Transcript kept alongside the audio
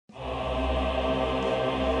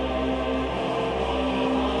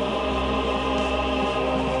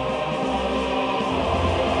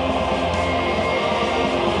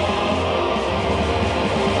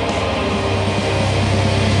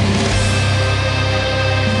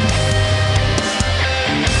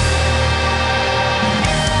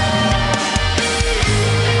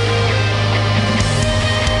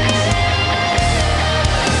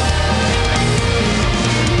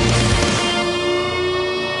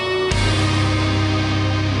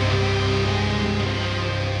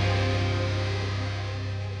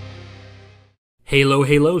Halo,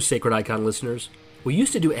 halo, Sacred Icon listeners. We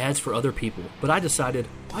used to do ads for other people, but I decided,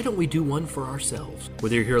 why don't we do one for ourselves?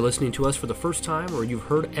 Whether you're here listening to us for the first time or you've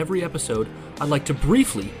heard every episode, I'd like to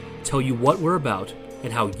briefly tell you what we're about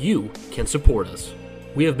and how you can support us.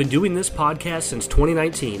 We have been doing this podcast since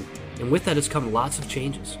 2019, and with that has come lots of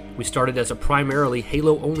changes. We started as a primarily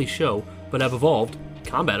Halo-only show, but have evolved,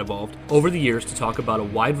 Combat evolved, over the years to talk about a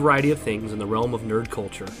wide variety of things in the realm of nerd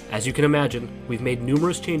culture. As you can imagine, we've made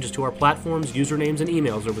numerous changes to our platforms, usernames, and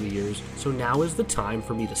emails over the years, so now is the time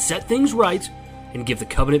for me to set things right and give the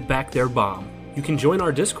Covenant back their bomb. You can join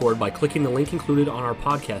our Discord by clicking the link included on our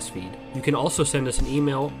podcast feed. You can also send us an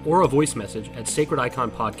email or a voice message at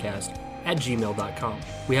sacrediconpodcast@gmail.com.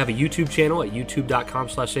 We have a YouTube channel at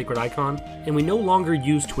youtube.com/sacredicon, and we no longer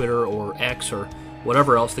use Twitter or X or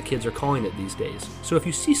whatever else the kids are calling it these days. So if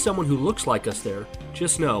you see someone who looks like us there,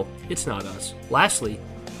 just know it's not us. Lastly,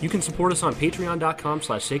 you can support us on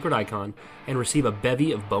patreon.com/sacredicon and receive a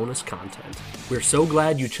bevy of bonus content. We're so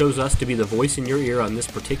glad you chose us to be the voice in your ear on this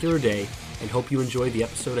particular day and hope you enjoy the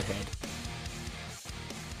episode ahead.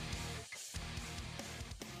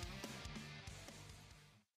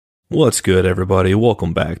 What's good, everybody?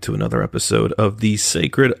 Welcome back to another episode of the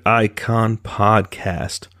Sacred Icon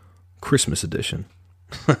Podcast, Christmas edition.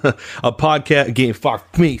 A podcast game.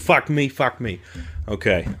 Fuck me.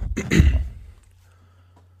 Okay.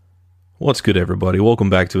 What's good, everybody? Welcome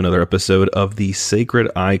back to another episode of the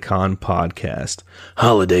Sacred Icon Podcast,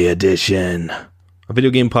 Holiday Edition. A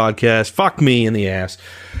video game podcast. Fuck me in the ass.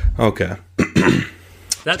 Okay.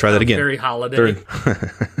 Let's try that again. Very holiday.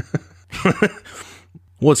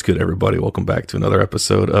 What's good, everybody? Welcome back to another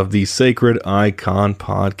episode of the Sacred Icon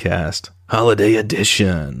Podcast, Holiday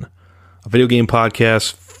Edition. A video game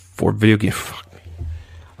podcast for video game. Fuck me.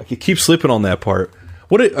 I keep slipping on that part.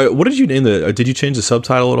 What did you name the? Did you change the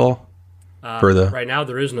subtitle at all? Right now,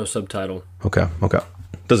 there is no subtitle. Okay.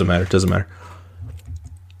 Doesn't matter.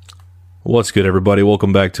 What's good, everybody?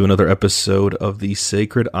 Welcome back to another episode of the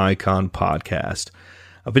Sacred Icon Podcast,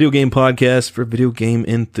 a video game podcast for video game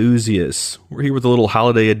enthusiasts. We're here with a little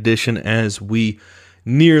holiday edition as we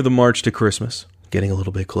near the march to Christmas, getting a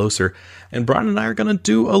little bit closer. And Brian and I are going to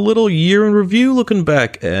do a little year in review, looking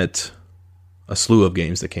back at a slew of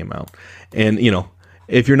games that came out. And,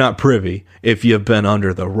 if you're not privy, if you've been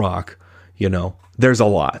under the rock, there's a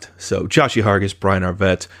lot. So, Joshy Hargis, Brian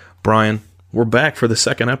Arvett. Brian, we're back for the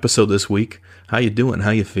second episode this week. How you doing?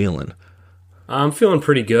 How you feeling? I'm feeling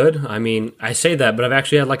pretty good. I mean, I say that, but I've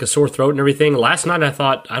actually had like a sore throat and everything. Last night I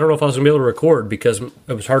thought, I don't know if I was going to be able to record because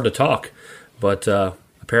it was hard to talk. But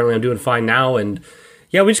apparently I'm doing fine now. And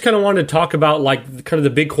yeah, we just kind of wanted to talk about like kind of the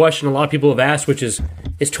big question a lot of people have asked, which is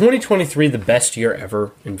 2023 the best year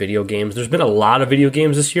ever in video games? There's been a lot of video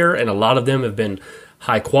games this year, and a lot of them have been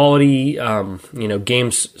high quality,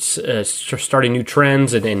 games starting new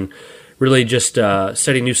trends and really just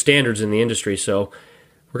setting new standards in the industry. So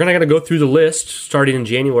we're going to go through the list starting in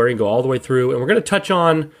January and go all the way through, and we're going to touch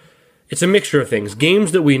on, it's a mixture of things.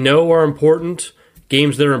 Games that we know are important,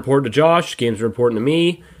 games that are important to Josh, games that are important to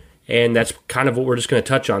me, and that's kind of what we're just going to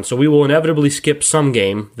touch on. So we will inevitably skip some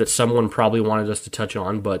game that someone probably wanted us to touch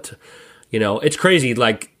on, but it's crazy.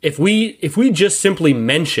 Like if we just simply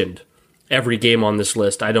mentioned every game on this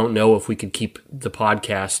list, I don't know if we could keep the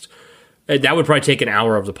podcast. That would probably take an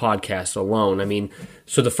hour of the podcast alone. I mean,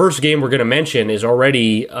 so the first game we're going to mention is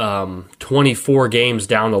already 24 games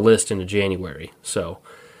down the list into January. So,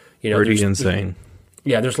 pretty insane.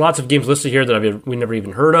 Yeah, there's lots of games listed here that we never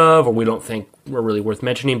even heard of, or we don't think were really worth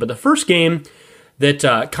mentioning. But the first game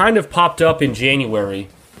that kind of popped up in January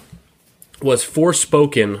was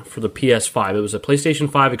Forspoken for the PS5. It was a PlayStation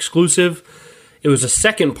 5 exclusive. It was a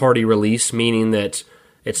second-party release, meaning that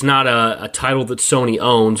it's not a title that Sony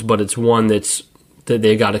owns, but it's one that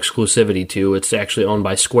they got exclusivity to. It's actually owned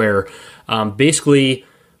by Square. Basically,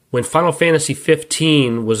 when Final Fantasy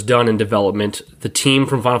 15 was done in development, the team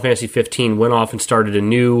from Final Fantasy 15 went off and started a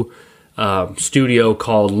new studio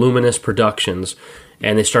called Luminous Productions,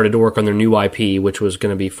 and they started to work on their new IP, which was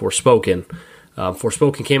going to be Forspoken.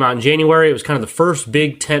 Forspoken came out in January. It was kind of the first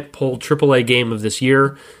big tentpole AAA game of this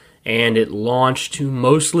year, and it launched to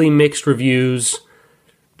mostly mixed reviews.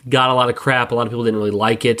 Got a lot of crap. A lot of people didn't really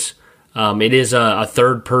like it. It is a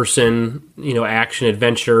third-person, action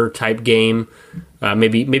adventure type game.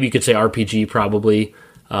 Maybe you could say RPG probably,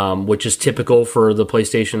 which is typical for the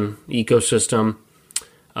PlayStation ecosystem.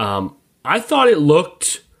 I thought it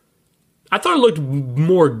looked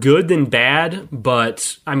more good than bad,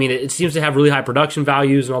 but I mean, it seems to have really high production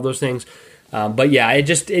values and all those things. But yeah, it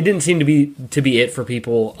didn't seem to be it for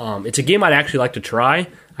people. It's a game I'd actually like to try.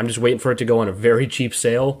 I'm just waiting for it to go on a very cheap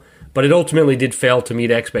sale. But it ultimately did fail to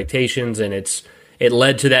meet expectations, and it's it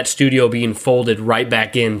led to that studio being folded right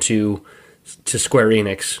back into Square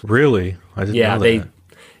Enix. Really? I didn't know that.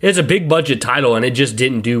 It's a big budget title, and it just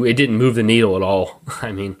didn't move the needle at all.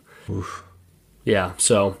 I mean, oof. Yeah.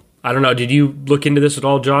 So I don't know. Did you look into this at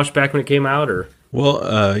all, Josh, back when it came out, or?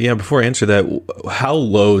 Well, yeah. Before I answer that, how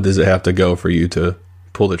low does it have to go for you to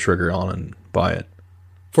pull the trigger on and buy it?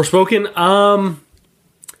 Forspoken,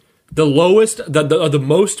 the lowest, the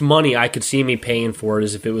most money I could see me paying for it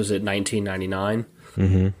is if it was at $19.99.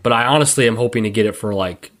 Mm-hmm. But I honestly am hoping to get it for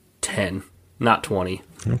like 10, not 20.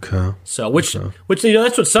 Okay. So which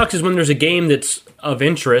that's what sucks is when there's a game that's of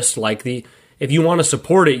interest, like if you want to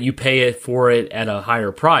support it, you pay it for it at a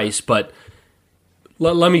higher price. But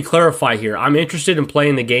let me clarify here: I'm interested in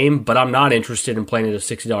playing the game, but I'm not interested in playing it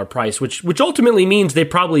at a $60 price, which ultimately means they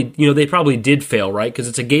probably did fail, right? Because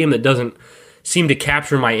it's a game that doesn't seem to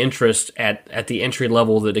capture my interest at the entry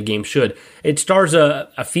level that a game should. It stars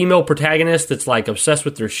a female protagonist that's like obsessed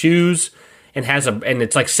with their shoes. And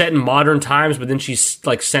it's like set in modern times, but then she's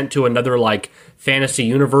like sent to another like fantasy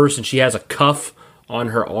universe, and she has a cuff on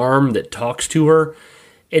her arm that talks to her.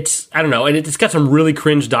 I don't know, and it's got some really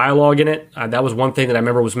cringe dialogue in it. That was one thing that I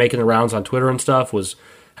remember was making the rounds on Twitter and stuff, was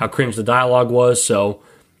how cringe the dialogue was. So,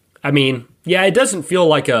 I mean, yeah, it doesn't feel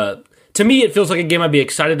like to me, it feels like a game I'd be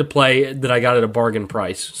excited to play that I got at a bargain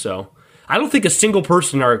price. So, I don't think a single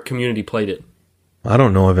person in our community played it. I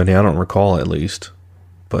don't know of any. I don't recall, at least.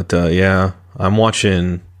 But yeah, I'm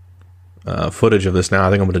watching footage of this now. I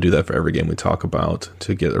think I'm going to do that for every game we talk about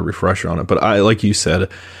to get a refresher on it. But like you said,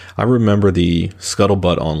 I remember the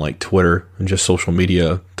scuttlebutt on like Twitter and just social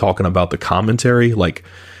media talking about the commentary. Like,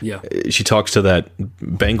 yeah, she talks to that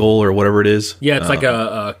Bengal or whatever it is. Yeah, it's like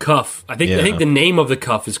a cuff. I think the name of the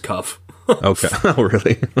cuff is Cuff. Okay. Oh,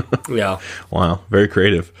 really? Yeah. Wow. Very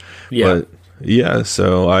creative. Yeah. But yeah,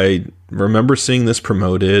 so I remember seeing this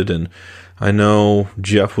promoted, and I know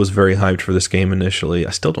Jeff was very hyped for this game initially.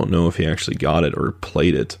 I still don't know if he actually got it or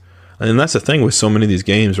played it. And that's the thing with so many of these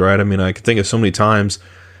games, right? I mean, I can think of so many times,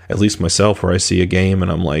 at least myself, where I see a game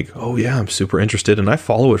and I'm like, oh yeah, I'm super interested. And I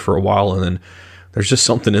follow it for a while, and then there's just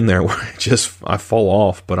something in there where I fall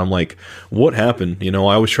off. But I'm like, what happened? You know,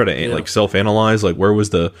 I always try to like self-analyze, like where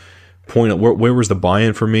was the point, where was the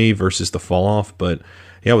buy-in for me versus the fall off? But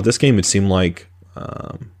yeah, with this game, it seemed like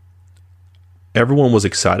everyone was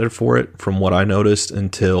excited for it from what I noticed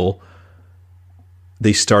until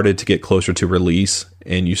they started to get closer to release,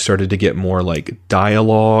 and you started to get more like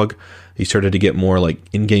dialogue. You started to get more like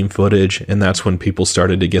in-game footage, and that's when people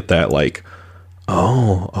started to get that like,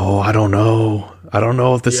 oh, I don't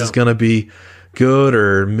know if this is going to be good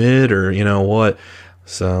or mid or you know what.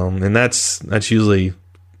 So, and that's usually,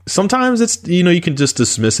 sometimes it's, you know, you can just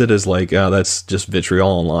dismiss it as like, oh, that's just vitriol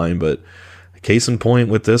online, but case in point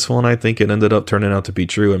with this one, I think it ended up turning out to be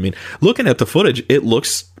true. I mean, looking at the footage, it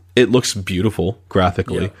looks beautiful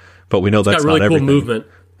graphically, but we know that's really not everything. Cool movement.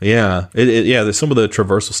 Yeah, there's some of the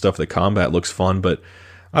traversal stuff, the combat looks fun, but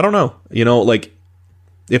I don't know. You know, like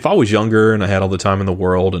if I was younger and I had all the time in the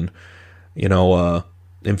world and you know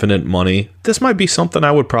infinite money, this might be something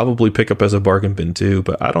I would probably pick up as a bargain bin too.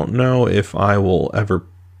 But I don't know if I will ever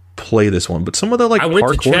play this one. But some of the like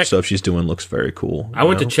parkour stuff she's doing looks very cool. I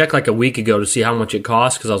went to check like a week ago to see how much it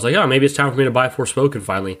cost, because I was like, oh, maybe it's time for me to buy Forspoken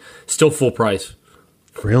finally. Still full price.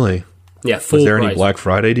 Really? Yeah, full price. Was there any Black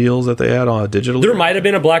Friday deals that they had on digital? There might have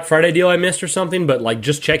been a Black Friday deal I missed or something, but like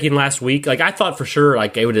just checking last week, like I thought for sure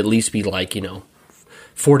like it would at least be like, you know,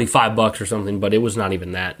 $45 or something, but it was not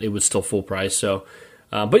even that. It was still full price. So,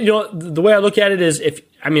 but you know, the way I look at it is,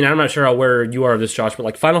 I'm not sure where you are with this, Josh, but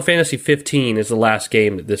like Final Fantasy 15 is the last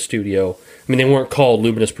game that this studio, I mean, they weren't called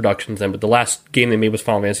Luminous Productions then, but the last game they made was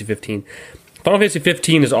Final Fantasy 15. Final Fantasy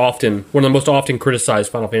 15 is often one of the most often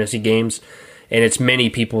criticized Final Fantasy games, and it's many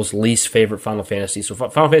people's least favorite Final Fantasy. So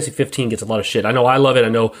Final Fantasy 15 gets a lot of shit. I know I love it. I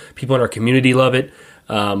know people in our community love it.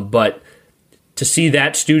 But to see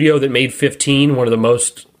that studio that made 15, one of the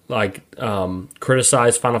most like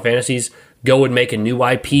criticized Final Fantasies, go and make a new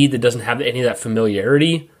IP that doesn't have any of that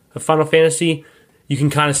familiarity of Final Fantasy, you can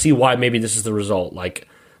kind of see why maybe this is the result. Like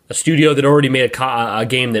a studio that already made a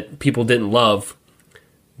game that people didn't love,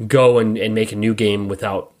 go and make a new game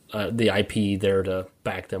without the IP there to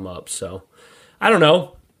back them up. So I don't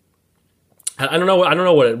know. I don't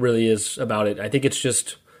know what it really is about it. I think it's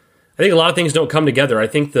just, I think a lot of things don't come together. I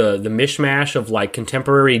think the mishmash of like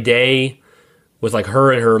contemporary day with like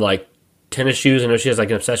her and her like tennis shoes. I know she has like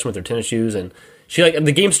an obsession with her tennis shoes, and she like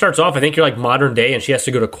the game starts off, I think you're like modern day, and she has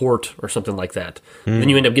to go to court or something like that. And then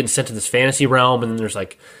you end up getting sent to this fantasy realm, and then there's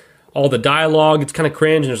like all the dialogue. It's kind of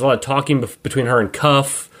cringe, and there's a lot of talking between her and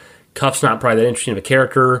Cuff. Cuff's not probably that interesting of a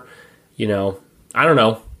character. You know, I don't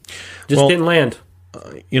know. Just didn't land.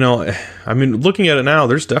 I mean, looking at it now,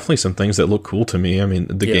 there's definitely some things that look cool to me. I mean,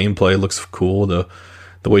 the gameplay looks cool. The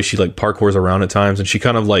way she like parkours around at times, and she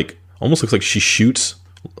kind of like almost looks like she shoots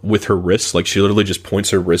with her wrists. Like she literally just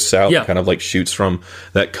points her wrists out, kind of like shoots from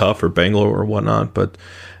that cuff or bangle or whatnot. But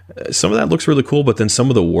some of that looks really cool. But then some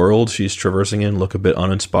of the worlds she's traversing in look a bit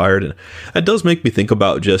uninspired, and that does make me think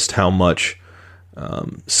about just how much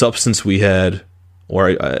substance we had,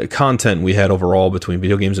 or content we had overall between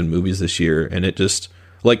video games and movies this year. And it just,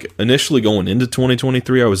 like, initially going into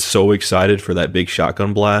 2023, I was so excited for that big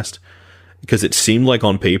shotgun blast because it seemed like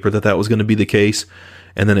on paper that was going to be the case.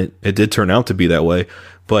 And then it did turn out to be that way.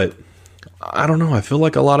 But I don't know. I feel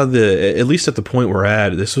like a lot of at least at the point we're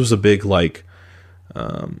at, this was a big, like,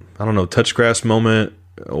 I don't know, touch grass moment,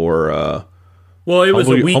 or it was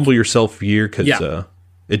humble yourself year, because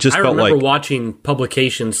it just felt like... I remember watching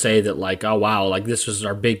publications say that, like, oh, wow, like, this was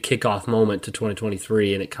our big kickoff moment to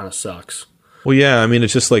 2023, and it kind of sucks. Well, yeah, I mean,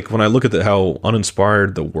 it's just like, when I look at how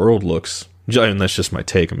uninspired the world looks, and that's just my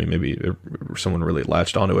take. I mean, maybe someone really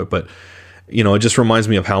latched onto it, but, it just reminds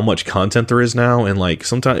me of how much content there is now, and, like,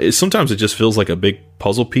 sometimes it just feels like a big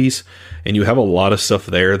puzzle piece, and you have a lot of stuff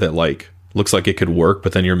there that, like, looks like it could work,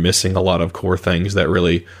 but then you're missing a lot of core things that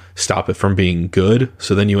really stop it from being good.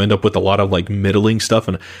 So then you end up with a lot of like middling stuff.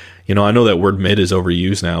 And, I know that word mid is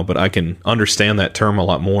overused now, but I can understand that term a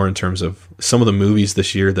lot more in terms of some of the movies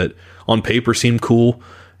this year that on paper seemed cool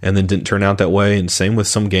and then didn't turn out that way. And same with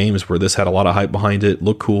some games where this had a lot of hype behind it,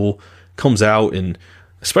 looked cool, comes out, and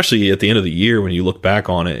especially at the end of the year when you look back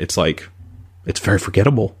on it, it's like, it's very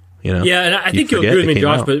forgettable. Yeah, and I think you'll agree with me,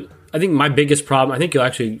 Josh, but I think my biggest problem, I think you'll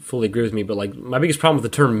actually fully agree with me, but like my biggest problem with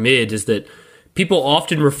the term mid is that people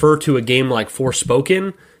often refer to a game like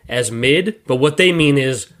Forspoken as mid, but what they mean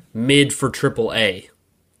is mid for AAA.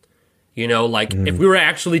 If we were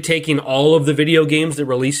actually taking all of the video games that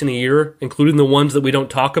release in a year, including the ones that we don't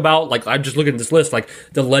talk about, like I'm just looking at this list, like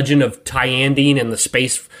The Legend of Tyandine and the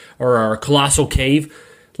Space or Colossal Cave,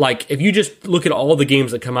 like if you just look at all the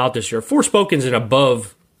games that come out this year, Forspoken's an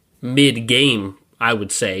above mid game, I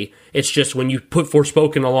would say. It's just when you put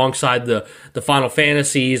Forspoken alongside the Final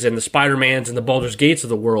Fantasies and the Spider-Mans and the Baldur's Gates of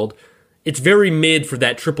the world, it's very mid for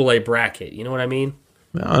that AAA bracket. You know what I mean?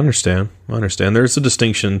 I understand. There's a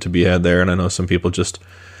distinction to be had there, and I know some people just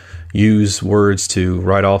use words to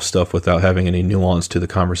write off stuff without having any nuance to the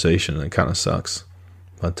conversation, and it kind of sucks.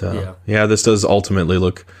 But this does ultimately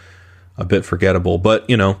look a bit forgettable. But,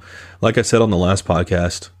 like I said on the last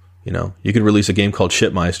podcast, you could release a game called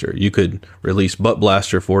Shipmeister. You could release Butt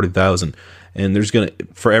Blaster 40,000, and there's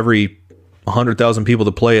for every 100,000 people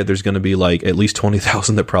to play it, there's going to be like at least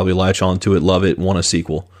 20,000 that probably latch onto it, love it, want a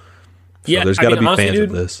sequel. So there's got to be honestly, fans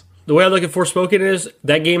of this. The way I look at Forspoken is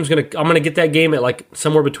that I'm going to get that game at like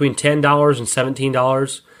somewhere between $10 and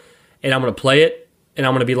 $17, and I'm going to play it, and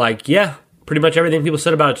I'm going to be like, yeah, pretty much everything people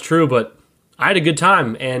said about it's true, but I had a good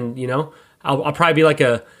time, and I'll probably be like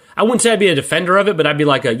I wouldn't say I'd be a defender of it, but I'd be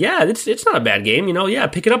like, it's not a bad game,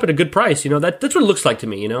 pick it up at a good price, that's what it looks like to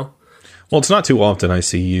me, Well, it's not too often I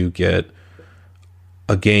see you get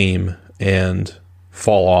a game and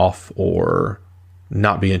fall off or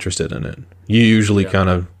not be interested in it. You usually kind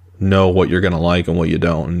of know what you're going to like and what you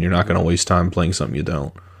don't, and you're not going to waste time playing something you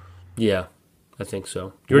don't. Yeah, I think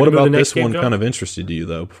so. What about this one kind of interested you,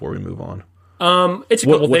 though, before we move on? It's a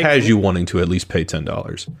couple things. What has you wanting to at least pay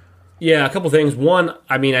 $10? Yeah, a couple things. One,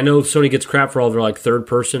 I mean, I know Sony gets crap for all their like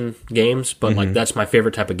third-person games, but like that's my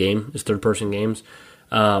favorite type of game is third-person games.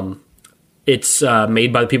 It's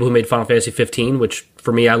made by the people who made Final Fantasy 15, which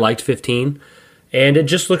for me I liked 15, and it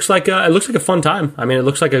just looks like a fun time. I mean, it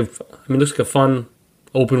looks like a fun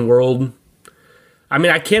open world. I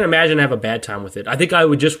mean, I can't imagine I have a bad time with it. I think I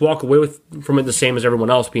would just walk away from it the same as everyone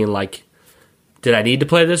else, being like, did I need to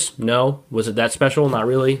play this? No. Was it that special? Not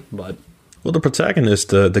really, but. Well, the protagonist,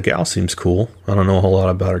 the gal seems cool. I don't know a whole lot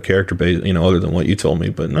about her character base, other than what you told me.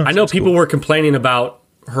 But no, I know people were complaining about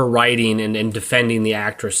her writing and defending the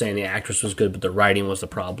actress, saying the actress was good, but the writing was the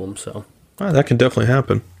problem. So that can definitely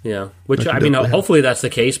happen. Yeah, which I mean, hopefully that's the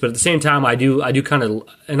case. But at the same time, I do kind of,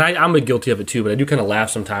 and I'm guilty of it too. But I do kind of laugh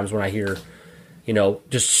sometimes when I hear,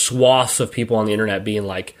 just swaths of people on the internet being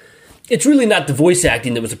like, it's really not the voice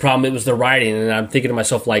acting that was the problem, it was the writing. And I'm thinking to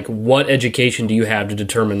myself, like, what education do you have to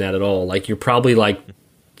determine that at all? Like, you're probably, like,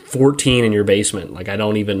 14 in your basement. Like, I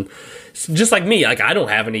don't even... Just like me, like, I don't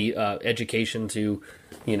have any education to,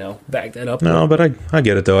 back that up. No, but I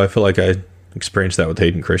get it, though. I feel like I experienced that with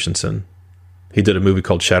Hayden Christensen. He did a movie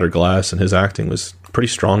called Shattered Glass, and his acting was pretty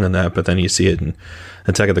strong in that, but then you see it in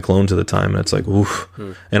Attack of the Clones at the time, and it's like, oof.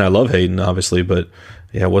 And I love Hayden, obviously, but,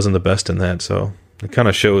 yeah, it wasn't the best in that, so... It kind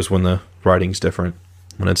of shows when the writing's different,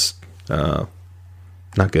 when it's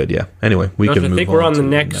Not good, yeah. Anyway, we Josh, can move I think on we're on to the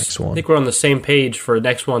next one. I think we're on the same page for the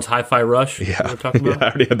next one's Hi-Fi Rush. Yeah. We're talking about. I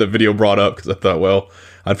already had the video brought up because I thought, well,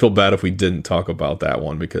 I'd feel bad if we didn't talk about that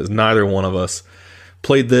one because neither one of us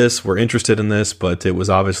played this. We're interested in this, but it was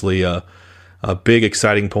obviously a big,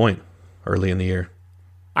 exciting point early in the year.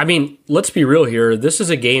 I mean, let's be real here. This is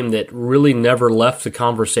a game that really never left the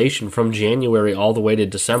conversation from January all the way to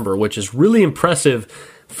December, which is really impressive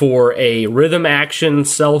for a rhythm action,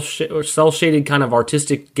 cel-shaded kind of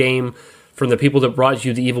artistic game from the people that brought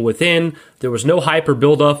you The Evil Within. There was no hype or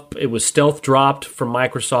build-up. It was stealth dropped from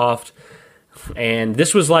Microsoft. And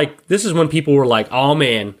this is when people were like, oh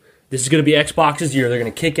man, this is going to be Xbox's year. They're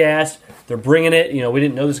going to kick ass. They're bringing it. You know, we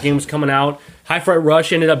didn't know this game was coming out. Hi-Fi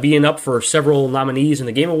Rush ended up being up for several nominees in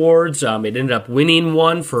the Game Awards. It ended up winning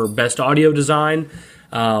one for Best Audio Design.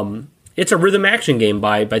 It's a rhythm action game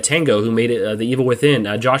by Tango, who made it The Evil Within.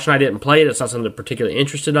 Josh and I didn't play it. It's not something that particularly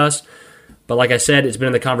interested us. But like I said, it's been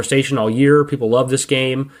in the conversation all year. People love this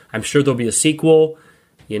game. I'm sure there'll be a sequel.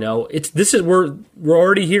 You know, we're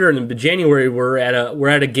already here in January. We're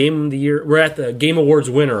at a game of the year. We're at the Game Awards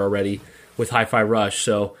winner already with Hi-Fi Rush.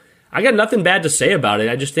 So I got nothing bad to say about it.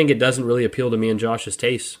 I just think it doesn't really appeal to me and Josh's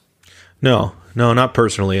tastes. No, not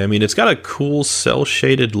personally. I mean, it's got a cool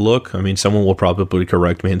cel-shaded look. I mean, someone will probably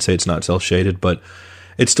correct me and say it's not cel-shaded, but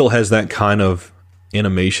it still has that kind of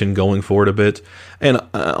animation going for it a bit. And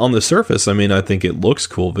on the surface, I mean, I think it looks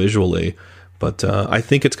cool visually, but I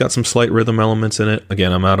think it's got some slight rhythm elements in it.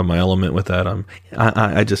 Again, I'm out of my element with that. I'm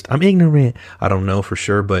ignorant. I don't know for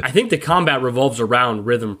sure, but I think the combat revolves around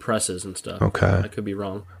rhythm presses and stuff. Okay, I could be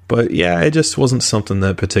wrong. But yeah, it just wasn't something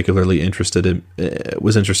that particularly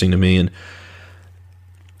was interesting to me. And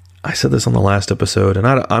I said this on the last episode, and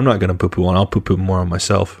I'm not going to poo-poo on. I'll poo-poo more on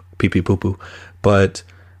myself. Pee-pee poo-poo. But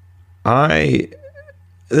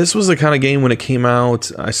this was the kind of game when it came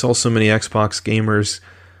out, I saw so many Xbox gamers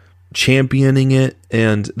championing it,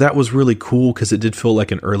 and that was really cool because it did feel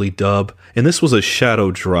like an early dub. And this was a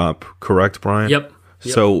shadow drop, correct, Brian? Yep.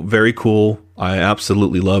 So very cool. I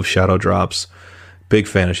absolutely love shadow drops. Big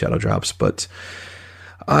fan of shadow drops, but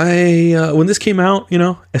when this came out, you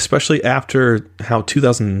know, especially after how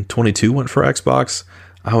 2022 went for Xbox,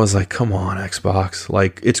 I was like, come on, Xbox.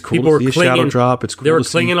 Like, it's cool to see a shadow drop. It's cool. They were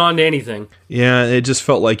clinging on to anything. Yeah, it just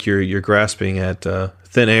felt like you're grasping at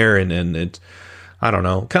thin air, and it, I don't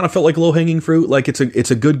know, kind of felt like low-hanging fruit. Like, it's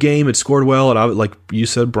a good game. It scored well, and like you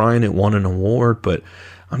said, Brian, it won an award, but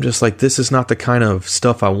I'm just like, this is not the kind of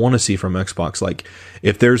stuff I want to see from Xbox. Like,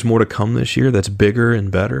 if there's more to come this year that's bigger and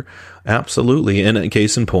better, absolutely. And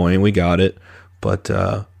case in point, we got it. But,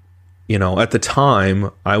 you know, at the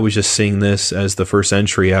time, I was just seeing this as the first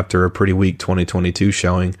entry after a pretty weak 2022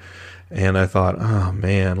 showing. And I thought, oh,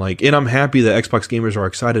 man, like, and I'm happy that Xbox gamers are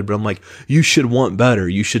excited, but I'm like, you should want better.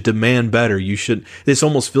 You should demand better. This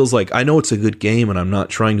almost feels like, I know it's a good game and I'm not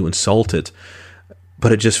trying to insult it,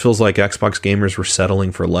 but it just feels like Xbox gamers were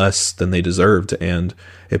settling for less than they deserved, and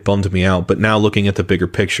it bummed me out. But now looking at the bigger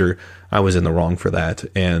picture, I was in the wrong for that,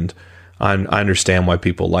 and I understand why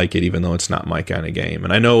people like it, even though it's not my kind of game.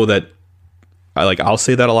 And I know that I'll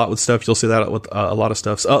say that a lot with stuff. You'll say that with a lot of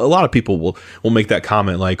stuff. So a lot of people will make that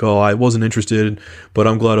comment like, "Oh, I wasn't interested, but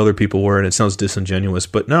I'm glad other people were," and it sounds disingenuous.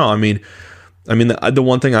 But no, I mean, the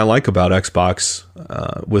one thing I like about Xbox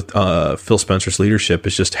with Phil Spencer's leadership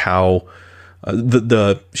is just how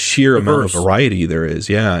the sheer amount of variety there is.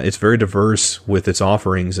 Yeah, it's very diverse with its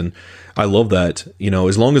offerings, and I love that. You know,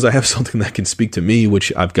 as long as I have something that can speak to me,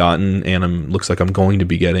 which I've gotten and looks like I'm going to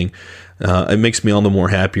be getting, it makes me all the more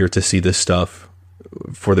happier to see this stuff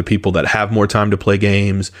for the people that have more time to play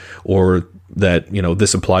games, or that, you know,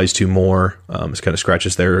 this applies to more. It kind of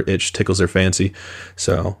scratches their itch, tickles their fancy.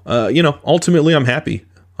 So, you know, ultimately I'm happy.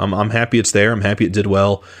 I'm happy it's there. I'm happy it did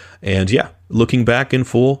well. And yeah, looking back in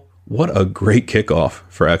full, what a great kickoff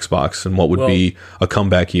for Xbox and what would be a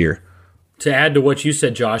comeback year. To add to what you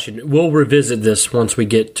said, Josh, and we'll revisit this once we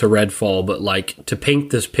get to Redfall, but like to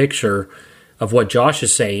paint this picture of what Josh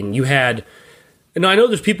is saying, you had, and I know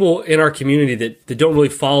there's people in our community that don't really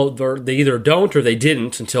follow, or they either don't or they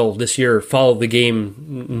didn't until this year follow the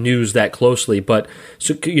game news that closely. But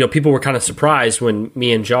so, you know, people were kind of surprised when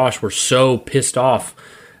me and Josh were so pissed off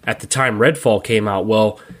at the time Redfall came out.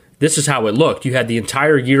 Well, this is how it looked. You had the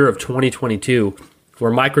entire year of 2022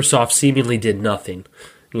 where Microsoft seemingly did nothing.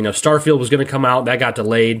 You know, Starfield was going to come out. That got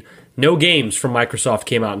delayed. No games from Microsoft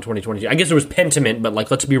came out in 2022. I guess it was Pentiment, but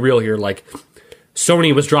like, let's be real here. Like,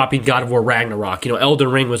 Sony was dropping God of War Ragnarok. You know,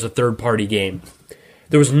 Elden Ring was a third-party game.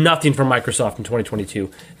 There was nothing from Microsoft in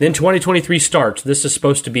 2022. Then 2023 starts. This is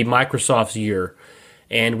supposed to be Microsoft's year.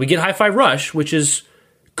 And we get Hi-Fi Rush, which is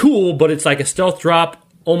cool, but it's like a stealth drop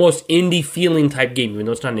almost indie feeling type game, even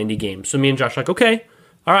though it's not an indie game. So me and Josh are like, okay,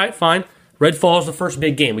 all right, fine. Redfall is the first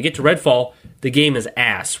big game. We get to Redfall, the game is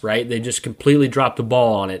ass, right? They just completely dropped the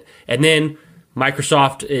ball on it. And then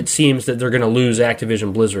Microsoft, it seems that they're going to lose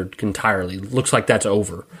Activision Blizzard entirely. Looks like that's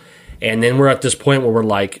over. And then we're at this point where we're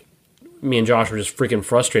like, me and Josh were just freaking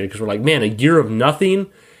frustrated because we're like, man, a year of nothing.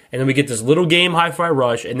 And then we get this little game, Hi-Fi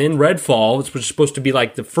Rush, and then Redfall, which was supposed to be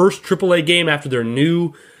like the first AAA game after the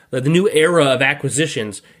new era of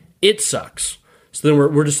acquisitions. It sucks. So then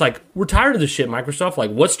we're just like, we're tired of this shit, Microsoft.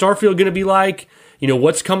 Like, what's Starfield going to be like? You know,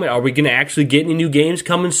 what's coming? Are we going to actually get any new games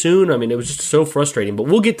coming soon? I mean, it was just so frustrating. But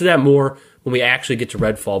we'll get to that more when we actually get to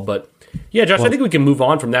Redfall. But yeah, Josh, I think we can move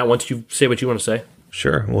on from that once you say what you want to say.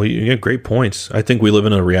 Sure. Well, you get great points. I think we live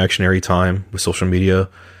in a reactionary time with social media,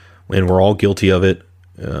 and we're all guilty of it.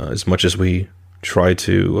 As much as we try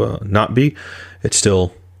to not be, it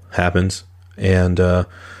still happens. And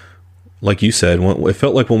like you said, it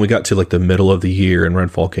felt like when we got to like the middle of the year and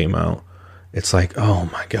Redfall came out, it's like, oh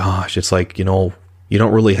my gosh, it's like, you know, you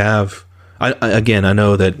don't really have. I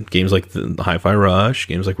know that games like the Hi-Fi Rush,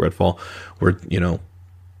 games like Redfall, were, you know,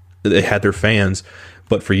 they had their fans,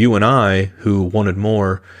 but for you and I who wanted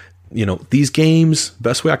more, you know, these games,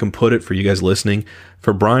 best way I can put it for you guys listening,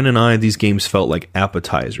 for Brian and I, these games felt like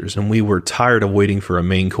appetizers, and we were tired of waiting for a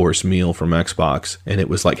main course meal from Xbox, and it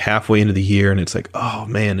was like halfway into the year, and it's like, oh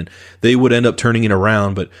man, and they would end up turning it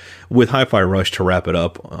around. But with Hi-Fi Rush, to wrap it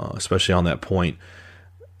up, especially on that point,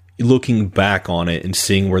 looking back on it and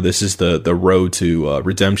seeing where this is the road to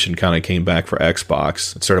redemption kind of came back for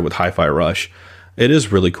Xbox. It started with Hi-Fi Rush. It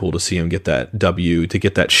is really cool to see him get that W, to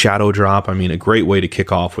get that shadow drop. I mean, a great way to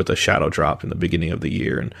kick off with a shadow drop in the beginning of the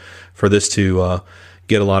year, and for this to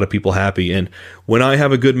get a lot of people happy. And when I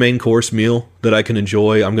have a good main course meal that I can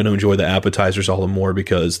enjoy, I'm going to enjoy the appetizers all the more,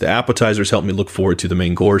 because the appetizers help me look forward to the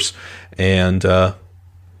main course. And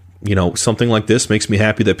you know, something like this makes me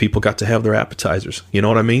happy that people got to have their appetizers. You know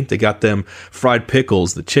what I mean? They got them fried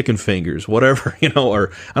pickles, the chicken fingers, whatever, you know,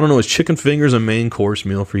 or I don't know, is chicken fingers a main course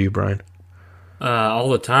meal for you, Brian? All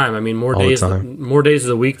the time. I mean, more days of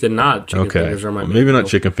the week than not. Chicken fingers are my main maybe not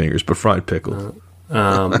chicken fingers, but fried pickles.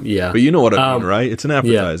 Yeah. But you know what I mean, right? It's an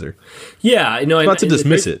appetizer. Yeah, you know, not to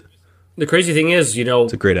dismiss it. The crazy thing is, you know,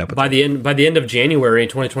 it's a great appetizer. By the end of January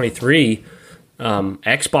 2023,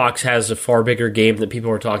 Xbox has a far bigger game that people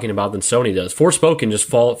are talking about than Sony does. Forspoken just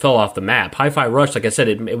fell off the map. Hi-Fi Rush, like I said,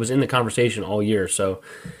 it was in the conversation all year, so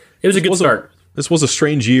it was a good start. This was a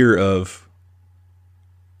strange year of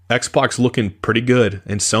Xbox looking pretty good,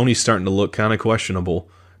 and Sony starting to look kind of questionable.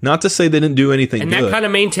 Not to say they didn't do anything and good. that kind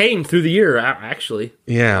of maintained through the year, actually.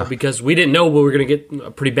 Yeah. Because we didn't know we were going to get a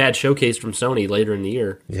pretty bad showcase from Sony later in the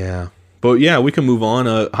year. Yeah. But yeah, we can move on.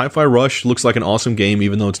 Hi-Fi Rush looks like an awesome game,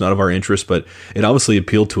 even though it's not of our interest, but it obviously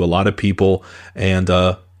appealed to a lot of people, and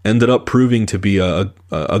ended up proving to be a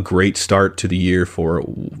great start to the year for,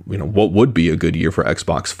 you know, what would be a good year for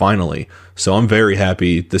Xbox finally. So I'm very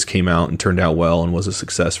happy this came out and turned out well and was a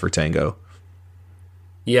success for Tango.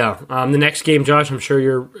 Yeah. The next game, Josh, I'm sure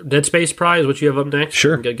your Dead Space prize, what you have up next.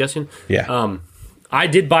 Sure. I'm guessing. Yeah. I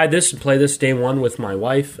did buy this and play this day one with my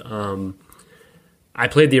wife. I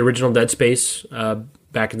played the original Dead Space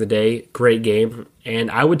back in the day. Great game. And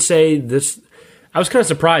I would say this, I was kind of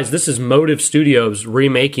surprised. This is Motive Studios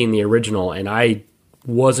remaking the original, and I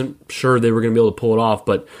wasn't sure they were going to be able to pull it off.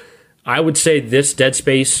 But I would say this Dead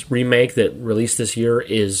Space remake that released this year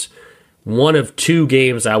is one of two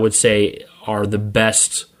games I would say are the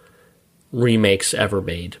best remakes ever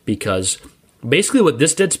made, because basically what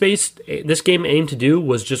this this game aimed to do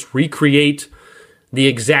was just recreate the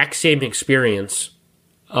exact same experience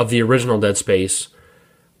of the original Dead Space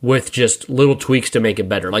with just little tweaks to make it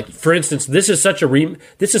better. Like, for instance, this is such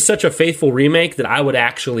a faithful remake that I would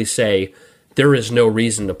actually say there is no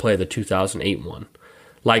reason to play the 2008 one.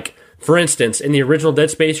 Like, for instance, in the original Dead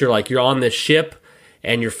Space, you're on this ship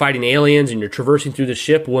and you're fighting aliens and you're traversing through the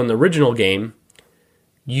ship. Well, in the original game,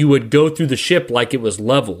 you would go through the ship like it was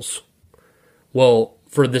levels. Well,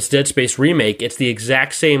 for this Dead Space remake, it's the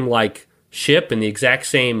exact same like ship and the exact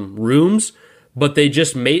same rooms, but they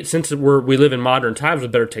just made, since we live in modern times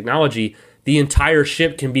with better technology, the entire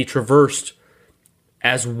ship can be traversed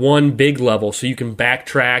as one big level, so you can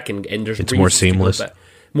backtrack and there's it's more seamless.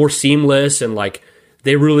 More seamless, and like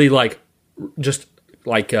they really like just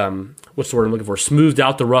like what's the word I'm looking for? Smoothed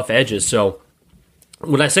out the rough edges. So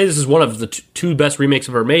when I say this is one of the two best remakes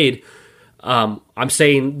I've ever made, I'm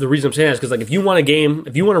saying the reason I'm saying that is because like if you want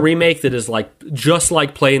a remake that is like just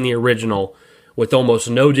like playing the original with almost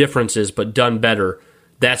no differences but done better,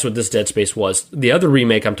 that's what this Dead Space was. The other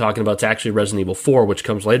remake I'm talking about is actually Resident Evil 4, which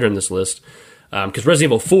comes later in this list. Because Resident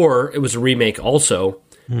Evil 4, it was a remake also,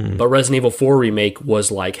 But Resident Evil 4 Remake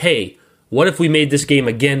was like, hey, what if we made this game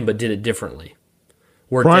again but did it differently?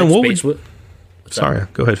 Where Brian, Dead Space Sorry,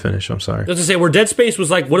 go ahead, finish. I'm sorry. I was going to say, where Dead Space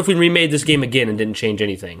was like, what if we remade this game again and didn't change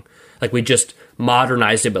anything? Like, we just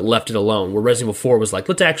modernized it but left it alone. Where Resident Evil 4 was like,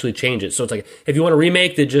 let's actually change it. So it's like, if you want a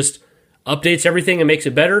remake that just updates everything and makes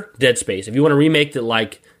it better, Dead Space. If you want a remake that,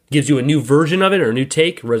 like, gives you a new version of it or a new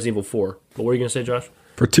take, Resident Evil 4. But what were you going to say, Josh?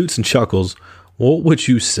 For Toots and Chuckles, what would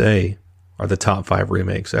you say are the top 5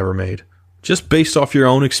 remakes ever made? Just based off your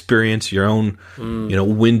own experience, your own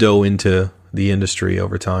window into the industry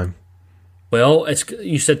over time. Well,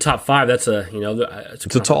 you said top 5. That's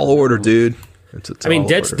it's a tall order, dude.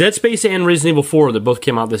 Dead Space and Resident Evil 4 that both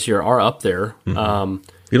came out this year are up there. Mm-hmm.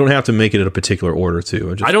 You don't have to make it in a particular order,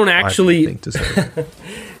 too. I don't actually think to say.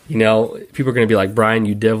 People are going to be like, Brian,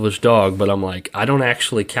 you devilish dog, but I'm like, I don't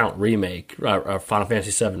actually count remake, Final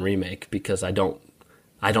Fantasy VII Remake, because I don't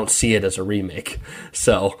see it as a remake.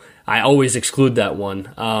 So I always exclude that one.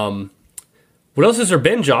 What else has there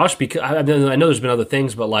been, Josh? Because I know there's been other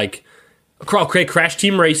things, but like, Crash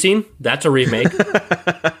Team Racing, that's a remake.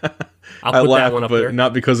 I'll put that one up but there.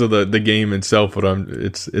 Not because of the game itself, but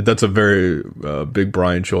that's a very big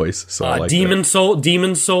Brian choice. So I like Demon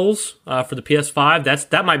Souls for the PS5.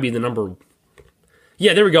 That might be the number.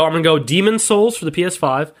 Yeah, there we go. I'm gonna go Demon Souls for the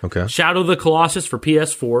PS5. Okay. Shadow of the Colossus for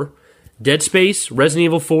PS4. Dead Space, Resident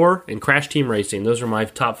Evil 4, and Crash Team Racing. Those are my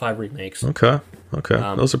top 5 remakes. Okay.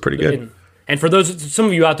 Those are pretty good. And for some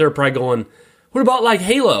of you out there are probably going, what about like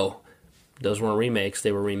Halo? Those weren't remakes;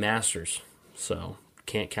 they were remasters. So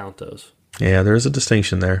can't count those. Yeah, there's a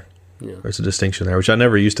distinction there. Yeah. There's a distinction there, which I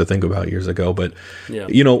never used to think about years ago. But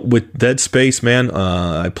with Dead Space, man,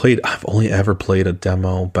 I've only ever played a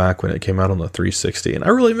demo back when it came out on the 360, and I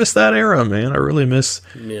really miss that era, man. I really miss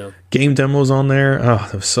game demos on there. Oh,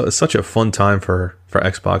 it was such a fun time for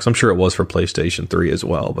Xbox. I'm sure it was for PlayStation 3 as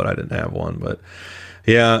well, but I didn't have one. But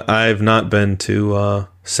yeah, I've not been too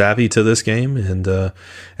savvy to this game, and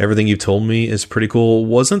everything you've told me is pretty cool.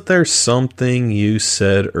 Wasn't there something you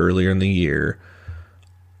said earlier in the year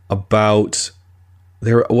about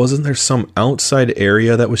wasn't there some outside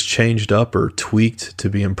area that was changed up or tweaked to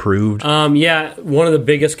be improved? Yeah, one of the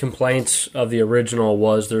biggest complaints of the original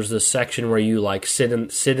was there's this section where you like sit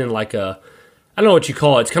in like a, I don't know what you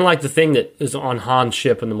call it. It's kind of like the thing that is on Han's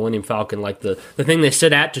ship in the Millennium Falcon, like the thing they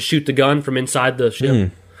sit at to shoot the gun from inside the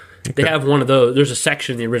ship. Okay. They have one of those. There's a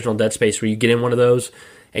section in the original Dead Space where you get in one of those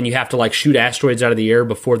and you have to like shoot asteroids out of the air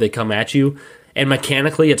before they come at you. And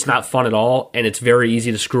mechanically, it's not fun at all, and it's very easy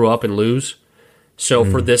to screw up and lose. So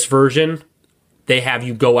for this version, they have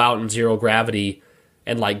you go out in zero gravity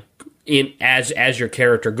and like as your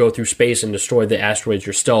character go through space and destroy the asteroids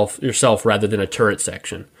yourself rather than a turret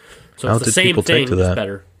section. So it's the same thing, it's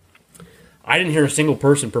better. I didn't hear a single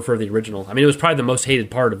person prefer the original. I mean, it was probably the most hated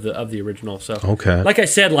part of the original. So, okay. Like I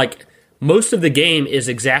said, like most of the game is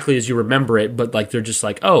exactly as you remember it, but like they're just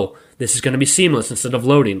like, oh, this is going to be seamless instead of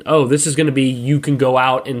loading. Oh, this is going to be you can go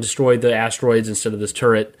out and destroy the asteroids instead of this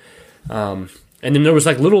turret. And then there was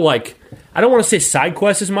like little like, I don't want to say side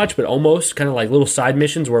quests as much, but almost kind of like little side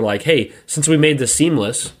missions where like, hey, since we made this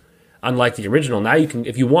seamless, unlike the original, now you can,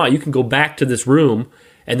 if you want, you can go back to this room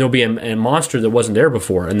and there'll be a monster that wasn't there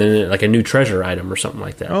before, and then like a new treasure item or something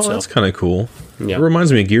like that. Oh, that's kind of cool. Yeah. It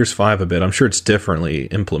reminds me of Gears 5 a bit. I'm sure it's differently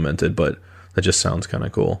implemented, but that just sounds kind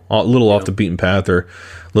of cool. A little off the beaten path or a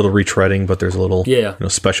little retreading, but there's a little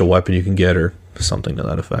special weapon you can get or something to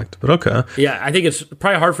that effect. But okay. Yeah, I think it's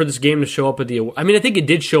probably hard for this game to show up at the... I mean, I think it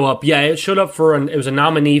did show up. Yeah, it showed up for... It was a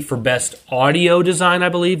nominee for Best Audio Design, I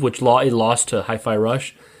believe, which it lost to Hi-Fi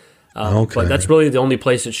Rush. Okay. But that's really the only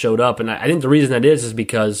place it showed up. And I think the reason that is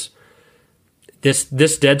because this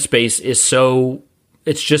Dead Space is so...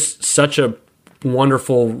 It's just such a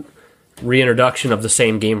wonderful reintroduction of the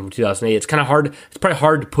same game from 2008. It's kind of hard. It's probably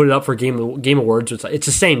hard to put it up for Game Awards. It's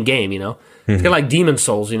the same game, you know. Mm-hmm. It's kind of like Demon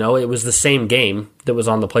Souls, you know. It was the same game that was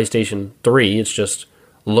on the PlayStation 3. It's just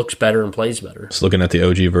looks better and plays better. Just looking at the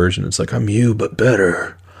OG version, it's like I'm you but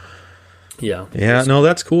better. Yeah. Yeah. No,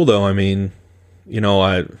 that's cool though. I mean, you know,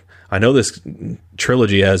 I know this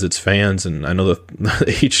trilogy has its fans, and I know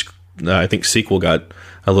that each I think sequel got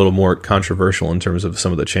a little more controversial in terms of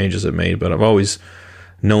some of the changes it made. But I've always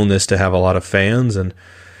known this to have a lot of fans, and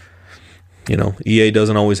you know, EA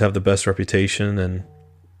doesn't always have the best reputation, and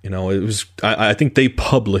you know, it was I think they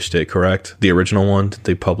published it, correct? The original one, did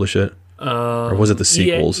they publish it? Or was it the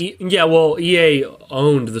sequels? EA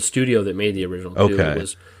owned the studio that made the original too. Okay.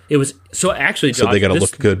 It was so actually, Josh, so they got to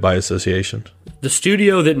look good by association. The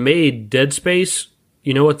studio that made Dead Space,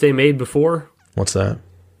 you know what they made before? What's that?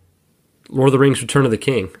 Lord of the Rings: Return of the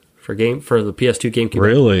King for the PS2 GameCube.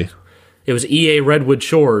 Really? It was EA Redwood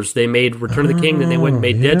Shores. They made Return of the King, then they went and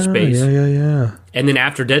made Dead Space. Yeah. And then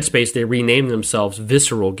after Dead Space, they renamed themselves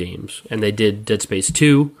Visceral Games, and they did Dead Space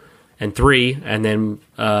 2 and 3, and then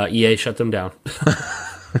EA shut them down.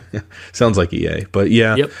 Sounds like EA, but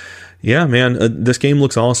yeah. Yep. Yeah, man, this game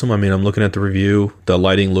looks awesome. I mean, I'm looking at the review. The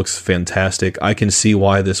lighting looks fantastic. I can see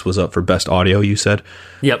why this was up for best audio, you said.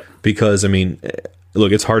 Yep. Because, I mean,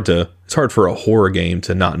 look, it's hard for a horror game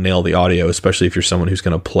to not nail the audio, especially if you're someone who's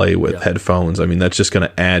going to play with headphones. I mean, that's just going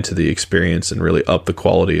to add to the experience and really up the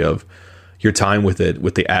quality of your time with it,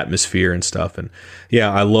 with the atmosphere and stuff. And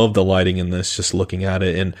yeah, I love the lighting in this, just looking at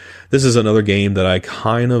it. And this is another game that I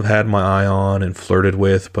kind of had my eye on and flirted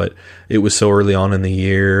with, but it was so early on in the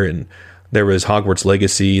year. And there was Hogwarts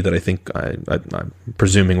Legacy that I think I'm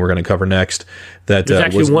presuming we're going to cover next. That There's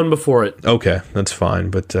actually one before it. Okay, that's fine.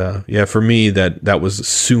 But yeah, for me, that was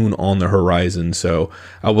soon on the horizon. So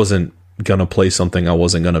I wasn't going to play something I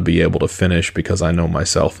wasn't going to be able to finish, because I know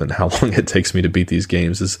myself and how long it takes me to beat these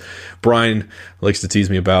games. As Brian likes to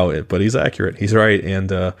tease me about it, but he's accurate. He's right.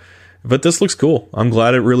 And but this looks cool. I'm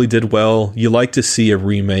glad it really did well. You like to see a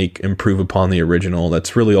remake improve upon the original.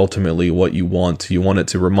 That's really ultimately what you want. You want it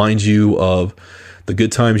to remind you of the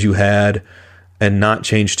good times you had and not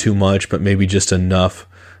change too much, but maybe just enough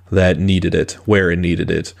that needed it where it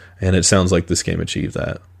needed it. And it sounds like this game achieved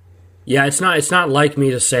that. Yeah, it's not like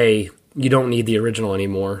me to say you don't need the original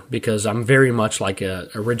anymore, because I'm very much like a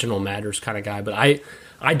original matters kind of guy. But I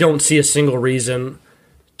don't see a single reason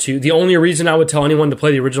to. The only reason I would tell anyone to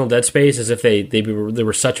play the original Dead Space is if they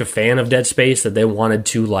were such a fan of Dead Space that they wanted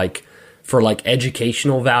to, like, for like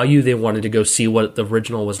educational value, they wanted to go see what the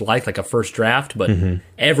original was like a first draft. But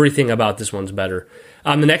everything about this one's better.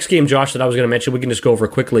 The next game, Josh, that I was going to mention, we can just go over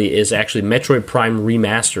quickly, is actually Metroid Prime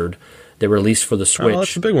Remastered. They released for the Switch. Oh,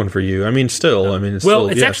 that's a big one for you. I mean, still,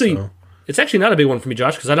 it's actually not a big one for me,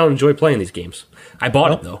 Josh, because I don't enjoy playing these games. I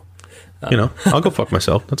bought it, though. I'll go fuck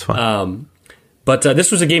myself. That's fine. But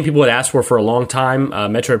this was a game people had asked for a long time.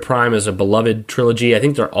 Metroid Prime is a beloved trilogy. I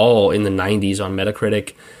think they're all in the 90s on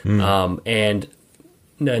Metacritic. And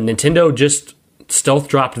Nintendo just stealth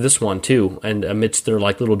dropped this one, too. And amidst their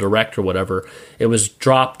little direct or whatever, it was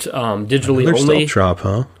dropped digitally Another only. Stealth drop,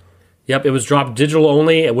 huh? Yep, it was dropped digital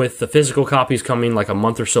only, with the physical copies coming a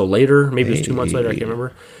month or so later. Maybe it was 2 months later, I can't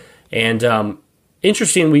remember. And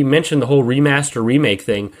interesting, we mentioned the whole remaster remake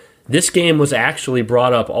thing. This game was actually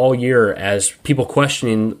brought up all year as people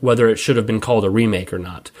questioning whether it should have been called a remake or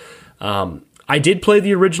not. I did play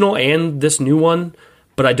the original and this new one,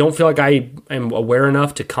 but I don't feel like I am aware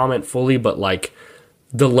enough to comment fully. But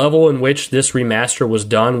the level in which this remaster was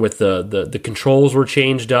done, with the controls were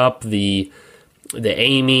changed up, the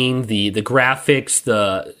aiming, the graphics,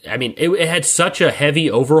 it had such a heavy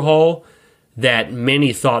overhaul that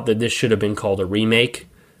many thought that this should have been called a remake.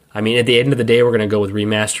 I mean, at the end of the day, we're going to go with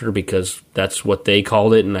remaster because that's what they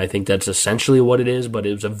called it, and I think that's essentially what it is, but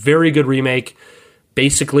it was a very good remake.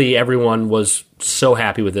 Basically, everyone was so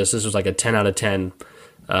happy with this. This was like a 10 out of 10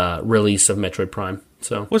 release of Metroid Prime.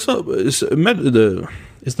 So, what's up? Is the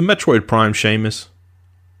Metroid Prime Samus?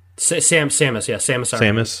 Samus, yeah.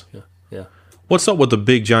 Samus? Yeah. What's up with the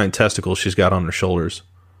big giant testicles she's got on her shoulders?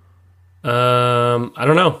 I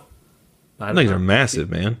don't know. I think they're massive,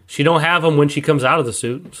 man. She don't have them when she comes out of the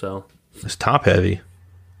suit, so it's top heavy.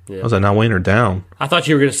 Yeah. How's that not weighing her down? I thought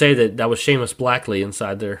you were going to say that was Seamus Blackley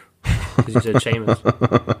inside there, because you said Seamus.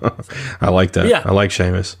 I like that. Yeah. I like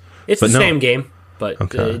Seamus. It's same game, but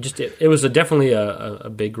okay. It was definitely a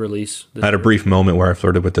big release. I had a brief moment where I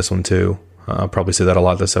flirted with this one too. I'll probably say that a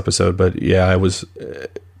lot this episode, but yeah, I was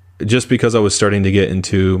just because I was starting to get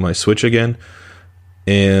into my Switch again,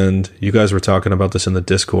 and you guys were talking about this in the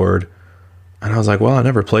Discord. And I was like, well, I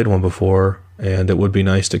never played one before, and it would be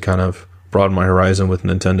nice to kind of broaden my horizon with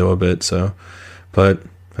Nintendo a bit. So, but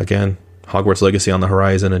again, Hogwarts Legacy on the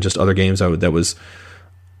horizon, and just other games that was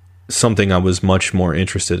something I was much more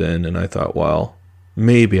interested in. And I thought, well,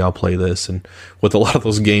 maybe I'll play this. And what a lot of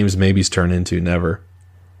those games maybes turn into, never.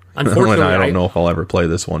 Unfortunately, I don't know if I'll ever play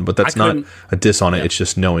this one, but that's not a diss on it. Yeah. It's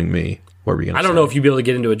just knowing me. What were we going to say? I don't know if you'd be able to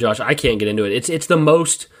get into it, Josh. I can't get into it. It's the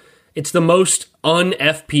most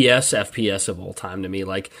un-FPS of all time to me.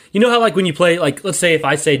 You know how when you play, let's say if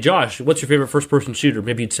I say, Josh, what's your favorite first-person shooter?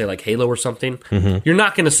 Maybe you'd say Halo or something. Mm-hmm. You're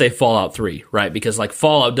not going to say Fallout 3, right? Because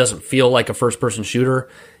Fallout doesn't feel like a first-person shooter,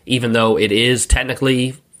 even though it is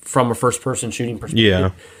technically from a first-person shooting perspective.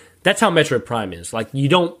 Yeah. That's how Metroid Prime is. You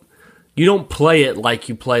don't play it like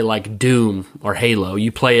you play Doom or Halo.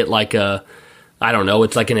 You play it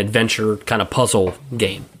it's like an adventure kind of puzzle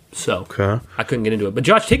game. So okay. I couldn't get into it. But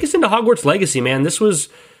Josh, take us into Hogwarts Legacy, man. This would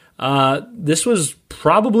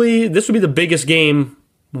be the biggest game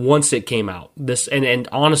once it came out. And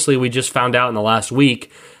honestly, we just found out in the last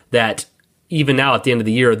week that even now at the end of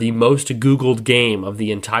the year, the most Googled game of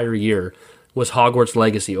the entire year was Hogwarts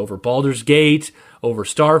Legacy over Baldur's Gate, over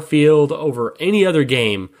Starfield, over any other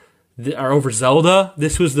game, or over Zelda.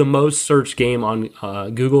 This was the most searched game on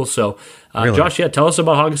Google. So, really? Josh, tell us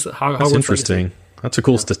about Hogwarts That's interesting. Legacy. That's a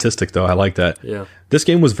cool statistic, though. I like that. Yeah. This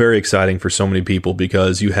game was very exciting for so many people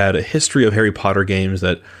because you had a history of Harry Potter games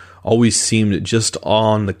that always seemed just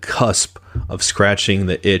on the cusp of scratching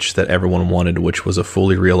the itch that everyone wanted, which was a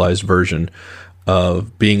fully realized version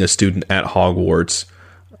of being a student at Hogwarts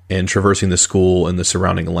and traversing the school and the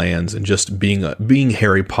surrounding lands and just being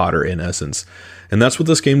Harry Potter in essence. And that's what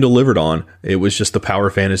this game delivered on. It was just the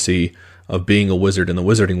power fantasy of being a wizard in the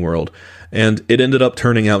wizarding world. And it ended up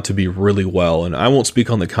turning out to be really well. And I won't speak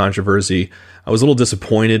on the controversy. I was a little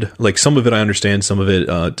disappointed. Like, some of it I understand, some of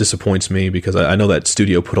it disappoints me because I know that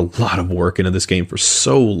studio put a lot of work into this game for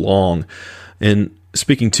so long. And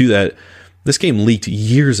speaking to that, this game leaked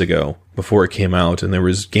years ago before it came out, and there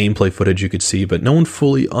was gameplay footage you could see, but no one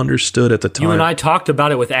fully understood at the time. You and I talked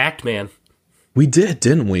about it with Act Man. We did,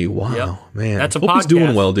 didn't we? Wow, yep. Man. That's a Hope podcast. He's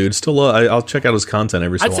doing well, dude. Still, I'll check out his content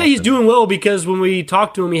every so often. I'd say he's doing well because when we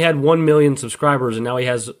talked to him, he had 1 million subscribers, and now he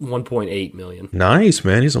has 1.8 million. Nice,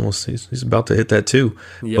 man. He's about to hit that too.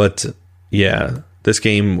 Yep. But yeah, this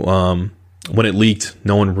game, when it leaked,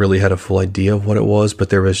 no one really had a full idea of what it was, but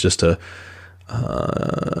there was just a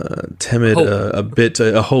timid,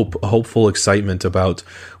 a hopeful excitement about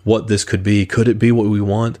what this could be. Could it be what we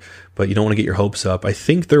want? But you don't want to get your hopes up. I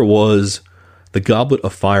think there was the Goblet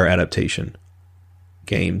of Fire adaptation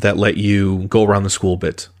game that let you go around the school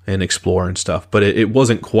bit and explore and stuff, but it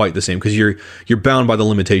wasn't quite the same because you're bound by the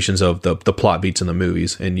limitations of the plot beats in the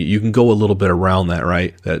movies, and you can go a little bit around that,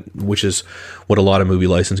 right? Which is what a lot of movie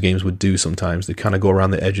license games would do sometimes. They kind of go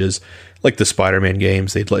around the edges, like the Spider-Man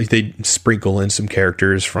games. They'd sprinkle in some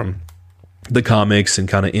characters from the comics and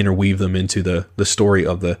kind of interweave them into the story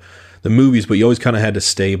of the movies, but you always kind of had to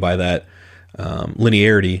stay by that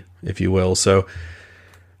linearity, if you will. So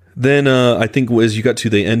then I think as you got to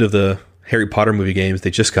the end of the Harry Potter movie games,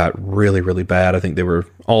 they just got really, really bad. I think they were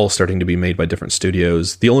all starting to be made by different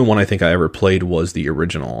studios. The only one I think I ever played was the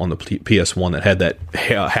original on the PS1 that had that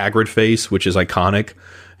Hagrid face, which is iconic.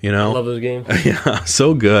 You know, I love those games. Yeah,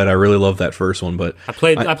 so good. I really love that first one. But I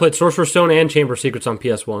played Sorcerer's Stone and Chamber of Secrets on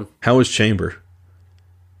PS1. How was Chamber?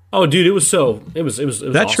 Oh, dude, it was That's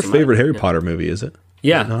awesome. Your favorite Harry Potter movie, is it?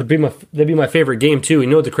 Yeah, that'd be my favorite game too. You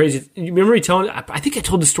know what the crazy? You remember me telling? I think I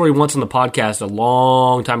told the story once on the podcast a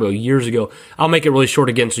long time ago, years ago. I'll make it really short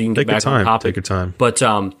again so you can get back on the topic. Take your time. But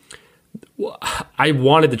I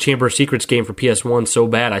wanted the Chamber of Secrets game for PS1 so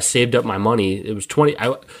bad. I saved up my money. It was 20.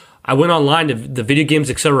 I went online to the Video Games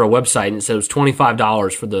Etc. website and it said it was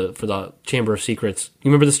 $25 for the Chamber of Secrets. You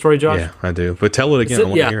remember the story, Josh? Yeah, I do. But tell it again. I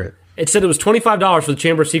want to hear it. It said it was $25 for the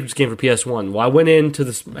Chamber of Secrets game for PS1. Well, I went in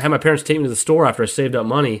had my parents take me to the store after I saved up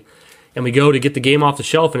money, and we go to get the game off the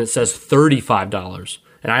shelf, and it says $35,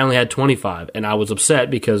 and I only had $25, and I was upset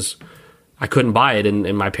because I couldn't buy it,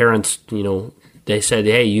 and my parents, they said,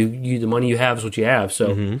 hey, you the money you have is what you have,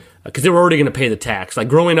 so because they were already going to pay the tax. Like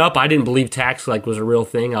growing up, I didn't believe tax was a real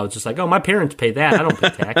thing. I was just like, oh, my parents pay that, I don't pay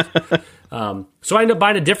tax. So I ended up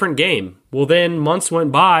buying a different game. Well, then months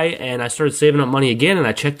went by, and I started saving up money again, and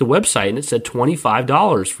I checked the website, and it said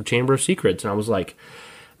 $25 for Chamber of Secrets, and I was like,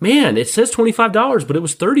 man, it says $25, but it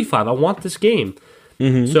was $35. I want this game.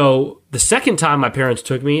 So the second time my parents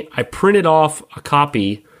took me, I printed off a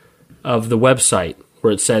copy of the website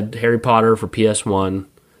where it said Harry Potter for PS1,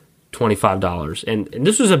 $25. And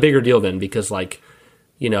this was a bigger deal then because,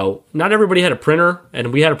 not everybody had a printer,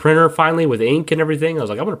 and we had a printer finally with ink and everything. I was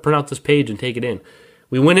like, I'm going to print out this page and take it in.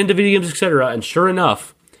 We went into Video Games Etc., and sure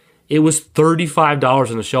enough, it was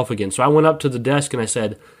 $35 on the shelf again. So I went up to the desk and I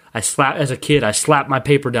said, as a kid, I slapped my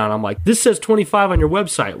paper down. I'm like, this says 25 on your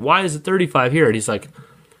website. Why is it 35 here? And he's like,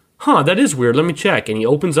 that is weird. Let me check. And he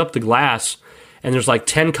opens up the glass, and there's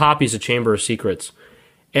 10 copies of Chamber of Secrets.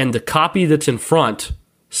 And the copy that's in front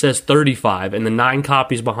says 35, and the 9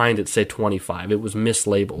 copies behind it say 25. It was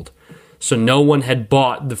mislabeled. So no one had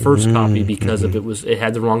bought the first copy because it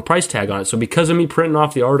had the wrong price tag on it. So because of me printing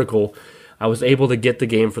off the article, I was able to get the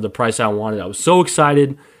game for the price I wanted. I was so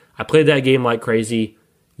excited. I played that game like crazy.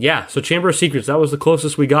 Yeah, so Chamber of Secrets, that was the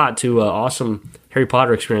closest we got to an awesome Harry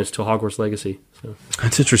Potter experience to Hogwarts Legacy. So.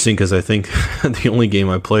 That's interesting because I think the only game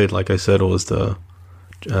I played, like I said, was the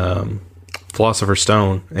Philosopher's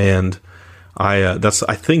Stone, and I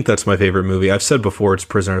think that's my favorite movie. I've said before it's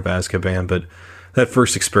Prisoner of Azkaban, but that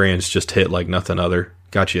first experience just hit like nothing other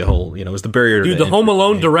got you a whole, it was the barrier. Dude, the Home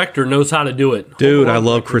Alone director knows how to do it. Dude, I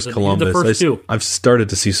love Chris Columbus. The first two. I've started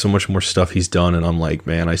to see so much more stuff he's done, and I'm like,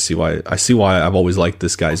 man, I see why I've always liked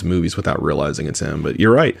this guy's movies without realizing it's him. But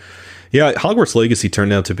you're right. Yeah, Hogwarts Legacy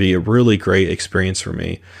turned out to be a really great experience for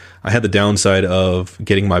me. I had the downside of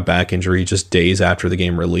getting my back injury just days after the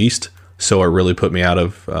game released, so it really put me out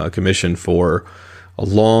of commission for a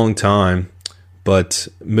long time. But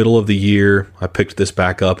middle of the year, I picked this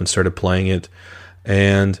back up and started playing it.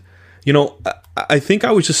 And, I think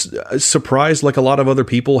I was just surprised, like a lot of other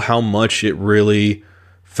people, how much it really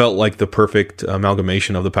felt like the perfect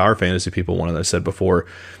amalgamation of the power fantasy people wanted. I said before,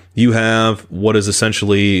 you have what is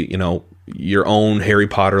essentially, your own Harry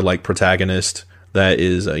Potter-like protagonist that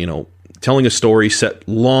is, telling a story set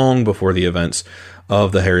long before the events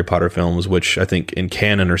of the Harry Potter films, which I think in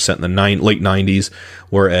canon are set in the late 90s,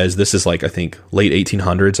 whereas this is like, I think, late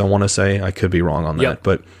 1800s, I want to say. I could be wrong on that. Yep.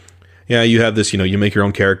 But yeah, you have this, you make your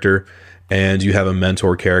own character, and you have a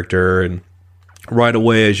mentor character, and right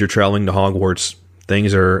away as you're traveling to Hogwarts,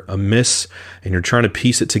 things are amiss, and you're trying to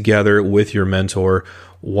piece it together with your mentor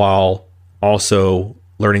while also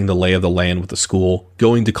learning the lay of the land with the school,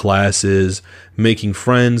 going to classes, making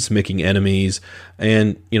friends, making enemies,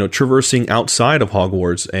 and traversing outside of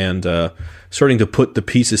Hogwarts and starting to put the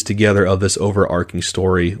pieces together of this overarching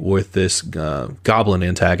story with this goblin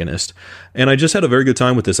antagonist. And I just had a very good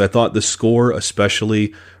time with this. I thought the score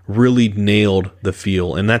especially really nailed the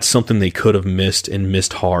feel, and that's something they could have missed and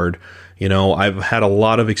missed hard. I've had a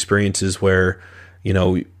lot of experiences where,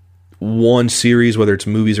 one series, whether it's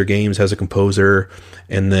movies or games, has a composer,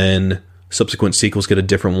 and then subsequent sequels get a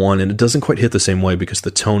different one, and it doesn't quite hit the same way because the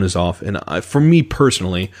tone is off. And for me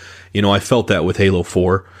personally, I felt that with Halo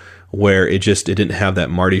 4, where it didn't have that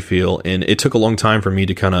Marty feel, and it took a long time for me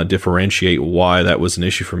to kind of differentiate why that was an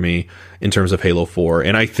issue for me in terms of Halo 4.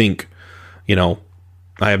 And I think, I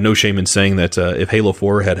have no shame in saying that if Halo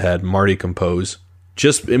 4 had had Marty compose,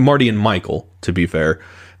 just Marty and Michael, to be fair,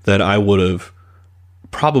 that I would have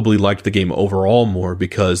probably liked the game overall more,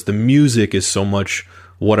 because the music is so much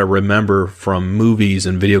what I remember from movies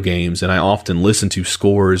and video games, and I often listen to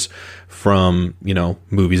scores from,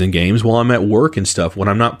 movies and games while I'm at work and stuff, when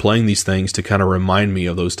I'm not playing these things, to kind of remind me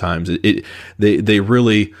of those times. They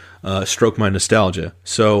really stroke my nostalgia.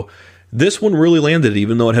 So this one really landed,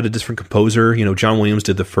 even though it had a different composer. John Williams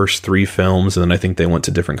did the first 3 films, and then I think they went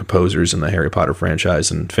to different composers in the Harry Potter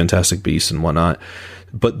franchise and Fantastic Beasts and whatnot.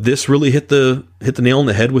 But this really hit the nail on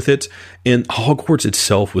the head with it. And Hogwarts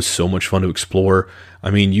itself was so much fun to explore.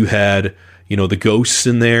 I mean, you had, the ghosts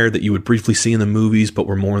in there that you would briefly see in the movies, but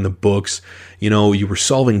were more in the books. You were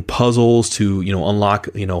solving puzzles to, unlock,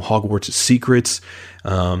 Hogwarts' secrets.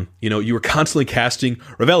 You were constantly casting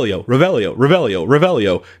Revelio, Revelio, Revelio,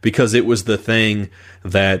 Revelio, because it was the thing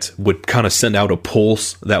that would kind of send out a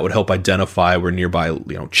pulse that would help identify where nearby,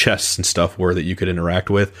 chests and stuff were that you could interact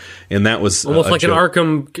with. And that was almost like joke.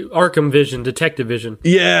 An Arkham vision, detective vision.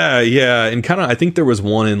 Yeah. And kind of, I think there was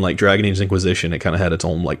one in like Dragon Age Inquisition. It kind of had its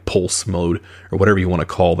own like pulse mode or whatever you want to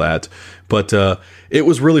call that. But it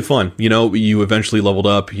was really fun. You eventually leveled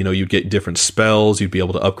up, you'd get different spells, you'd be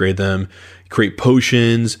able to upgrade them, create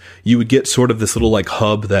potions. You would get sort of this little like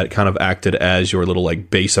hub that kind of acted as your little like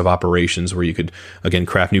base of operations, where you could, again,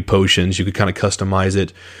 craft new potions. You could kind of customize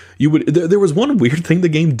it. There was one weird thing the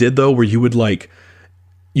game did though, where you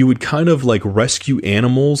would kind of like rescue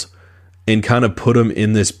animals and kind of put them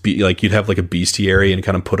in this, you'd have like a bestiary and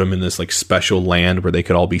kind of put them in this like special land where they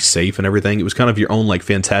could all be safe and everything. It was kind of your own like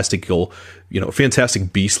fantastic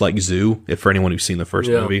beast like zoo, if for anyone who's seen the first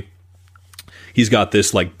movie. He's got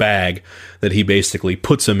this like bag that he basically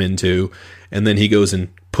puts them into, and then he goes and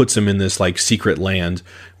puts them in this like secret land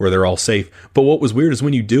where they're all safe. But what was weird is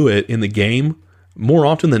when you do it in the game, more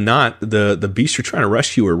often than not, the beasts you're trying to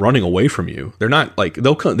rescue are running away from you. They're not like,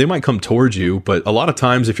 they might come towards you, but a lot of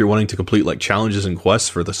times if you're wanting to complete like challenges and quests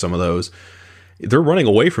for some of those, they're running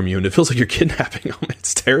away from you, and it feels like you're kidnapping them.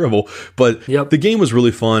 It's terrible. But The game was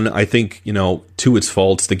really fun. I think, to its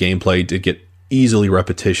faults, the gameplay did get easily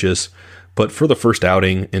repetitious. But for the first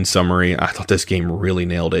outing, in summary, I thought this game really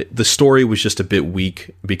nailed it. The story was just a bit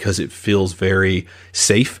weak because it feels very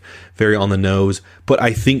safe, very on the nose. But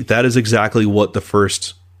I think that is exactly what the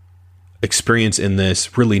first experience in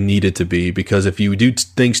this really needed to be. Because if you do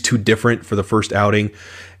things too different for the first outing,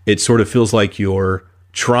 it sort of feels like you're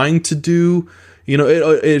trying to do...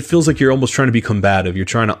 it feels like you're almost trying to be combative. You're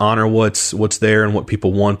trying to honor what's there and what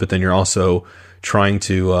people want, but then you're also trying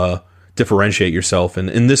to... differentiate yourself,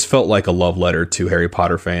 and this felt like a love letter to Harry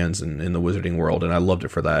Potter fans and in the wizarding world, and I loved it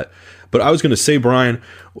for that. But I was going to say, Brian,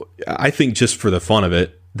 I think just for the fun of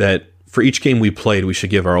it, that for each game we played, we should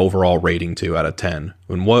give our overall rating to out of 10.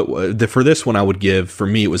 And for this one, I would give, for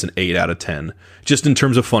me, it was an 8 out of 10. Just in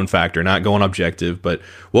terms of fun factor, not going objective. But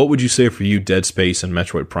what would you say for you, Dead Space and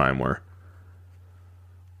Metroid Prime were?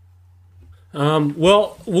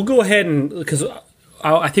 Well, we'll go ahead and, because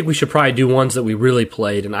I think we should probably do ones that we really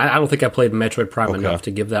played, and I don't think I played Metroid Prime enough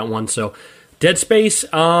to give that one. So, Dead Space, we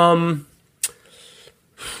want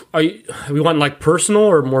like personal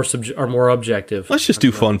or more objective? Let's just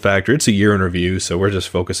do fun factor. It's a year in review, so we're just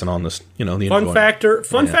focusing on this. The fun factor.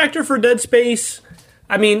 Fun factor for Dead Space.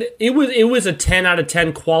 I mean, it was a 10 out of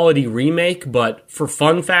 10 quality remake, but for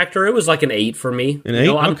fun factor, it was like an 8 for me. An 8?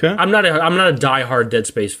 Okay. I'm not a diehard Dead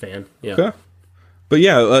Space fan. Yeah. Okay. But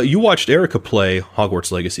yeah, you watched Erica play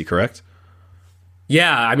Hogwarts Legacy, correct?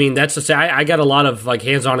 Yeah, I mean that's to say I got a lot of like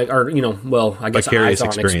hands-on or I guess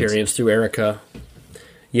eyes-on experience through Erica.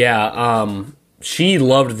 Yeah, she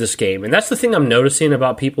loved this game, and that's the thing I'm noticing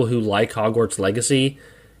about people who like Hogwarts Legacy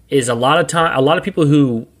is a lot of people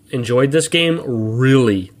who enjoyed this game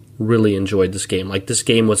really, really enjoyed this game. Like this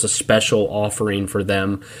game was a special offering for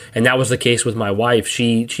them, and that was the case with my wife.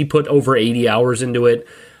 She put over 80 hours into it,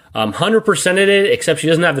 100%ed it, except she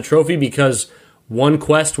doesn't have the trophy because one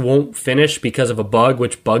quest won't finish because of a bug,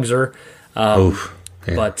 which bugs her. Yeah.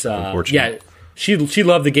 She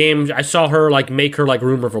loved the game. I saw her like make her like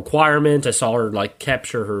room of requirement. I saw her like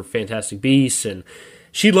capture her fantastic beasts, and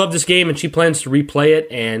she loved this game and she plans to replay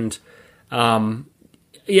it. And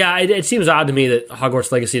it seems odd to me that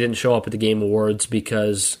Hogwarts Legacy didn't show up at the Game Awards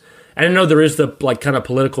because I know there is the like kind of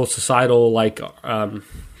political, societal like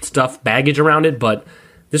stuff baggage around it, but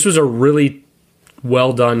this was a really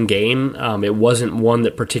well done game. It wasn't one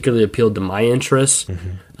that particularly appealed to my interests,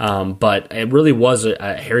 but it really was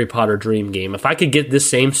a Harry Potter dream game. If I could get this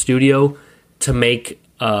same studio to make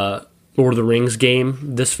Lord of the Rings game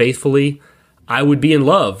this faithfully, I would be in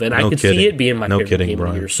love, and I could see it being my favorite game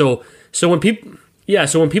of the year. So when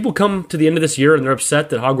people come to the end of this year and they're upset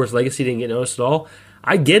that Hogwarts Legacy didn't get noticed at all,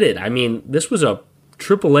 I get it. I mean, this was a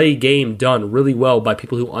AAA game done really well by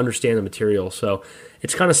people who understand the material. So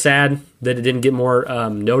it's kind of sad that it didn't get more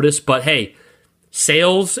notice. But hey,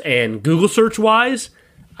 sales and Google search wise,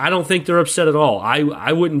 I don't think they're upset at all.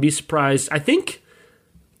 I wouldn't be surprised. I think,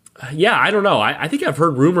 I don't know. I think I've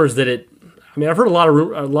heard rumors that I've heard a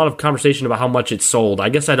lot of conversation about how much it sold. I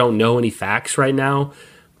guess I don't know any facts right now,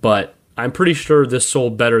 but I'm pretty sure this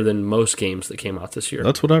sold better than most games that came out this year.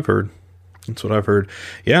 That's what I've heard.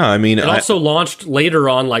 Yeah, I mean, it also launched later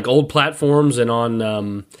on like old platforms and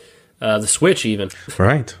on the Switch even.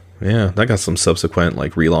 Right. Yeah, that got some subsequent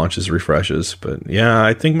like relaunches, refreshes. But yeah,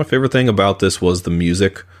 I think my favorite thing about this was the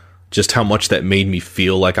music, just how much that made me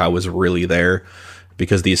feel like I was really there,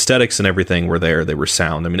 because the aesthetics and everything were there. They were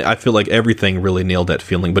sound. I mean, I feel like everything really nailed that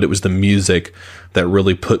feeling, but it was the music that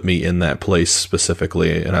really put me in that place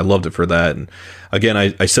specifically, and I loved it for that. And again,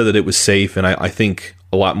 I said that it was safe, and I think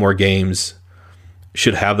a lot more games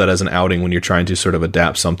should have that as an outing when you're trying to sort of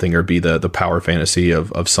adapt something or be the power fantasy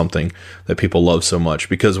of something that people love so much.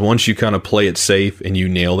 Because once you kind of play it safe and you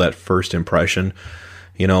nail that first impression,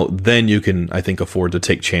 then you can, I think, afford to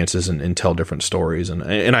take chances and tell different stories.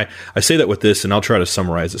 And I say that with this, and I'll try to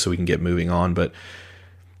summarize it so we can get moving on. But,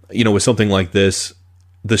 with something like this,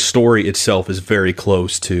 the story itself is very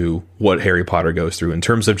close to what Harry Potter goes through in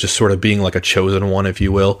terms of just sort of being like a chosen one, if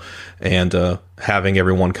you will, and having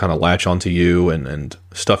everyone kind of latch onto you and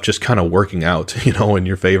stuff just kind of working out, in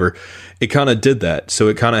your favor. It kind of did that. So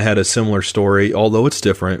it kind of had a similar story, although it's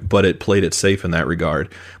different, but it played it safe in that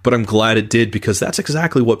regard. But I'm glad it did, because that's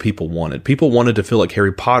exactly what people wanted. People wanted to feel like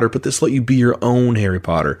Harry Potter, but this let you be your own Harry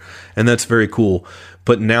Potter. And that's very cool.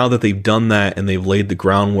 But now that they've done that and they've laid the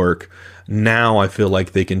groundwork, now I feel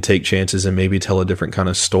like they can take chances and maybe tell a different kind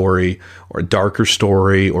of story, or a darker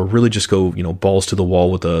story, or really just go, balls to the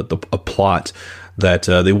wall with a plot that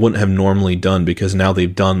they wouldn't have normally done, because now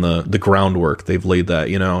they've done the groundwork. They've laid that,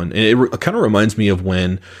 and it kind of reminds me of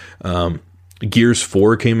when Gears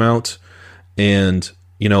 4 came out, and,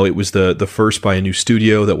 it was the first by a new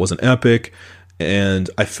studio that wasn't Epic. And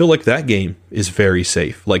I feel like that game is very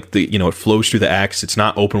safe. Like it flows through the acts. It's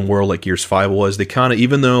not open world like Gears 5 was. They kind of,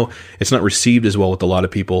 even though it's not received as well with a lot of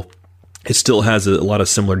people, it still has a lot of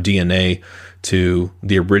similar DNA to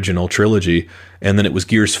the original trilogy. And then it was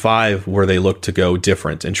Gears 5 where they looked to go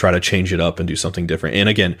different and try to change it up and do something different. And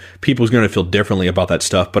again, people's going to feel differently about that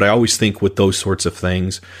stuff. But I always think with those sorts of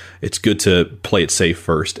things, it's good to play it safe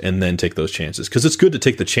first and then take those chances. Because it's good to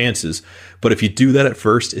take the chances. But if you do that at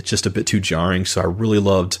first, it's just a bit too jarring. So I really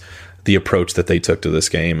loved the approach that they took to this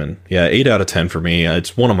game. And yeah, 8 out of 10 for me.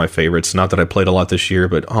 It's one of my favorites. Not that I played a lot this year,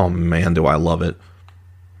 but oh man, do I love it.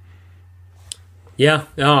 Yeah,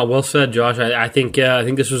 well said, Josh. I think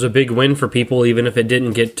this was a big win for people, even if it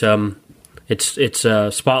didn't get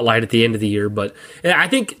its spotlight at the end of the year. But I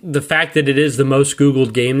think the fact that it is the most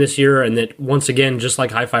Googled game this year, and that once again, just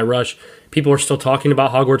like Hi-Fi Rush, people are still talking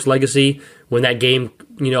about Hogwarts Legacy when that game,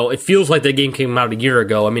 it feels like that game came out a year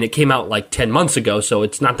ago. I mean, it came out like 10 months ago, so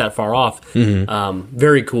it's not that far off.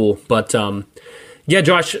 Very cool. But yeah,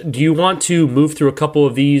 Josh, do you want to move through a couple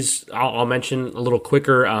of these? I'll mention a little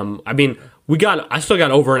quicker. I still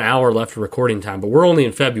got over an hour left of recording time, but we're only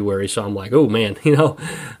in February, so I'm like, oh man, All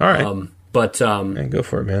right. Man, go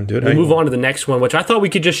for it, man. Do it. We'll move on to the next one, which I thought we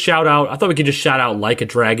could just shout out. I thought we could just shout out Like a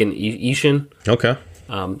Dragon Ishin. Okay.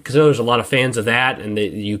 Because I know there's a lot of fans of that and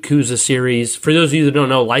the Yakuza series. For those of you that don't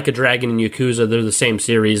know, Like a Dragon and Yakuza, they're the same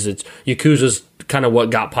series. Yakuza's kind of what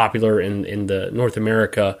got popular in the North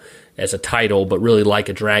America as a title, but really Like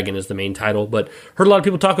a Dragon is the main title. But heard a lot of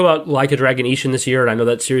people talk about Like a Dragon Ishin this year, and I know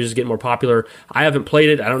that series is getting more popular. I haven't played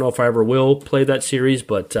it. I don't know if I ever will play that series,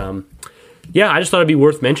 but yeah, I just thought it'd be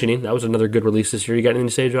worth mentioning. That was another good release this year. You got anything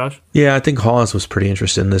to say, Josh? Yeah, I think Hawes was pretty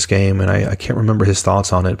interested in this game, and I can't remember his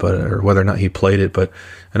thoughts on it, or whether or not he played it, but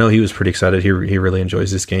I know he was pretty excited. He really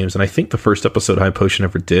enjoys these games, and I think the first episode High Potion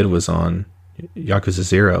ever did was on Yakuza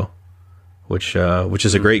 0. Which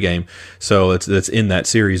is a great game. So it's in that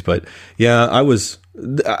series. But yeah,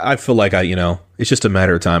 I feel like it's just a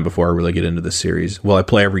matter of time before I really get into the series. Will I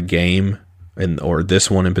play every game or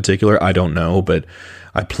this one in particular? I don't know, but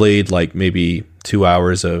I played like maybe 2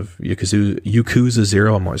 hours of Yakuza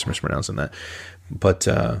 0. I'm always mispronouncing that. But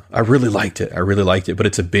I really liked it. But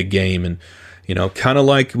it's a big game, and kind of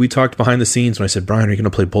like we talked behind the scenes when I said, Brian, are you going to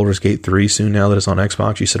play Baldur's Gate 3 soon now that it's on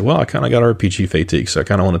Xbox? You said, well, I kind of got RPG fatigue, so I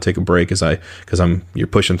kind of want to take a break you're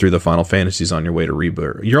pushing through the Final Fantasies on your way to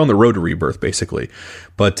Rebirth. You're on the road to Rebirth, basically.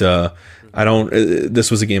 But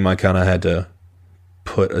this was a game I kind of had to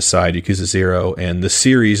put aside, Yakuza 0, and the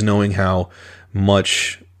series, knowing how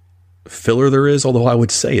much filler there is, although I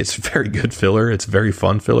would say it's very good filler. It's very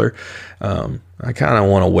fun filler. I kind of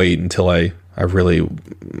want to wait until I really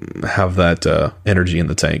have that energy in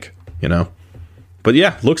the tank, But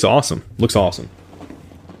yeah, looks awesome.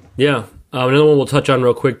 Yeah. Another one we'll touch on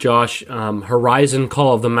real quick, Josh. Horizon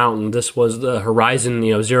Call of the Mountain. This was the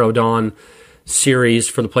Horizon, Zero Dawn series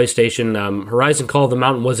for the PlayStation. Horizon Call of the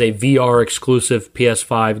Mountain was a VR exclusive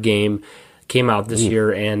PS5 game. Came out this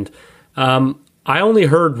year, and I only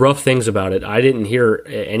heard rough things about it. I didn't hear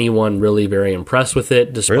anyone really very impressed with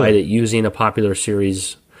it, despite it using a popular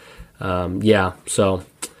series. So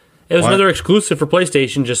it was another exclusive for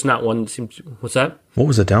PlayStation, just not one. What's that? What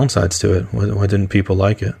was the downsides to it? Why didn't people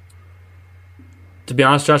like it? To be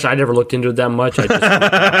honest, Josh, I never looked into it that much. I just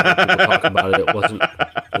people talk about it. It wasn't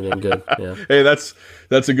anything good. Yeah. Hey, that's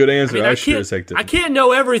a good answer. I can't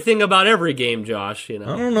know everything about every game, Josh. I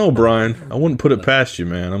don't know, Brian. I wouldn't put it past you,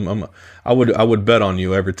 man. I would bet on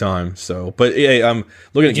you every time. So, but yeah, I'm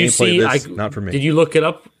looking at gameplay. Not for me. Did you look it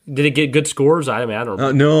up? Did it get good scores? I don't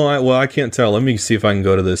know. No, I can't tell. Let me see if I can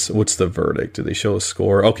go to this. What's the verdict? Did they show a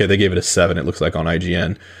score? Okay, they gave it a 7. It looks like on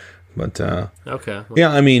IGN. But okay, well,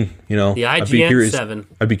 yeah, I mean, the IGN 7.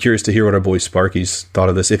 I'd be curious to hear what our boy Sparky's thought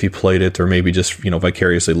of this, if he played it, or maybe just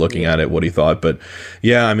vicariously looking at it, what he thought. But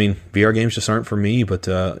yeah, I mean, VR games just aren't for me. But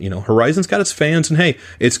Horizon's got its fans, and hey,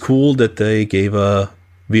 it's cool that they gave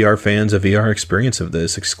VR fans a VR experience of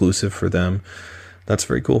this exclusive for them. That's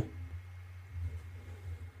very cool.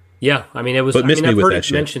 Yeah, I mean, it was. But I've heard it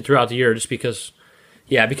mentioned throughout the year, just because.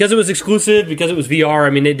 Yeah, because it was exclusive, because it was VR. I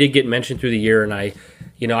mean, it did get mentioned through the year, and I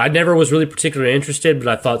never was really particularly interested, but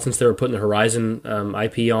I thought since they were putting the Horizon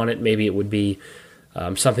IP on it, maybe it would be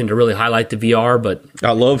something to really highlight the VR. But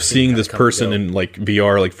I love seeing this person in like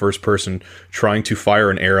VR, like first person, trying to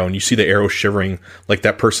fire an arrow, and you see the arrow shivering, like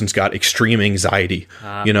that person's got extreme anxiety,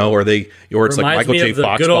 or it's like Michael J.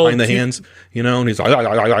 Fox behind the hands, and he's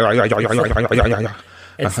like.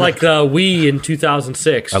 It's like the Wii in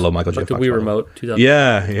 2006. I love Michael J. Like Fox. The Wii remote.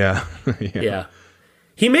 Yeah.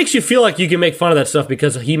 He makes you feel like you can make fun of that stuff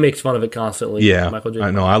because he makes fun of it constantly. Yeah, Michael J.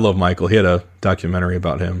 I know. I love Michael. He had a documentary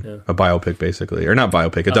about him, a biopic basically, or not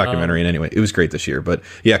biopic, a documentary. And anyway, it was great this year. But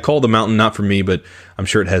yeah, Call of the Mountain, not for me, but I'm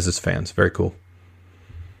sure it has its fans. Very cool.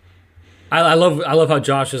 I love how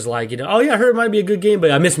Josh is like, I heard it might be a good game,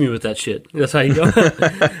 but I miss me with that shit. That's how you go.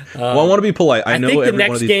 Well, I want to be polite. I know every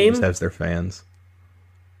one of these games has their fans.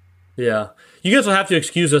 Yeah, you guys will have to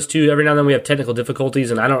excuse us too. Every now and then we have technical difficulties,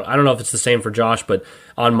 and I don't know if it's the same for Josh, but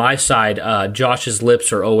on my side, Josh's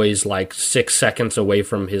lips are always like 6 seconds away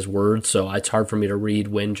from his words, so it's hard for me to read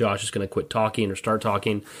when Josh is going to quit talking or start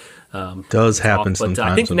talking. Does happen sometimes. But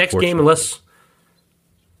I think the next game, unless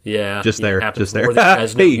just there.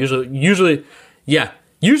 Hey. Usually, yeah.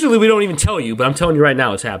 Usually we don't even tell you, but I'm telling you right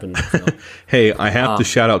now it's happening. So. Hey, I have to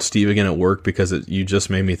shout out Steve again at work because you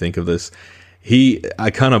just made me think of this.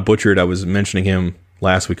 I kind of butchered. I was mentioning him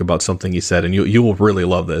last week about something he said, and you will really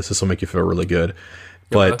love this. This will make you feel really good.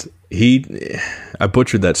 But I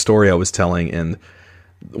butchered that story I was telling, and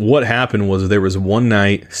what happened was there was one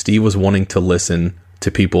night Steve was wanting to listen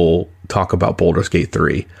to people talk about Baldur's Gate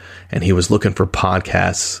 3, and he was looking for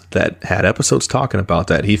podcasts that had episodes talking about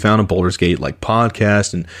that. He found a Baldur's Gate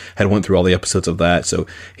podcast and had went through all the episodes of that. So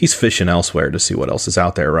he's fishing elsewhere to see what else is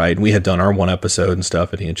out there, right? And we had done our one episode and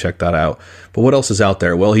stuff, and he had checked that out. But what else is out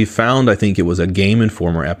there? Well, he found, I think it was a Game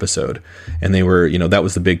Informer episode, and they were, that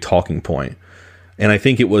was the big talking point. And I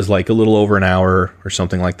think it was like a little over an hour or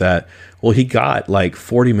something like that. Well, he got like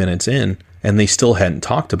 40 minutes in, and they still hadn't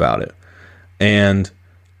talked about it. And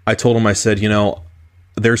I told him, I said,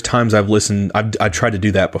 there's times I've listened, I tried to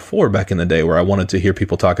do that before back in the day where I wanted to hear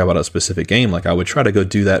people talk about a specific game. Like I would try to go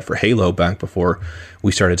do that for Halo back before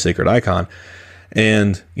we started Sacred Icon.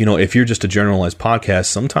 And, if you're just a generalized podcast,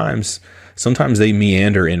 sometimes they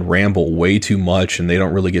meander and ramble way too much and they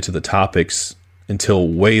don't really get to the topics until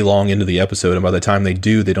way long into the episode, and by the time they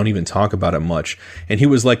do, they don't even talk about it much. And he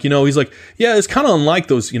was like, he's like, yeah, it's kind of unlike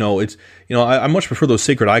those, I much prefer those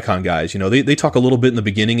Sacred Icon guys. They talk a little bit in the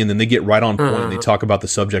beginning and then they get right on point and they talk about the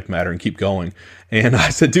subject matter and keep going. And I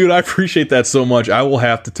said, dude, I appreciate that so much. I will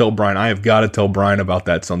have to tell Brian. I have got to tell Brian about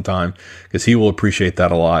that sometime because he will appreciate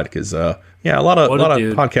that a lot. Because a lot of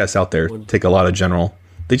podcasts out there take a lot of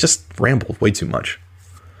they just ramble way too much.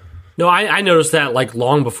 No, I noticed that like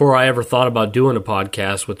long before I ever thought about doing a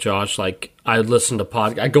podcast with Josh. Like I'd listen to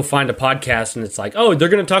I'd go find a podcast and it's like, oh, they're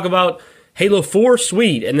going to talk about Halo 4,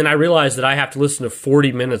 sweet. And then I realized that I have to listen to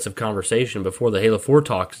 40 minutes of conversation before the Halo 4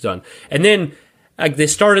 talk is done. And then they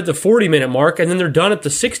start at the 40-minute mark and then they're done at the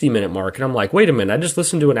 60-minute mark. And I'm like, wait a minute, I just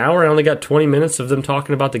listened to an hour and I only got 20 minutes of them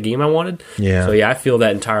talking about the game I wanted. Yeah. So I feel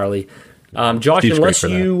that entirely. Josh, Steve's unless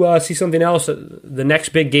you see something else, the next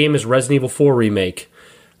big game is Resident Evil 4 Remake.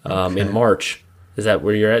 In March. Is that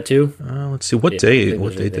where you're at too? Let's see. What day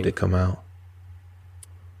did it come out?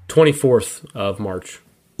 24th of March.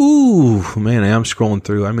 Ooh, man, I'm scrolling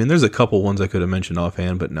through. I mean, there's a couple ones I could have mentioned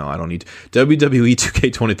offhand, but no, I don't need to. WWE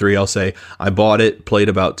 2K23, I'll say. I bought it, played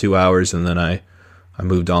about 2 hours, and then I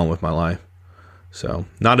moved on with my life. So,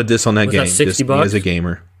 not a diss on that game. That $60? Just me as a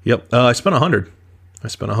gamer. Yep. I spent $100. I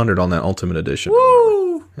spent $100 on that Ultimate Edition. Woo!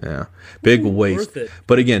 Yeah, big waste.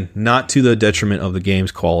 But again, not to the detriment of the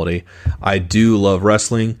game's quality. I do love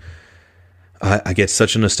wrestling. I get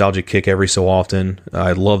such a nostalgic kick every so often.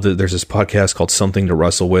 I love that there's this podcast called Something to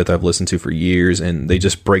Wrestle With I've listened to for years, and they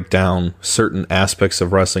just break down certain aspects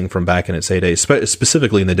of wrestling from back in its heyday,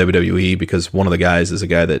 specifically in the WWE, because one of the guys is a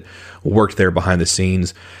guy that worked there behind the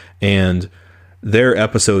scenes, and their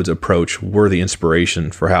episodes approach were the inspiration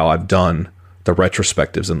for how I've done the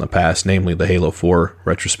retrospectives in the past, namely the Halo 4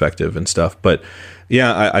 retrospective and stuff. But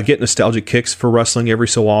yeah, I get nostalgic kicks for wrestling every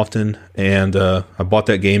so often, and I bought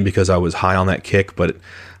that game because I was high on that kick, but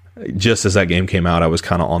just as that game came out, I was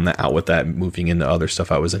kind of on the out with that, moving into other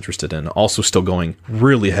stuff I was interested in. Also still going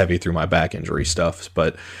really heavy through my back injury stuff.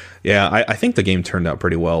 But yeah, I think the game turned out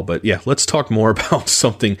pretty well. But yeah, let's talk more about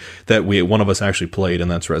something that one of us actually played,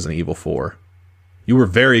 and that's Resident Evil 4. You were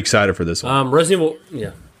very excited for this one. Resident Evil,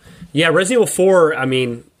 yeah. Yeah, Resident Evil 4, I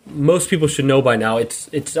mean, most people should know by now.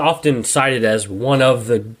 It's often cited as one of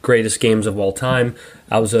the greatest games of all time.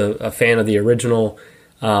 I was a fan of the original.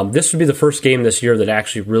 This would be the first game this year that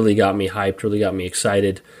actually really got me hyped, really got me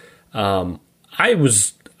excited. I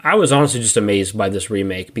was honestly just amazed by this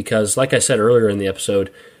remake because, like I said earlier in the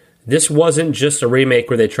episode, this wasn't just a remake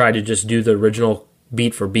where they tried to just do the original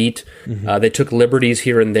beat for beat. Mm-hmm. They took liberties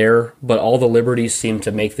here and there, but all the liberties seemed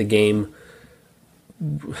to make the game,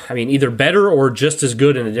 I mean, either better or just as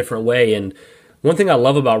good in a different way. And one thing I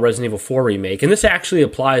love about Resident Evil 4 Remake, and this actually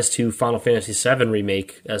applies to Final Fantasy VII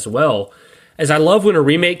Remake as well, is I love when a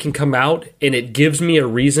remake can come out and it gives me a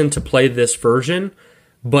reason to play this version,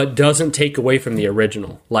 but doesn't take away from the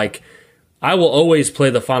original. Like, I will always play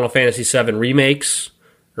the Final Fantasy VII remakes,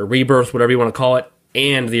 or Rebirth, whatever you want to call it,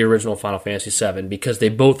 and the original Final Fantasy VII, because they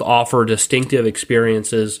both offer distinctive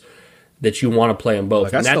experiences that you want to play them both.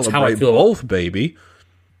 Like, and that's how I feel. Both, baby.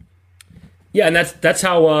 Yeah, and that's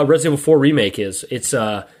how Resident Evil 4 Remake is.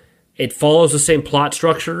 It follows the same plot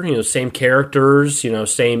structure, same characters,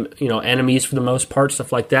 same enemies for the most part,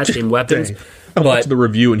 stuff like that, same weapons. I watched the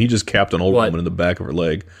review and he just capped an old woman in the back of her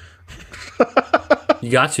leg. You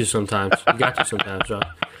got to sometimes.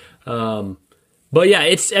 John. But yeah,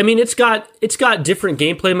 it's got different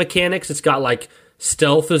gameplay mechanics. It's got like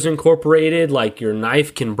stealth is incorporated, like your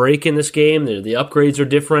knife can break in this game. The upgrades are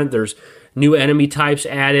different. There's new enemy types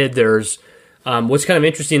added. There's what's kind of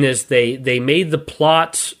interesting is they made the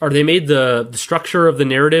plot, or they made the structure of the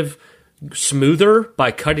narrative smoother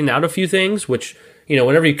by cutting out a few things, which,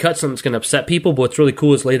 whenever you cut something, it's going to upset people. But what's really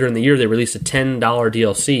cool is later in the year, they released a $10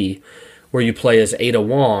 DLC where you play as Ada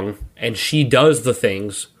Wong, and she does the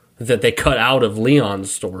things that they cut out of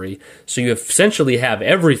Leon's story. So you essentially have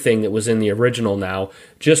everything that was in the original now,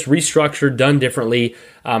 just restructured, done differently.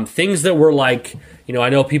 Things that were like, I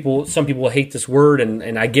know some people hate this word,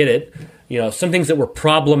 and I get it. Some things that were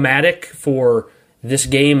problematic for this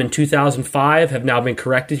game in 2005 have now been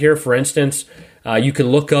corrected here. For instance, you can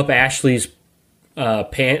look up Ashley's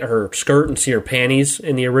her skirt and see her panties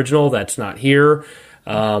in the original. That's not here.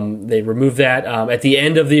 They removed that. At the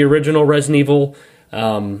end of the original Resident Evil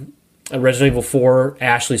 4,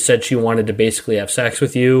 Ashley said she wanted to basically have sex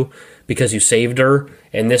with you because you saved her.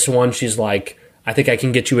 And this one, she's like, I think I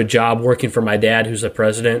can get you a job working for my dad, who's the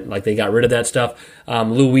president. Like, they got rid of that stuff.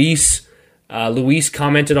 Luis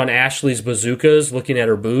commented on Ashley's bazookas, looking at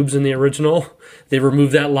her boobs in the original. They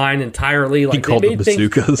removed that line entirely. Like, he called them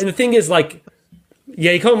bazookas. And the thing is, like,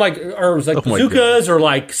 yeah, he called them or it was like bazookas or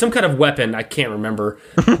like some kind of weapon. I can't remember.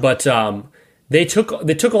 But they took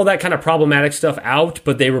all that kind of problematic stuff out,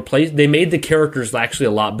 but they made the characters actually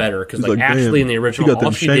a lot better, because like Ashley in the original,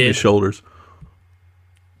 all she did. Shoulders.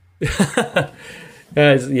 Yeah,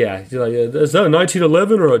 he's like, is that a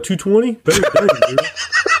 1911 or a 220?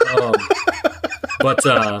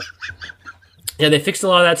 Yeah, they fixed a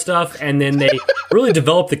lot of that stuff, and then they really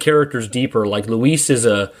developed the characters deeper. Like, Luis is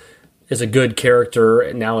a good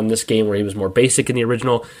character now in this game, where he was more basic in the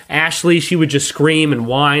original. Ashley, she would just scream and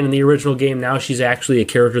whine in the original game. Now she's actually a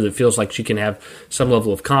character that feels like she can have some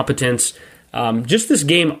level of competence. Just this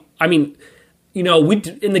game, I mean, in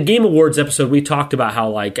the Game Awards episode, we talked about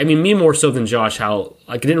how, me more so than Josh, how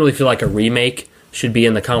I didn't really feel like a remake should be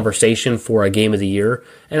in the conversation for a Game of the Year,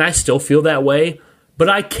 and I still feel that way, but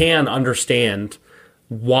I can understand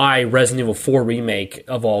why Resident Evil 4 Remake,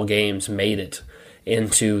 of all games, made it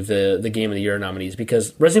into the Game of the Year nominees,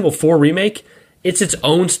 because Resident Evil 4 Remake, it's its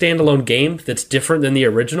own standalone game that's different than the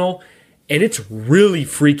original, and it's really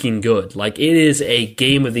freaking good. Like, it is a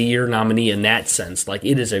Game of the Year nominee in that sense. Like,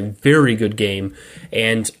 it is a very good game,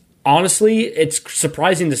 and honestly, it's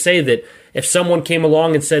surprising to say that if someone came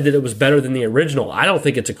along and said that it was better than the original, I don't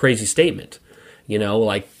think it's a crazy statement.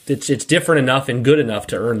 It's different enough and good enough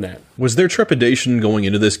to earn that. Was there trepidation going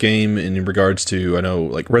into this game in regards to, I know,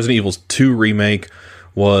 like Resident Evil 2 Remake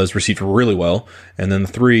was received really well, and then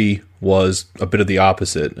 3 was a bit of the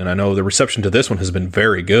opposite. And I know the reception to this one has been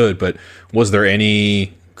very good, but was there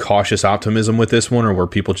any cautious optimism with this one, or were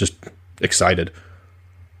people just excited?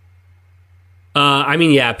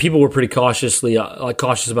 People were pretty cautious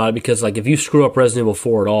about it, because if you screw up Resident Evil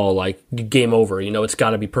 4 at all, game over. It's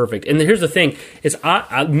got to be perfect. And here's the thing: is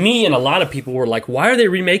me and a lot of people were like, why are they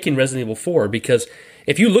remaking Resident Evil 4? Because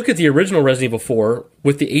if you look at the original Resident Evil 4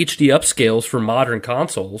 with the HD upscales for modern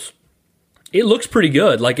consoles, it looks pretty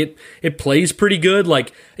good. It plays pretty good.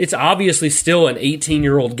 It's obviously still an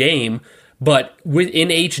 18-year-old game, but in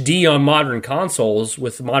HD on modern consoles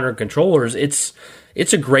with modern controllers, it's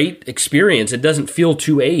a great experience. It doesn't feel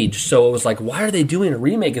too aged. So it was like, why are they doing a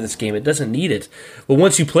remake of this game? It doesn't need it. But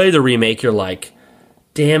once you play the remake, you're like,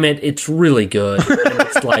 damn it, it's really good. And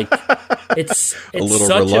it's like, it's a little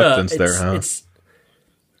reluctance there, huh?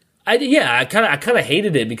 I kind of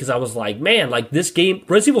hated it, because I was like, man, this game,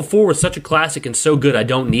 Resident Evil 4 was such a classic and so good, I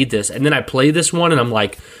don't need this. And then I play this one, and I'm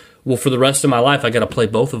like, well, for the rest of my life, I got to play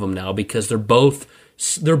both of them now, because they're both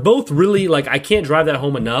really, I can't drive that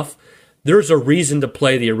home enough. There's a reason to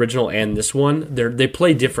play the original and this one. They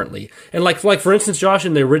play differently. And for instance, Josh,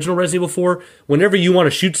 in the original Resident Evil 4, whenever you want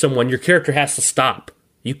to shoot someone, your character has to stop.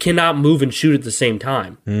 You cannot move and shoot at the same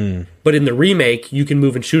time. But in the remake, you can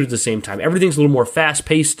move and shoot at the same time. Everything's a little more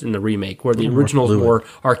fast-paced in the remake, where the original is more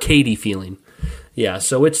arcadey feeling. Yeah,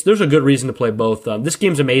 so there's a good reason to play both. This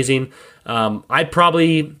game's amazing. I'd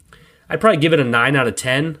probably give it a 9 out of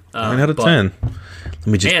 10. 9 out of 10. Let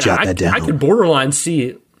me just jot that down. I could borderline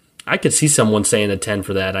see... I could see someone saying a 10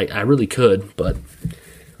 for that. I really could, but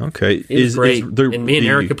okay, it was great. And me and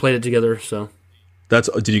Erica played it together. So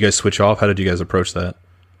did you guys switch off? How did you guys approach that?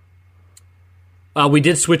 We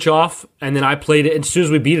did switch off, and then I played it. And as soon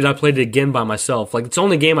as we beat it, I played it again by myself. It's the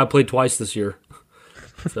only game I played twice this year.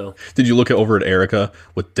 So did you look over at Erica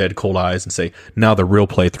with dead cold eyes and say, "Now the real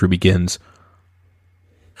playthrough begins"?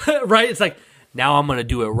 Right? It's like, now I'm going to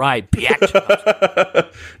do it right, bitch.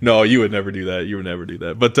 No, you would never do that. You would never do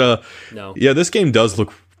that. But, no. Yeah, this game does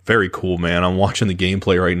look very cool, man. I'm watching the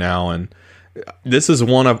gameplay right now, and this is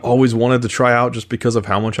one I've always wanted to try out just because of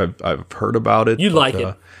how much I've heard about it. You'd like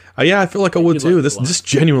it. Yeah, I feel like I would too. like This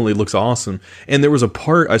genuinely looks awesome. And there was a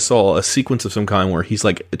part I saw a sequence of some kind where he's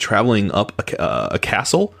like traveling up a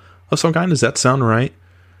castle of some kind. Does that sound right?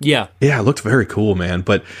 Yeah. Yeah, it looked very cool, man.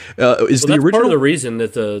 But is the that's original part of the reason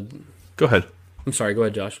that Go ahead. I'm sorry. Go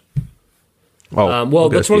ahead, Josh. Oh,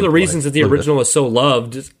 that's one of the reasons that the original is so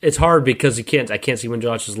loved. It's hard because I can't see when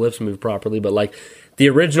Josh's lips move properly, but like the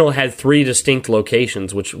original had 3 distinct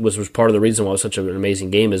locations, which was part of the reason why it was such an amazing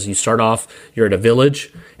game. Is you start off, you're at a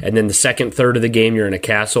village, and then the second third of the game you're in a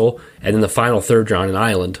castle, and then the final third you're on an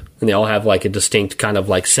island, and they all have like a distinct kind of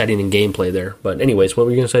like setting and gameplay there. But anyways, what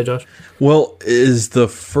were you going to say, Josh? Well, is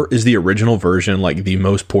the original version like the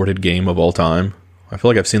most ported game of all time? I feel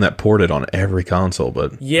like I've seen that ported on every console,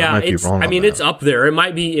 but yeah, I might be wrong. It's up there. It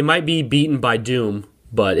might be beaten by Doom,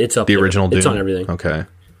 but it's up the there. Original Doom. It's on everything. Okay.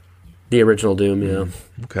 The original Doom, yeah.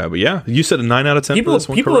 Okay, but yeah, you said a 9 out of 10 for this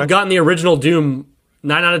one, people correct? have gotten the original Doom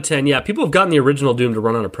 9 out of 10. Yeah, people have gotten the original Doom to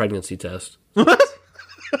run on a pregnancy test. What?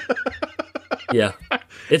 Yeah,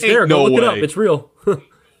 it's there. Go look it up. It's real.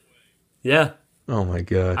 Yeah. Oh my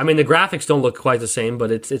god. I mean, the graphics don't look quite the same,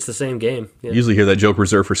 but it's the same game. Yeah. Usually hear that joke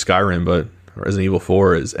reserved for Skyrim, but Resident Evil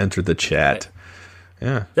 4 has entered the chat.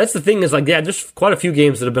 Yeah. That's the thing is like, yeah, there's quite a few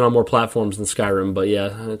games that have been on more platforms than Skyrim, but yeah,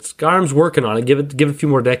 Skyrim's working on it. Give it a few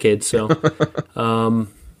more decades. So,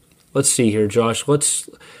 let's see here, Josh.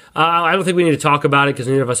 I don't think we need to talk about it because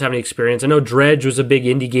neither of us have any experience. I know Dredge was a big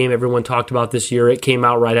indie game everyone talked about this year. It came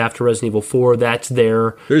out right after Resident Evil 4. That's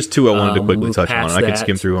there. There's 2 I wanted to quickly touch on. I can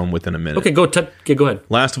skim through them within a minute. Okay, go ahead.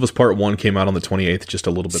 Last of Us Part 1 came out on the 28th, just a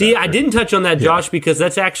little bit See, after. I didn't touch on that, Josh, because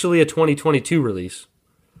that's actually a 2022 release.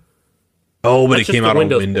 Oh, but That's it came just out the on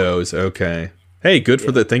Windows Windows. Okay. Hey, good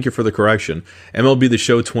for thank you for the correction. MLB The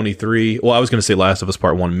Show 23. Well, I was going to say Last of Us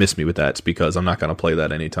Part 1 missed me with that. It's because I'm not going to play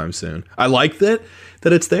that anytime soon. I like that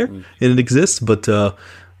it's there and it exists, but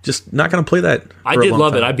just not going to play that. I did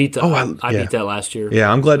love it. I beat beat that last year.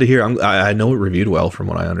 Yeah, I'm glad to hear. I know it reviewed well from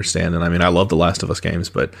what I understand, and I mean I love the Last of Us games,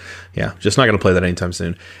 but yeah, just not going to play that anytime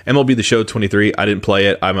soon. MLB The Show 23. I didn't play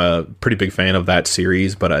it. I'm a pretty big fan of that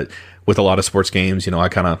series, but with a lot of sports games, I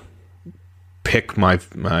kind of pick my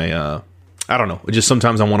I don't know. Just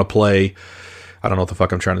sometimes I want to play. I don't know what the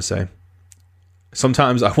fuck I'm trying to say.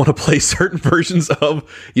 Sometimes I want to play certain versions of,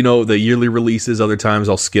 the yearly releases. Other times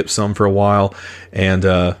I'll skip some for a while. And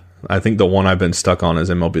I think the one I've been stuck on is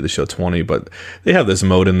MLB The Show 20. But they have this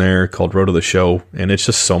mode in there called Road to the Show. And it's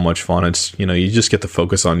just so much fun. It's, you just get to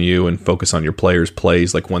focus on you and focus on your players'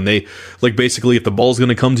 plays. Like basically if the ball's going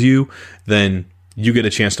to come to you, then you get a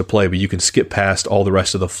chance to play, but you can skip past all the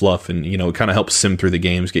rest of the fluff and, it kind of helps sim through the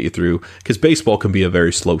games, get you through. Because baseball can be a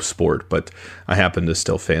very slow sport, but I happen to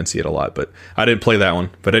still fancy it a lot. But I didn't play that one.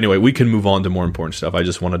 But anyway, we can move on to more important stuff. I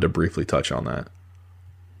just wanted to briefly touch on that.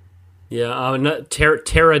 Yeah,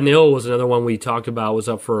 Terra Nil was another one we talked about, was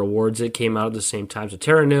up for awards. It came out at the same time. So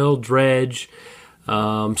Terra Nil, Dredge,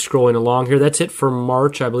 scrolling along here. That's it for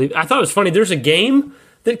March, I believe. I thought it was funny. There's a game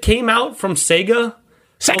that came out from Sega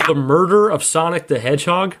called The Murder of Sonic the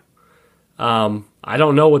Hedgehog. I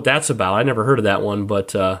don't know what that's about. I never heard of that one,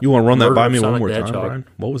 but you want to run that by me one more time, Brian?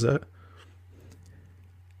 What was that?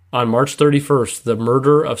 On March 31st, The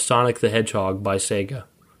Murder of Sonic the Hedgehog by Sega.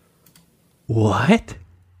 What?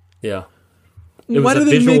 Yeah. Why do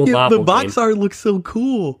they make it? The box art looks so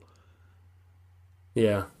cool.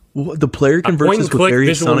 Yeah. The player converses with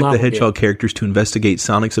various Sonic the Hedgehog characters to investigate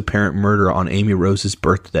Sonic's apparent murder on Amy Rose's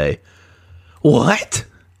birthday. What?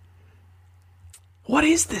 What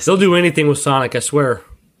is this? They'll do anything with Sonic, I swear.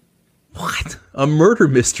 What? A murder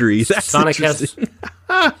mystery. That's Sonic interesting.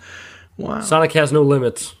 Wow. Sonic has no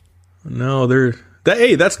limits. No,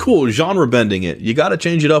 hey, that's cool. Genre bending it. You got to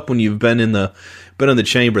change it up when you've been in the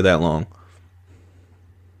chamber that long.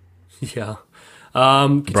 Yeah.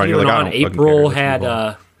 Brian, you're like, on, April had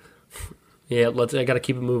I got to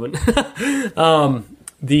keep it moving.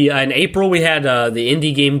 In April we had the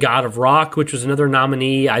indie game God of Rock, which was another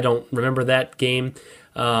nominee. I don't remember that game.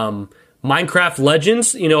 Minecraft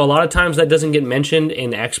Legends, a lot of times that doesn't get mentioned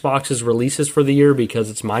in Xbox's releases for the year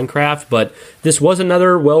because it's Minecraft, but this was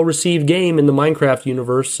another well-received game in the Minecraft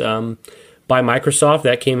universe by Microsoft.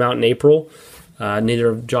 That came out in April.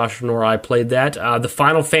 Neither Josh nor I played that. The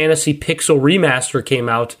Final Fantasy Pixel Remaster came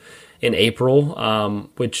out in April,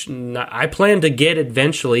 which I plan to get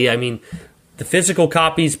eventually. I mean, the physical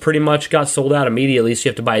copies pretty much got sold out immediately, so you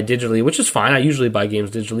have to buy it digitally, which is fine. I usually buy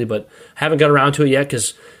games digitally, but I haven't got around to it yet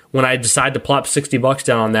because when I decide to plop $60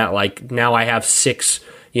 down on that, like now I have 6,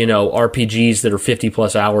 RPGs that are 50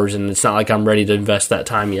 plus hours, and it's not like I'm ready to invest that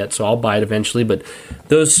time yet. So I'll buy it eventually. But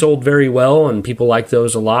those sold very well, and people like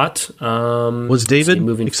those a lot. Was David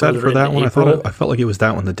excited for that one? I felt like it was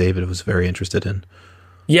that one that David was very interested in.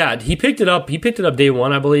 Yeah, he picked it up. He picked it up day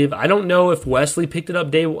one, I believe. I don't know if Wesley picked it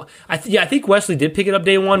up day one. I think Wesley did pick it up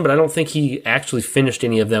day one, but I don't think he actually finished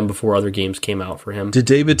any of them before other games came out for him. Did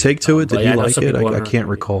David take to it? Did he like it? I can't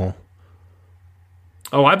recall. recall.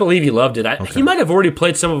 Oh, I believe he loved it. He might have already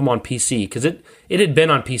played some of them on PC because it had been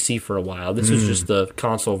on PC for a while. This was just the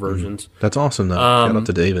console versions. That's awesome, though. Shout out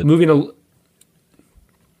to David. Moving to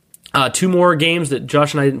two more games that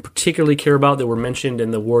Josh and I didn't particularly care about that were mentioned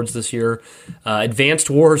in the awards this year. Advanced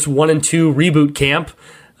Wars 1 and 2 Reboot Camp,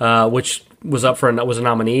 which was up for was a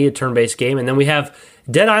nominee, a turn-based game. And then we have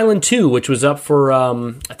Dead Island 2, which was up for,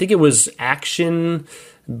 I think it was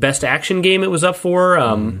Best Action Game it was up for.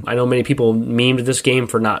 I know many people memed this game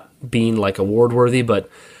for not being like award-worthy, but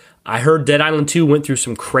I heard Dead Island 2 went through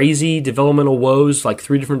some crazy developmental woes, like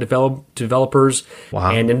 3 different developers,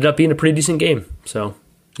 and ended up being a pretty decent game. So...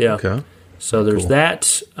 yeah. Okay. So there's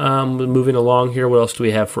that. Moving along here, what else do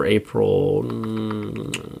we have for April?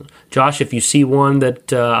 Josh, if you see one that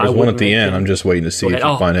there's one at the end. I'm just waiting to see if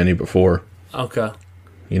you find any before. Okay.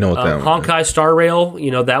 You know what that Honkai Star Rail. You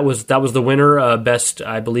know that was the winner. Best,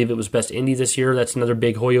 I believe it was best indie this year. That's another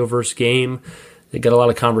big Hoyoverse game. They got a lot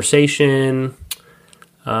of conversation.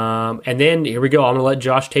 And then here we go. I'm gonna let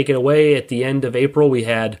Josh take it away. At the end of April, we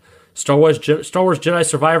had Star Wars Jedi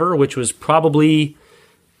Survivor, which was probably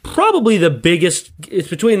the biggest. It's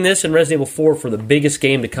between this and Resident Evil 4 for the biggest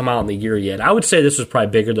game to come out in the year yet. I would say this was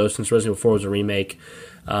probably bigger, though, since Resident Evil 4 was a remake.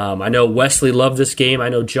 I know Wesley loved this game. I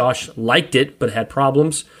know Josh liked it, but had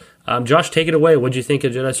problems. Josh, take it away. What did you think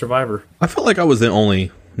of Jedi Survivor? I felt like I was the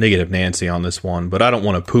only negative Nancy on this one, but I don't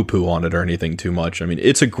want to poo-poo on it or anything too much. I mean,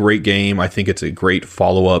 it's a great game. I think it's a great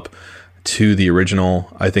follow-up to the original.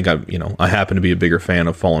 I think I happen to be a bigger fan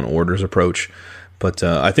of Fallen Order's approach. But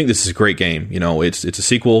I think this is a great game. You know, it's a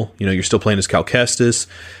sequel. You know, you're still playing as Cal Kestis.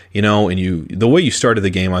 You know, and the way you started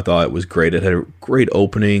the game, I thought it was great. It had a great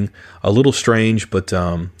opening, a little strange, but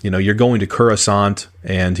you're going to Coruscant,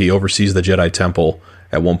 and he oversees the Jedi Temple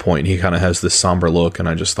at one point. And he kind of has this somber look, and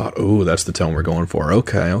I just thought, oh, that's the tone we're going for.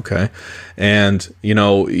 Okay, and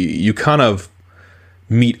you kind of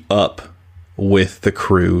meet up with the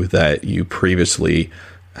crew that you previously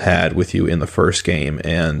had with you in the first game,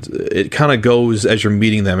 and it kind of goes as you're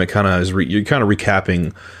meeting them. It kind of is you're kind of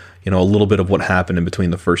recapping, a little bit of what happened in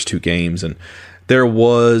between the first two games, and there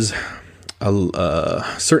was a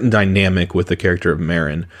certain dynamic with the character of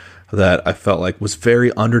Marin that I felt like was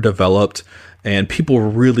very underdeveloped, and people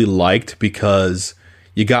really liked because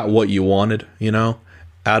you got what you wanted,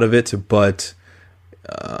 out of it. But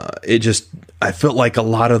I felt like a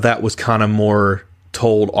lot of that was kind of more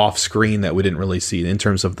told off screen that we didn't really see in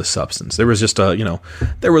terms of the substance. There was just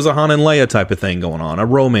there was a Han and Leia type of thing going on, a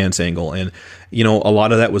romance angle, and a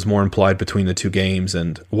lot of that was more implied between the two games.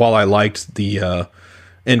 And while I liked the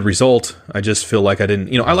end result, I just feel like I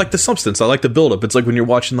didn't, I like the substance, I like the buildup. It's like when you're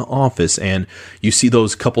watching The Office and you see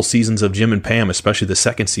those couple seasons of Jim and Pam, especially the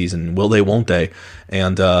second season, will they, won't they?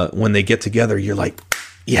 And when they get together, you're like,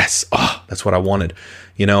 yes, that's what I wanted.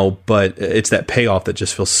 But it's that payoff that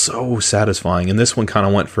just feels so satisfying. And this one kind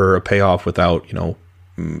of went for a payoff without,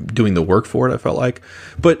 doing the work for it, I felt like.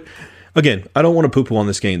 But again, I don't want to poo-poo on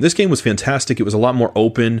this game. This game was fantastic. It was a lot more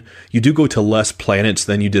open. You do go to less planets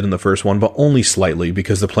than you did in the first one, but only slightly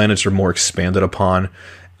because the planets are more expanded upon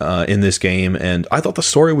in this game. And I thought the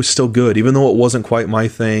story was still good, even though it wasn't quite my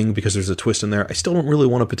thing because there's a twist in there. I still don't really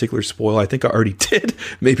want a particular spoil. I think I already did,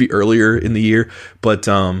 maybe earlier in the year. But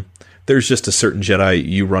there's just a certain Jedi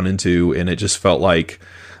you run into, and it just felt like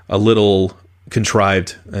a little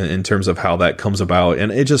contrived in terms of how that comes about,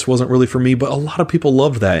 and it just wasn't really for me. But a lot of people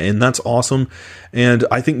loved that, and that's awesome. And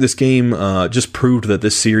I think this game just proved that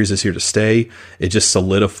this series is here to stay. It just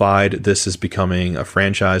solidified this is becoming a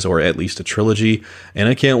franchise, or at least a trilogy, and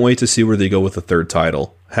I can't wait to see where they go with the third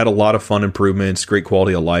title. Had a lot of fun improvements, great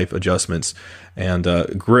quality of life adjustments, and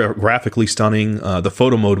graphically stunning. The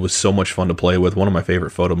photo mode was so much fun to play with. One of my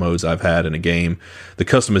favorite photo modes I've had in a game. The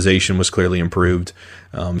customization was clearly improved.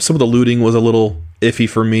 Some of the looting was a little iffy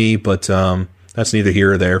for me, but that's neither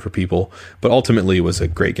here or there for people. But ultimately, it was a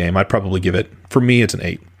great game. I'd probably give it, for me, it's an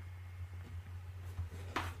 8.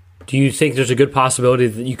 Do you think there's a good possibility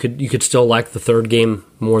that you could still like the third game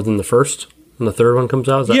more than the first when the third one comes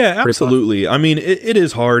out? Yeah, absolutely. I mean, it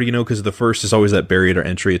is hard, because the first is always that barrier to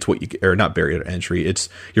entry. It's or not barrier to entry. It's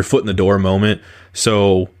your foot in the door moment.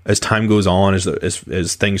 So as time goes on,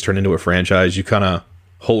 as things turn into a franchise, you kind of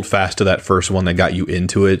hold fast to that first one that got you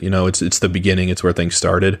into it. It's the beginning. It's where things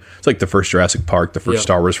started. It's like the first Jurassic Park, the first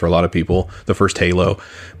Star Wars for a lot of people, the first Halo.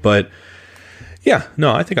 But yeah,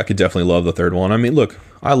 no, I think I could definitely love the third one. I mean, look,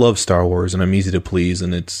 I love Star Wars, and I'm easy to please,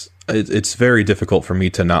 and it's it's very difficult for me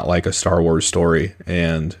to not like a Star Wars story.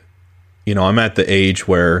 And, I'm at the age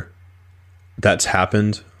where that's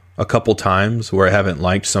happened a couple times where I haven't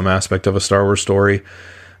liked some aspect of a Star Wars story,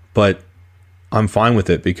 but I'm fine with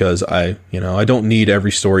it because I don't need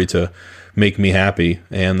every story to make me happy.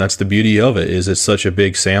 And that's the beauty of it, is it's such a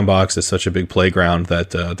big sandbox, it's such a big playground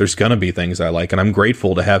that there's going to be things I like. And I'm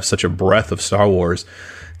grateful to have such a breadth of Star Wars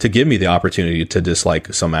to give me the opportunity to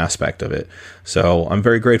dislike some aspect of it. So I'm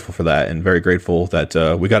very grateful for that, and very grateful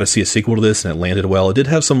that we got to see a sequel to this and it landed well. It did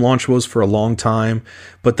have some launch woes for a long time,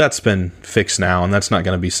 but that's been fixed now, and that's not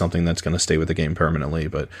going to be something that's going to stay with the game permanently.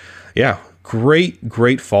 But yeah,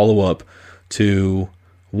 great follow-up to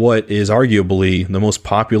what is arguably the most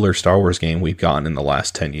popular Star Wars game we've gotten in the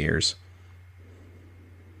last 10 years.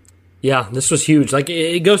 Yeah, this was huge. Like,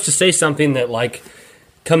 it goes to say something that, like,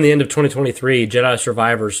 come the end of 2023, Jedi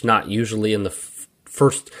Survivor's not usually in the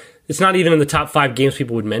first... It's not even in the top 5 games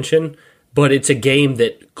people would mention, but it's a game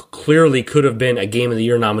that clearly could have been a Game of the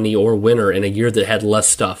Year nominee or winner in a year that had less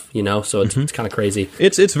stuff, So it's kind of crazy.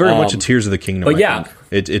 It's very much a Tears of the Kingdom, but yeah.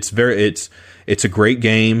 It's a great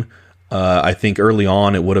game. I think early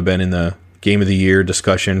on it would have been in the Game of the Year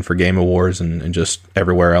discussion for Game Awards and just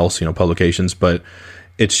everywhere else, publications, but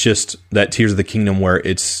it's just that Tears of the Kingdom where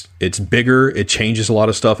it's bigger, it changes a lot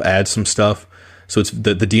of stuff, adds some stuff. So it's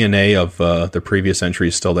the DNA of the previous entry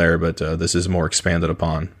is still there, but this is more expanded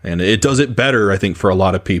upon. And it does it better, I think, for a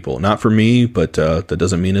lot of people. Not for me, but that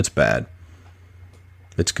doesn't mean it's bad.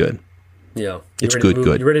 It's good. Yeah. It's good.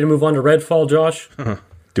 You ready to move on to Redfall, Josh?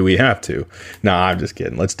 Do we have to? Nah, I'm just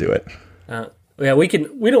kidding. Let's do it. Yeah, we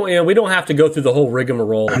can. We don't have to go through the whole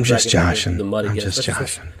rigmarole. I'm just joshing.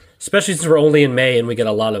 Especially since we're only in May and we got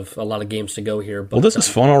a lot of games to go here. But, well, this is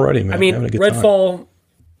fun already, man. I mean, Redfall. Time.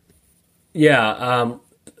 Yeah,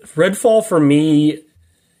 Redfall for me,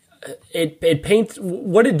 it paints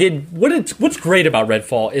what it did. What's great about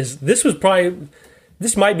Redfall is this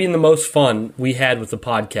might be the most fun we had with the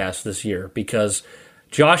podcast this year, because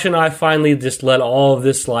Josh and I finally just let all of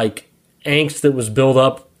this like angst that was built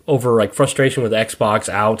up over like frustration with Xbox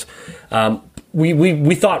out.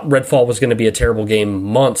 We thought Redfall was going to be a terrible game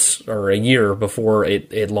months or a year before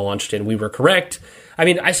it launched, and we were correct. I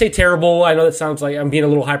mean, I say terrible. I know that sounds like I'm being a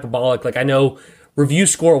little hyperbolic. Like, I know review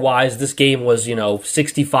score wise, this game was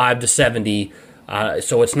 65 to 70.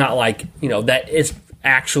 So it's not like that is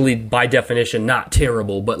actually by definition not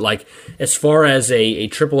terrible. But like, as far as a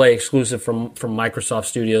AAA exclusive from Microsoft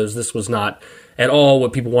Studios, this was not at all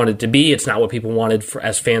what people wanted it to be. It's not what people wanted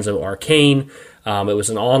as fans of Arcane. It was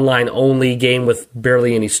an online-only game with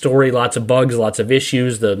barely any story, lots of bugs, lots of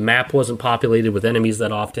issues. The map wasn't populated with enemies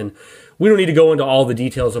that often. We don't need to go into all the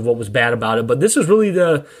details of what was bad about it, but this is really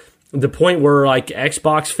the point where like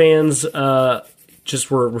Xbox fans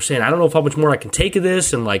just were saying, I don't know how much more I can take of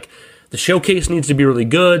this, and like the showcase needs to be really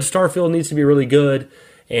good, Starfield needs to be really good.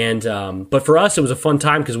 And but for us, it was a fun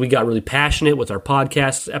time because we got really passionate with our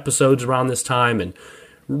podcast episodes around this time and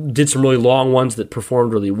did some really long ones that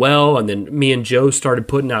performed really well. And then me and Joe started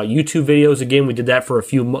putting out YouTube videos again. We did that for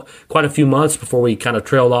quite a few months before we kind of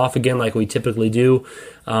trailed off again like we typically do.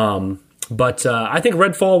 But I think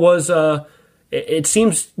Redfall was, it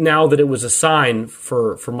seems now that it was a sign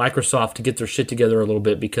for Microsoft to get their shit together a little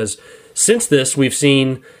bit, because since this, we've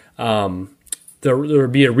seen there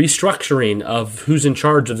would be a restructuring of who's in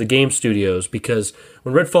charge of the game studios, because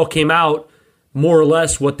when Redfall came out, more or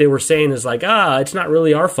less what they were saying is like, it's not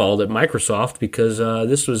really our fault at Microsoft because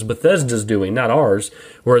this was Bethesda's doing, not ours.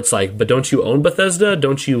 Where it's like, but don't you own Bethesda?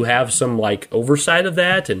 Don't you have some like oversight of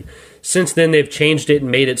that? And since then they've changed it and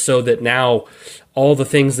made it so that now all the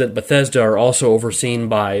things that Bethesda are also overseen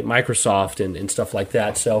by Microsoft and stuff like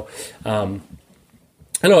that. So I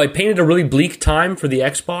know it painted a really bleak time for the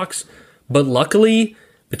Xbox, but luckily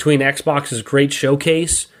between Xbox's great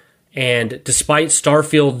showcase and despite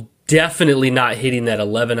Starfield definitely not hitting that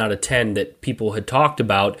 11 out of 10 that people had talked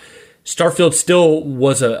about, Starfield still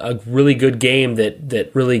was a really good game that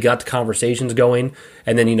really got the conversations going.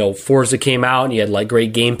 And then, Forza came out and you had like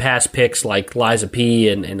great Game Pass picks like Liza P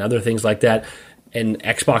and other things like that. And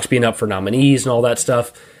Xbox being up for nominees and all that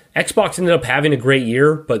stuff. Xbox ended up having a great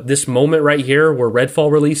year, but this moment right here where Redfall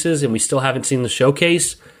releases and we still haven't seen the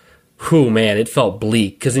showcase, whew, man, it felt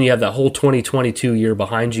bleak, because then you have that whole 2022 year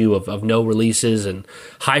behind you of no releases, and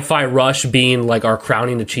Hi-Fi Rush being like our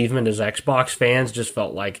crowning achievement as Xbox fans just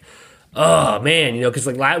felt like, oh man, because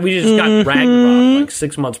like we just got Ragnarok like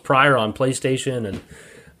 6 months prior on PlayStation,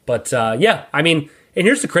 but yeah, I mean, and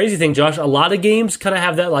here's the crazy thing, Josh, a lot of games kind of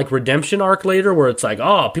have that like redemption arc later where it's like,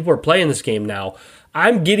 oh, people are playing this game now.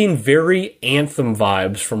 I'm getting very Anthem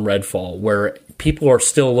vibes from Redfall, where people are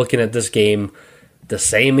still looking at this game the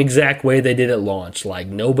same exact way they did at launch. Like,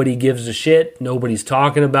 nobody gives a shit, nobody's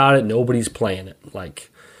talking about it, nobody's playing it. Like,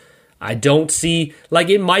 I don't see, like,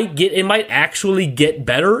 it might actually get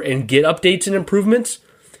better and get updates and improvements,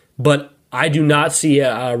 but I do not see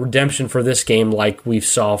a redemption for this game like we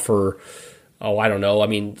saw for, I don't know. I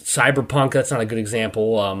mean, Cyberpunk, that's not a good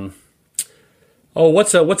example.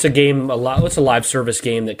 What's a live service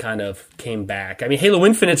game that kind of came back? I mean, Halo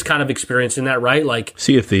Infinite's kind of experiencing that, right? Like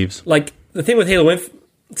Sea of Thieves. Like, the thing with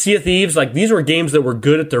Sea of Thieves, like, these were games that were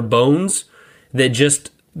good at their bones that just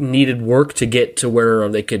needed work to get to where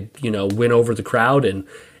they could, win over the crowd. And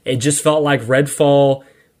it just felt like Redfall,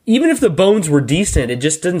 even if the bones were decent, it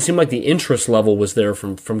just didn't seem like the interest level was there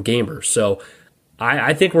from gamers. So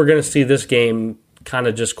I think we're going to see this game kind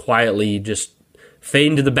of just quietly just fade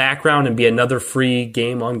into the background and be another free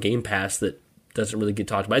game on Game Pass that doesn't really get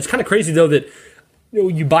talked about. It's kind of crazy, though, that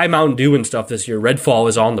you buy Mountain Dew and stuff this year. Redfall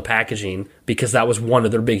is on the packaging because that was one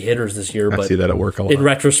of their big hitters this year. I see that at work a lot. In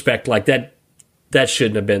retrospect, like, that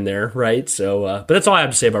shouldn't have been there, right? So, but that's all I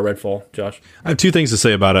have to say about Redfall, Josh. I have two things to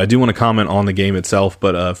say about it. I do want to comment on the game itself,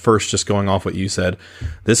 but first, just going off what you said,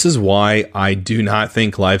 this is why I do not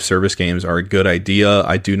think live service games are a good idea.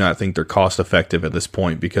 I do not think they're cost effective at this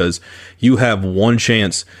point, because you have one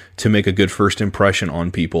chance to make a good first impression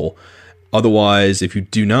on people. Otherwise, if you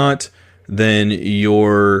do not, then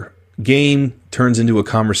your game turns into a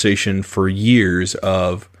conversation for years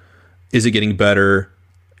of, is it getting better?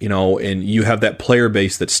 And you have that player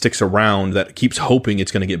base that sticks around that keeps hoping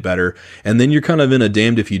it's going to get better. And then you're kind of in a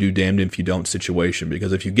damned if you do, damned if you don't situation.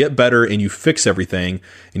 Because if you get better and you fix everything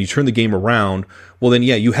and you turn the game around, well, then,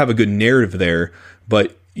 yeah, you have a good narrative there.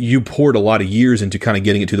 But you poured a lot of years into kind of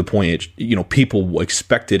getting it to the point, people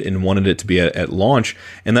expected and wanted it to be at launch.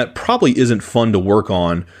 And that probably isn't fun to work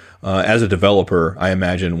on. As a developer, I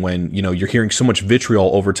imagine, when you're hearing so much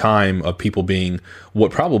vitriol over time of people being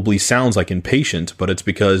what probably sounds like impatient, but it's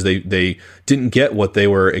because they didn't get what they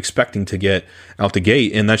were expecting to get out the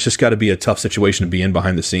gate, and that's just got to be a tough situation to be in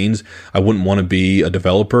behind the scenes. I wouldn't want to be a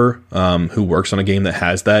developer who works on a game that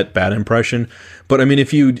has that bad impression. But I mean,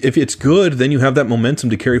 if it's good, then you have that momentum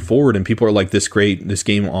to carry forward, and people are like, this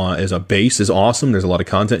game as a base is awesome. There's a lot of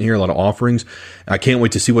content here, a lot of offerings. I can't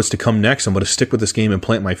wait to see what's to come next. I'm going to stick with this game and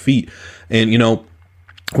plant my feet. And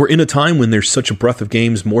we're in a time when there's such a breadth of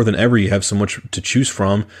games more than ever. You have so much to choose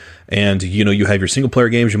from, and you have your single player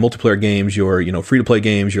games, your multiplayer games, your free to play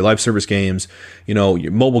games, your live service games,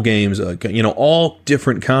 your mobile games, all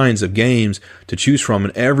different kinds of games to choose from,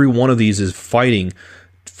 and every one of these is fighting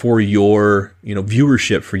for your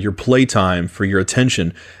viewership, for your playtime, for your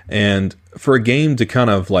attention. And for a game to kind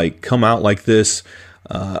of like come out like this,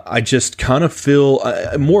 I just kind of feel,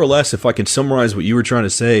 more or less, if I can summarize what you were trying to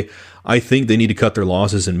say, I think they need to cut their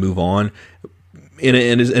losses and move on. And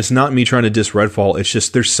it's not me trying to diss Redfall. It's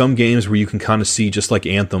just there's some games where you can kind of see, just like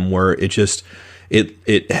Anthem, where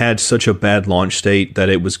it had such a bad launch state that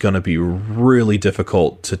it was going to be really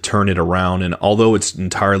difficult to turn it around. And although it's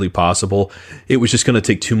entirely possible, it was just going to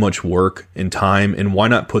take too much work and time. And why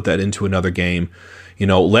not put that into another game?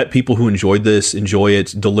 Let people who enjoyed this enjoy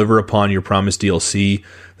it, deliver upon your promised DLC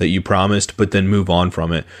that you promised, but then move on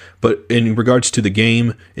from it. But in regards to the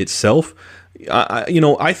game itself,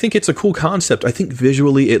 I think it's a cool concept. I think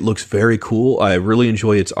visually it looks very cool. I really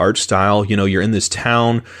enjoy its art style. You're in this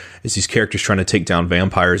town as these characters trying to take down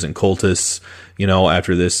vampires and cultists,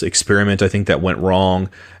 after this experiment, I think, that went wrong.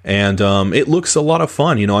 And it looks a lot of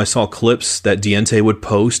fun. I saw clips that Diente would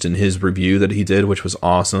post in his review that he did, which was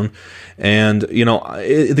awesome. And,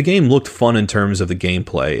 the game looked fun in terms of the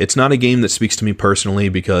gameplay. It's not a game that speaks to me personally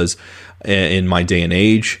because in my day and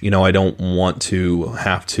age, I don't want to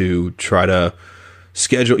have to try to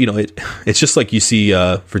schedule, it's just like you see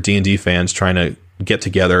for D&D fans trying to get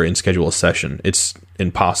together and schedule a session. It's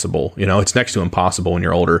impossible. It's next to impossible when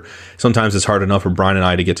you're older. Sometimes it's hard enough for Brian and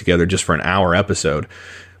I to get together just for an hour episode.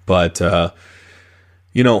 But,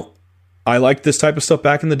 I like this type of stuff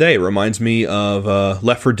back in the day. It reminds me of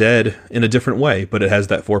Left 4 Dead in a different way, but it has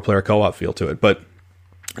that 4-player co-op feel to it. But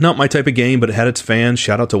not my type of game, but it had its fans.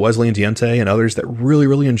 Shout out to Wesley and Diente and others that really,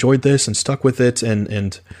 really enjoyed this and stuck with it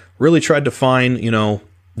and really tried to find,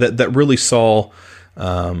 that really saw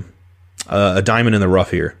a diamond in the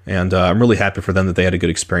rough here. And I'm really happy for them that they had a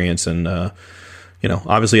good experience. And,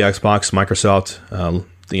 obviously Xbox, Microsoft,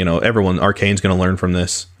 everyone, Arcane's going to learn from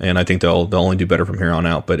this, and I think they'll only do better from here on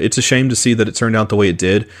out. But it's a shame to see that it turned out the way it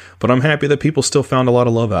did, but I'm happy that people still found a lot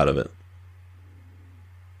of love out of it.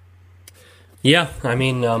 Yeah, I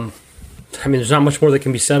mean, there's not much more that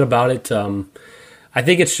can be said about it. I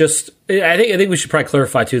think it's just, I think we should probably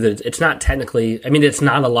clarify too that it's not technically, it's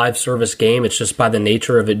not a live service game. It's just by the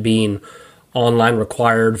nature of it being online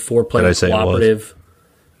required 4-player cooperative.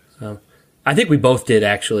 I think we both did,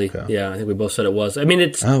 actually. Okay. Yeah, I think we both said it was. I mean,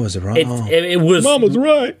 it's. Oh, was it wrong? It was. Mom was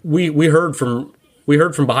right. We heard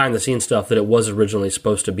from behind the scenes stuff that it was originally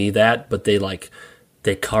supposed to be that, but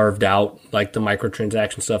they carved out like the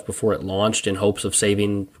microtransaction stuff before it launched in hopes of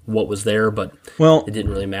saving what was there, but it didn't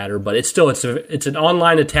really matter. But it's an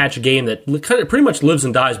online attached game that kind of pretty much lives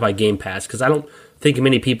and dies by Game Pass, because I don't think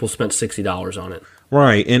many people spent $60 on it.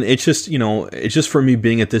 Right, and it's just, it's just for me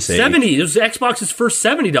being at this age. It was Xbox's first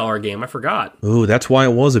 $70 game. I forgot. Ooh, that's why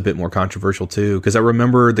it was a bit more controversial too, because I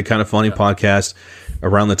remember the Kind of Funny podcast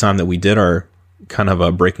around the time that we did our kind of a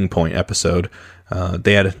Breaking Point episode.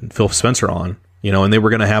 They had Phil Spencer on, and they were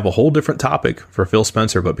going to have a whole different topic for Phil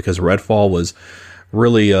Spencer, but because Redfall was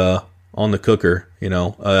really on the cooker,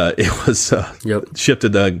 it was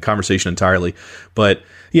shifted the conversation entirely. But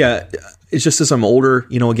yeah, it's just as I'm older,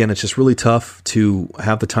 again, it's just really tough to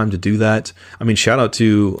have the time to do that. I mean, shout out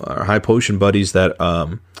to our High Potion buddies that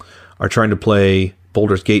are trying to play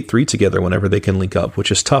Baldur's Gate 3 together whenever they can link up,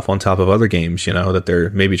 which is tough on top of other games, that they're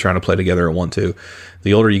maybe trying to play together or want to.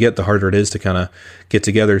 The older you get, the harder it is to kind of get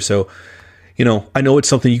together. So, I know it's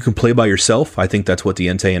something you can play by yourself. I think that's what the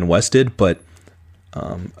Entei and West did, but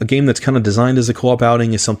a game that's kind of designed as a co-op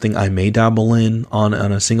outing is something I may dabble in on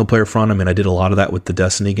a single-player front. I mean, I did a lot of that with the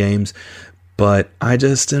Destiny games, but I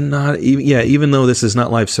just am not, even though this is not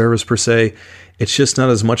live service per se, it's just not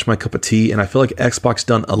as much my cup of tea, and I feel like Xbox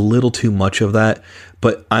done a little too much of that,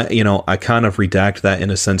 but I kind of redact that in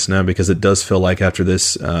a sense now, because it does feel like after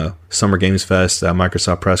this Summer Games Fest,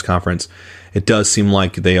 Microsoft press conference, it does seem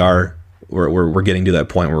like we're getting to that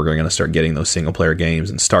point where we're going to start getting those single player games.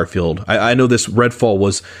 And Starfield, I know this Redfall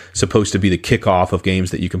was supposed to be the kickoff of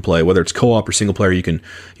games that you can play, whether it's co-op or single player. You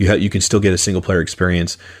can still get a single player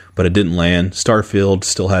experience, but it didn't land. Starfield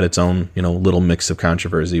still had its own little mix of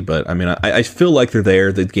controversy, but I mean, I feel like they're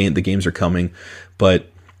there. The games are coming, but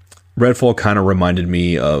Redfall kind of reminded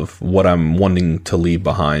me of what I'm wanting to leave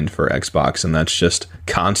behind for Xbox, and that's just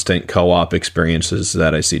constant co-op experiences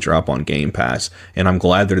that I see drop on Game Pass, and I'm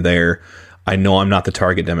glad they're there. I know I'm not the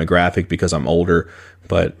target demographic because I'm older,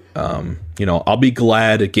 but I'll be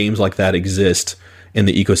glad games like that exist in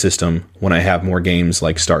the ecosystem when I have more games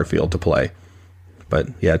like Starfield to play. But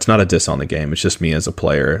yeah, it's not a diss on the game. It's just me as a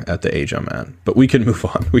player at the age I'm at. But we can move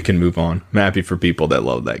on. I'm happy for people that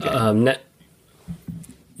love that game.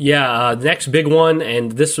 Next big one,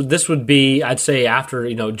 and this would be, I'd say, after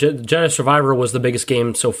Jedi Survivor was the biggest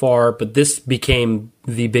game so far, but this became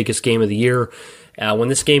the biggest game of the year. When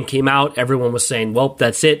this game came out, everyone was saying, well,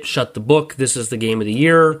 that's it, shut the book, this is the game of the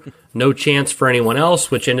year, no chance for anyone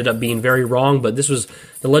else, which ended up being very wrong. But this was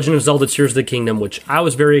The Legend of Zelda Tears of the Kingdom, which I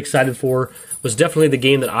was very excited for, was definitely the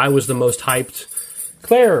game that I was the most hyped.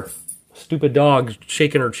 Claire, stupid dog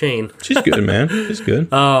shaking her chain. She's good, man. She's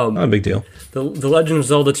good. Not a big deal. The Legend of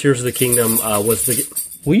Zelda Tears of the Kingdom was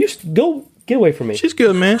the... Will you go get away from me? She's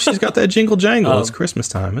good, man. She's got that jingle jangle. It's Christmas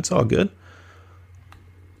time. It's all good.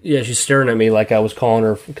 Yeah, she's staring at me like I was calling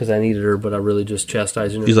her because I needed her, but I really just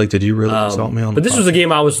chastising her. She's like, "Did you really insult me on?" But this was the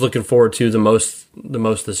game I was looking forward to the most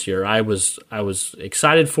this year. I was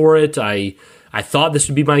excited for it. I thought this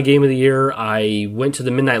would be my game of the year. I went to the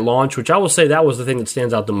midnight launch, which I will say that was the thing that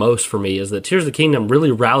stands out the most for me, is that Tears of the Kingdom really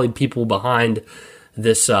rallied people behind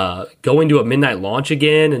this going to a midnight launch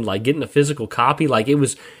again and like getting a physical copy. Like it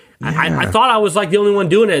was. Yeah. I thought I was like the only one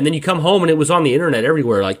doing it, and then you come home and it was on the internet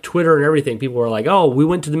everywhere, like Twitter and everything. People were like, "Oh, we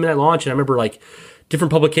went to the midnight launch," and I remember like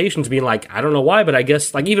different publications being like, "I don't know why, but I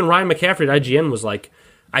guess," like even Ryan McCaffrey at IGN was like,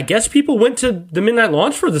 "I guess people went to the midnight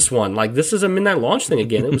launch for this one. Like this is a midnight launch thing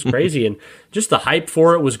again." It was crazy, and just the hype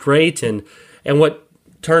for it was great, and what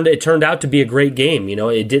turned out to be a great game.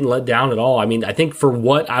 It didn't let down at all. I mean, I think for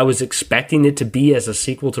what I was expecting it to be as a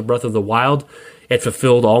sequel to Breath of the Wild, it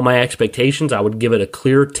fulfilled all my expectations. I would give it a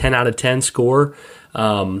clear 10 out of 10 score.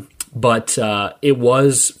 But it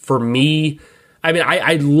was, for me, I mean,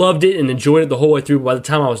 I loved it and enjoyed it the whole way through. By the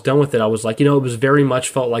time I was done with it, I was like, it was very much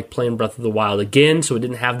felt like playing Breath of the Wild again, so it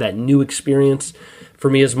didn't have that new experience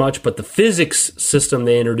for me as much. But the physics system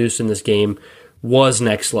they introduced in this game was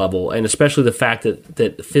next level, and especially the fact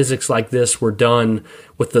that physics like this were done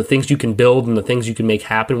with the things you can build and the things you can make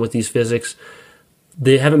happen with these physics.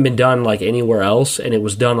 They haven't been done like anywhere else, and it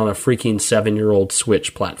was done on a freaking 7-year-old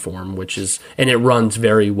Switch platform, and it runs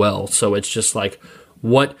very well. So it's just like,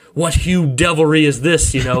 what hue devilry is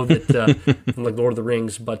this, that from like Lord of the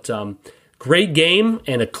Rings. But great game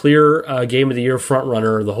and a clear game of the year front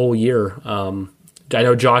runner the whole year. I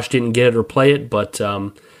know Josh didn't get it or play it, but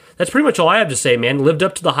that's pretty much all I have to say, man. It lived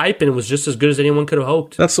up to the hype, and it was just as good as anyone could have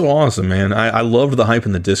hoped. That's so awesome, man. I loved the hype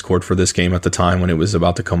in the Discord for this game at the time when it was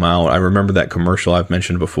about to come out. I remember that commercial I've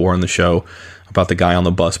mentioned before on the show about the guy on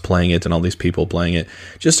the bus playing it and all these people playing it.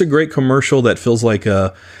 Just a great commercial that feels like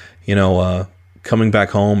coming back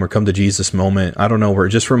home or come to Jesus moment. I don't know, where it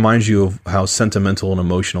just reminds you of how sentimental and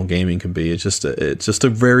emotional gaming can be. It's just a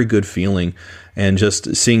very good feeling. And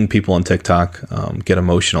just seeing people on TikTok get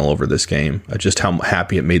emotional over this game, just how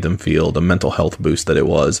happy it made them feel, the mental health boost that it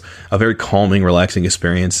was, a very calming, relaxing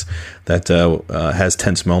experience that has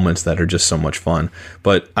tense moments that are just so much fun.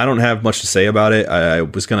 But I don't have much to say about it. I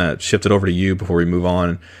was going to shift it over to you before we move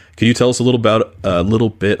on. Could you tell us a little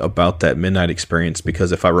bit about that midnight experience?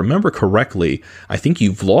 Because if I remember correctly, I think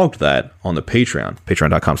you vlogged that on the Patreon,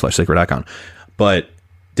 patreon.com/sacredicon. But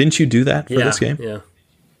didn't you do that for this game?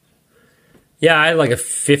 Yeah, I had like a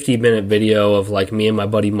 50-minute video of like me and my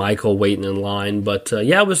buddy Michael waiting in line. But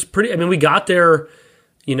it was pretty. I mean, we got there,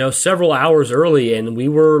 several hours early, and we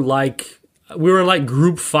were in like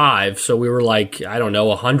group 5, so we were like, I don't know,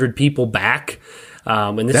 100 people back.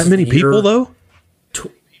 And this that many people though.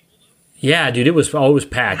 Yeah, dude, it was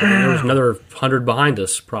packed. I mean, there was another 100 behind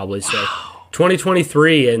us, probably. So,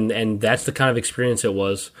 2023, and that's the kind of experience it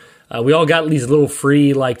was. We all got these little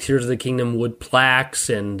free, like, Tears of the Kingdom wood plaques,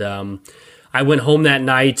 and I went home that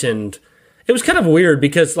night, and it was kind of weird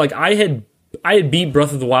because, like, I had beat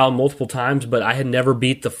Breath of the Wild multiple times, but I had never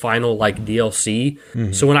beat the final, like, DLC.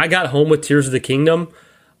 Mm-hmm. So when I got home with Tears of the Kingdom,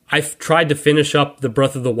 I tried to finish up the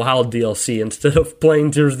Breath of the Wild DLC instead of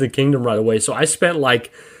playing Tears of the Kingdom right away. So I spent,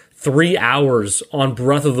 like, 3 hours on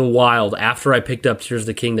Breath of the Wild after I picked up Tears of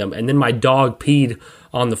the Kingdom, and then my dog peed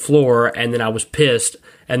on the floor, and then I was pissed,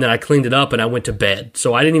 and then I cleaned it up, and I went to bed.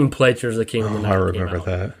 So I didn't even play Tears of the Kingdom the night I it remember came out.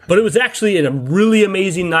 that. But it was actually a really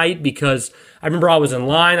amazing night because I remember I was in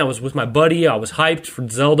line, I was with my buddy, I was hyped for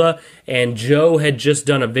Zelda, and Joe had just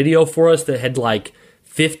done a video for us that had like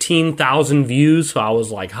 15,000 views, so I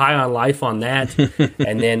was like high on life on that.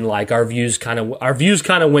 And then like our views kind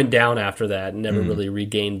of went down after that and never really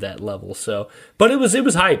regained that level. So, but it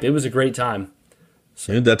was hype. It was a great time.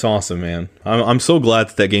 So. Dude, that's awesome, man. I'm so glad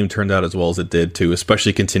that game turned out as well as it did too,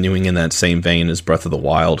 especially continuing in that same vein as Breath of the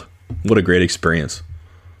Wild. What a great experience.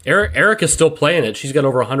 Erica's still playing it. She's got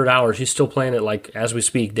over 100 hours. She's still playing it like as we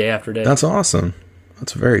speak, day after day. That's awesome.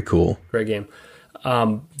 That's very cool. Great game.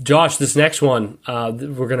 Josh, this next one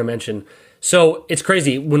we're going to mention. So it's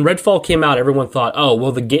crazy. When Redfall came out, everyone thought, oh,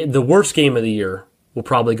 well, the worst game of the year will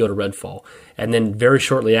probably go to Redfall. And then very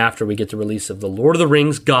shortly after, we get the release of The Lord of the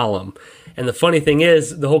Rings Gollum. And the funny thing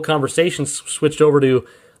is, the whole conversation switched over to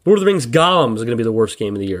Lord of the Rings Gollum is going to be the worst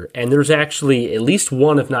game of the year. And there's actually at least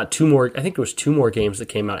one, if not two more, I think there was 2 more games that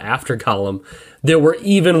came out after Gollum that were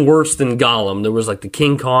even worse than Gollum. There was like the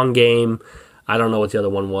King Kong game. I don't know what the other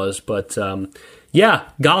one was, but yeah,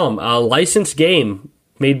 Gollum, a licensed game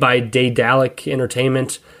made by Daedalic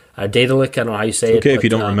Entertainment. Daedalic, I don't know how you say it. Okay, if you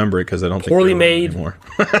don't remember it, because I don't poorly think made anymore.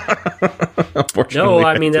 No,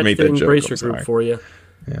 I mean that's the Embracer group for you.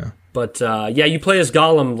 Yeah, but yeah, you play as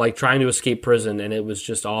Gollum, like trying to escape prison, and it was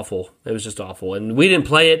just awful. It was just awful, and we didn't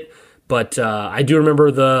play it. But I do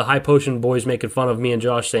remember the High Potion boys making fun of me and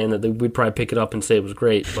Josh, saying that we'd probably pick it up and say it was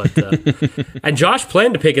great. But and Josh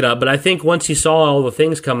planned to pick it up, but I think once he saw all the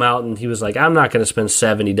things come out, and he was like, "I'm not going to spend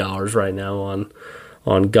 $70 right now on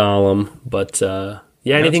Gollum." But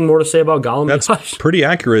yeah, anything more to say about Gollum? That's Josh? Pretty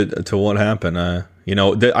accurate to what happened.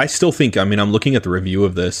 I still think. I mean, I'm looking at the review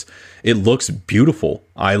of this. It looks beautiful.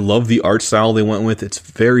 I love the art style they went with. It's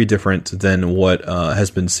very different than what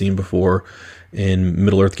has been seen before in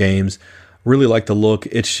Middle-earth games. Really like the look.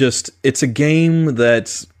 It's a game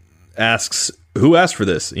that asks, who asked for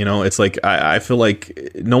this? It's like, I feel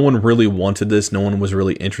like no one really wanted this. No one was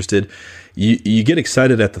really interested. You get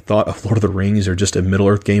excited at the thought of Lord of the Rings or just a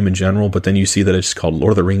Middle-earth game in general, but then you see that it's called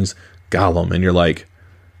Lord of the Rings Gollum, and you're like,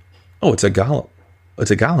 oh, it's a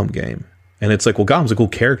Gollum game. And it's like, well, Gollum's a cool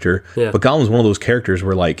character, but Gollum's one of those characters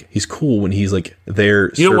where, like, he's cool when he's, like,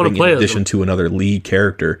 there serving in addition to another lead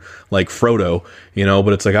character, like Frodo,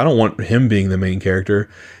 but it's like, I don't want him being the main character.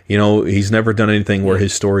 He's never done anything where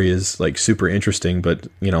his story is, like, super interesting, but,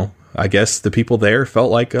 I guess the people there felt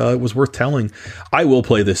like it was worth telling. I will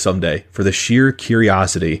play this someday for the sheer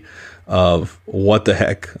curiosity of what the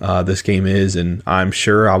heck this game is, and I'm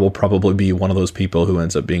sure I will probably be one of those people who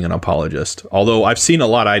ends up being an apologist. Although I've seen a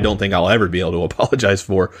lot I don't think I'll ever be able to apologize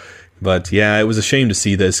for. But yeah, it was a shame to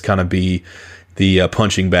see this kind of be the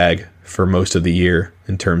punching bag for most of the year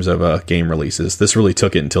in terms of game releases. This really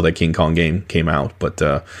took it until that King Kong game came out. But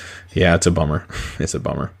yeah, it's a bummer. It's a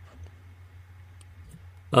bummer.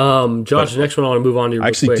 Josh, the next one I want to move on to. I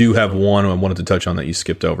actually do have one I wanted to touch on that you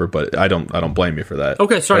skipped over, but I don't blame you for that.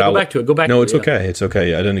 Okay, sorry, go back to it. No, it's okay. It's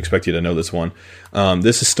okay. I didn't expect you to know this one.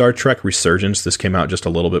 This is Star Trek Resurgence. This came out just a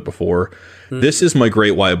little bit before. This is my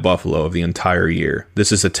Great White Buffalo of the entire year.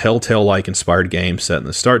 This is a Telltale-like inspired game set in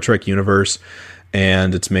the Star Trek universe,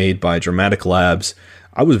 and it's made by Dramatic Labs.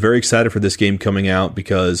 I was very excited for this game coming out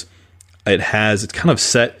because it's kind of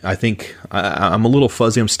set, I think, I'm a little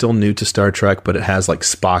fuzzy, I'm still new to Star Trek, but it has like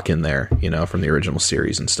Spock in there, from the original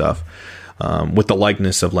series and stuff, with the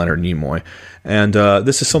likeness of Leonard Nimoy. And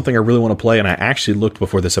this is something I really want to play, and I actually looked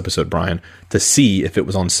before this episode, Brian, to see if it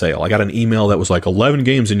was on sale. I got an email that was like 11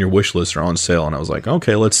 games in your wish list are on sale, and I was like,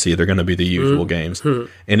 okay, let's see, they're going to be the usual games.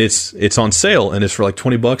 And it's on sale, and it's for like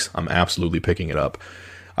 $20. I'm absolutely picking it up.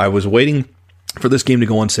 I was waiting for this game to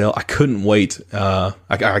go on sale. I couldn't wait.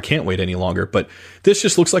 I can't wait any longer. But this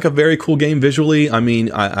just looks like a very cool game visually. I mean,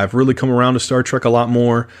 I've really come around to Star Trek a lot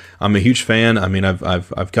more. I'm a huge fan. I mean,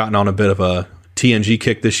 I've gotten on a bit of a TNG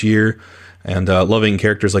kick this year, and loving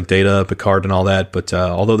characters like Data, Picard, and all that. But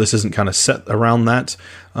although this isn't kind of set around that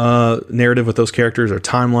narrative with those characters or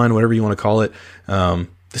timeline, whatever you want to call it,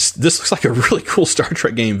 this looks like a really cool Star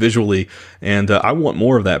Trek game visually, and I want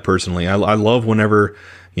more of that personally. I love whenever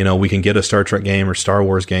we can get a Star Trek game or Star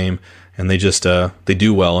Wars game, and they just they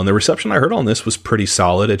do well. And the reception I heard on this was pretty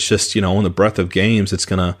solid. It's just in the breadth of games, it's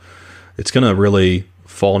gonna really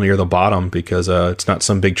fall near the bottom because it's not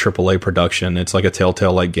some big AAA production. It's like a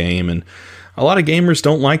Telltale-like game, and a lot of gamers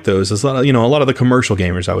don't like those. There's a lot of the commercial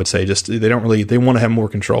gamers, I would say, just they want to have more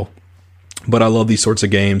control. But I love these sorts of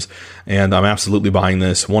games, and I'm absolutely buying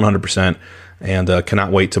this 100%, and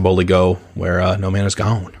cannot wait to boldly go where no man is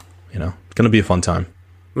gone. It's going to be a fun time.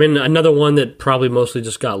 I mean, another one that probably mostly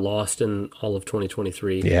just got lost in all of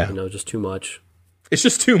 2023. Yeah. Just too much. It's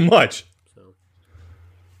just too much.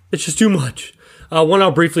 It's just too much. One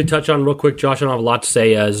I'll briefly touch on real quick, Josh. I don't have a lot to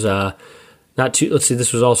say as let's see,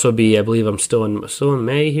 this was also I believe I'm still in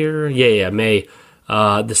May here. Yeah, May.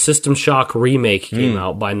 The System Shock remake came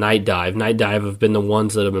out by Night Dive. Night Dive have been the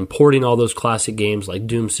ones that have been porting all those classic games like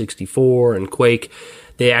Doom 64 and Quake.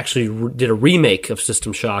 They actually did a remake of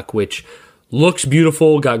System Shock, which looks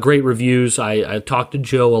beautiful, got great reviews. I talked to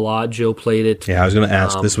Joe a lot. Joe played it. Yeah, I was going to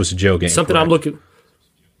ask. This was a Joe game. Something correct? I'm looking...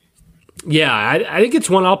 Yeah, I think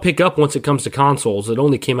it's one I'll pick up once it comes to consoles. It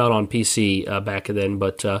only came out on PC back then,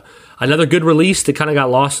 but another good release that kind of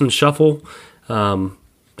got lost in the shuffle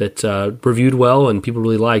that reviewed well and people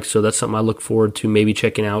really liked. So that's something I look forward to maybe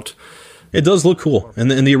checking out. It does look cool.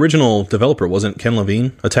 And the original developer, wasn't Ken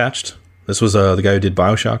Levine attached? This was the guy who did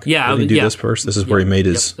BioShock? Yeah. Did he do this first? This is where he made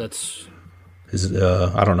his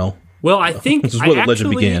I don't know. Well, I think this is where the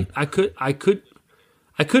legend began.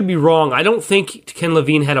 I could be wrong. I don't think Ken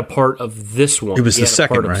Levine had a part of this one. It was the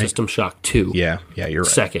second, part right? Of System Shock 2. Yeah, you're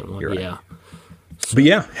right. Second one, right. yeah. So, but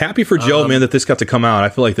yeah, happy for Joe, man, that this got to come out. I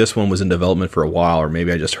feel like this one was in development for a while, or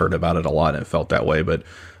maybe I just heard about it a lot and it felt that way. But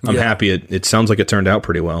I'm happy. It sounds like it turned out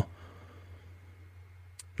pretty well.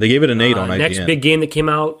 They gave it an 8 on IGN. Next big game that came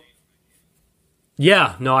out.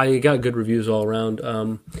 Yeah, no, I got good reviews all around.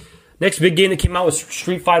 Next big game that came out was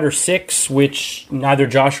Street Fighter 6, which neither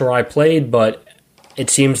Josh or I played, but it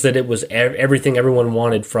seems that it was everything everyone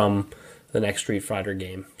wanted from the next Street Fighter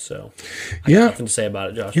game. So I got nothing to say about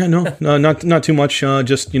it, Josh. Yeah, no, not too much.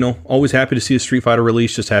 Just always happy to see a Street Fighter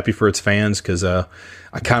release. Just happy for its fans because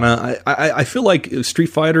I feel like Street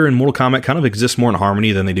Fighter and Mortal Kombat kind of exist more in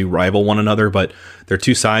harmony than they do rival one another. But they're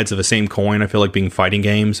two sides of the same coin. I feel like being fighting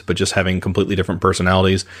games, but just having completely different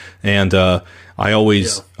personalities. And I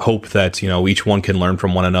always hope that each one can learn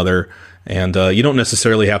from one another. And you don't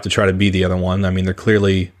necessarily have to try to be the other one. I mean, they're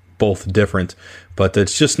clearly both different, but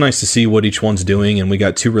it's just nice to see what each one's doing. And we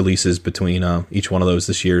got 2 releases between each one of those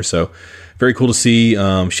this year. So very cool to see.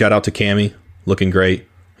 Shout out to Cammy, looking great.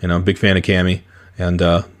 Big fan of Cammy and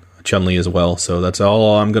Chun-Li as well. So that's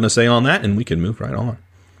all I'm going to say on that, and we can move right on.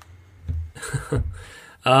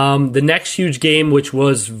 The next huge game, which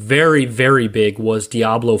was very, very big, was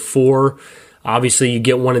Diablo 4. Obviously, you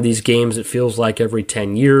get one of these games, it feels like every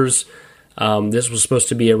 10 years. This was supposed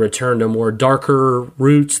to be a return to more darker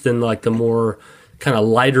roots than like the more kind of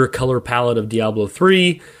lighter color palette of Diablo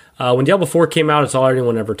 3. When Diablo 4 came out, it's all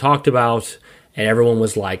anyone ever talked about, and everyone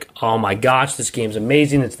was like, oh my gosh, this game's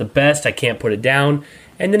amazing, it's the best, I can't put it down.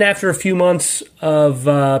 And then after a few months of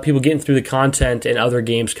people getting through the content and other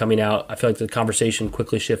games coming out, I feel like the conversation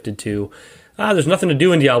quickly shifted to, there's nothing to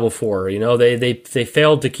do in Diablo 4. They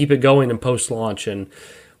failed to keep it going in post-launch, and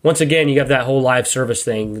once again, you have that whole live service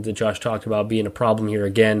thing that Josh talked about being a problem here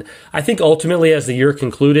again. I think ultimately, as the year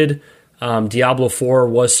concluded, Diablo 4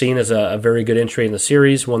 was seen as a very good entry in the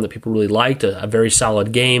series, one that people really liked, a very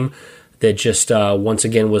solid game that just once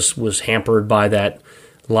again was hampered by that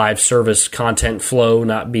live service content flow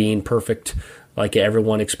not being perfect like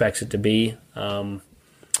everyone expects it to be.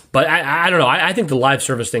 But I don't know. I think the live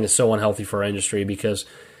service thing is so unhealthy for our industry because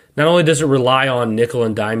not only does it rely on nickel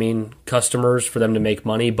and diming customers for them to make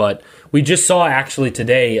money, but we just saw actually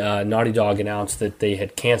today Naughty Dog announced that they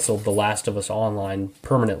had canceled The Last of Us Online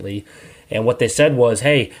permanently. And what they said was,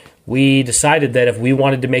 hey, we decided that if we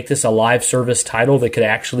wanted to make this a live service title that could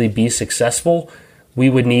actually be successful, we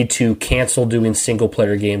would need to cancel doing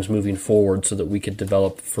single-player games moving forward so that we could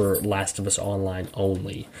develop for Last of Us Online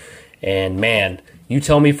only. And man, you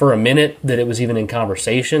tell me for a minute that it was even in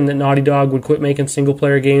conversation that Naughty Dog would quit making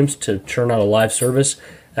single-player games to churn out a live service,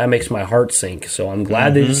 that makes my heart sink. So I'm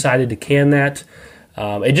glad they decided to can that.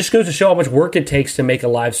 It just goes to show how much work it takes to make a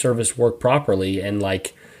live service work properly. And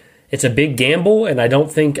like, it's a big gamble, and I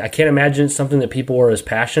can't imagine it's something that people are as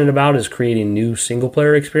passionate about as creating new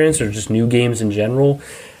single-player experience or just new games in general.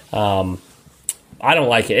 I don't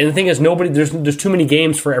like it. And the thing is, there's too many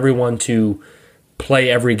games for everyone to play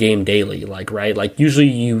every game daily, right? Like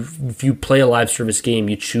usually if you play a live service game,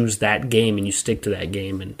 you choose that game and you stick to that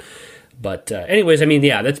game. But anyways, I mean,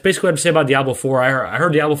 yeah, that's basically what I have to say about Diablo 4. I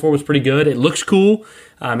heard Diablo 4 was pretty good. It looks cool.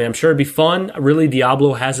 And I'm sure it'd be fun. Really,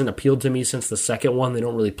 Diablo hasn't appealed to me since the second one. They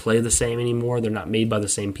don't really play the same anymore. They're not made by the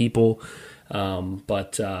same people.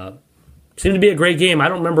 But seemed to be a great game. I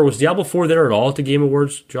don't remember, was Diablo 4 there at all at the Game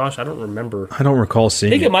Awards, Josh? I don't remember. I don't recall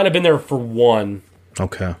seeing I think it might have been there for one.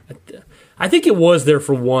 Okay. I think it was there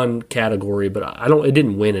for one category, but it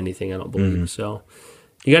didn't win anything, I don't believe. So,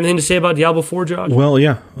 you got anything to say about Diablo 4, Josh? Well,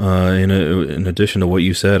 yeah. In addition to what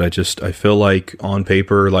you said, I feel like on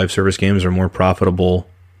paper, live service games are more profitable.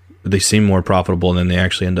 They seem more profitable than they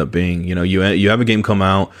actually end up being. You know, you have a game come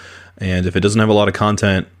out, and if it doesn't have a lot of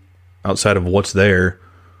content outside of what's there,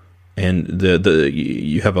 and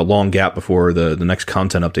you have a long gap before the next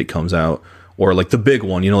content update comes out, or like the big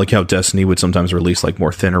one, you know, like how Destiny would sometimes release like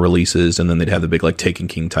more thinner releases, and then they'd have the big like Taken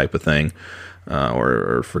King type of thing,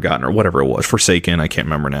 or Forgotten or whatever it was, Forsaken, I can't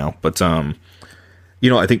remember now. But you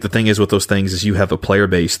know, I think the thing is with those things is you have a player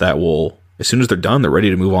base that will, as soon as they're done, they're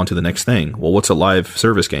ready to move on to the next thing. Well, what's a live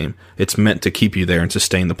service game? It's meant to keep you there and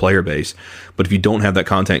sustain the player base. But if you don't have that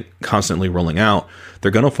content constantly rolling out,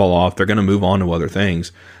 they're going to fall off. They're going to move on to other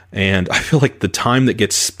things. And I feel like the time that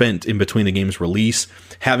gets spent in between the game's release,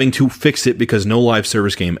 having to fix it because no live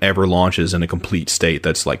service game ever launches in a complete state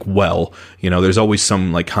that's like, well, you know, there's always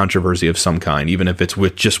some like controversy of some kind, even if it's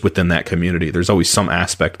just within that community. There's always some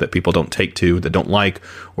aspect that people don't take to, that don't like,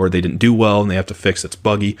 or they didn't do well and they have to fix that's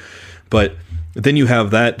buggy. But then you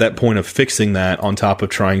have that point of fixing that on top of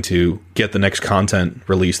trying to get the next content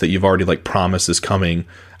release that you've already like promised is coming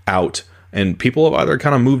out. And people have either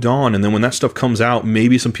kind of moved on, and then when that stuff comes out,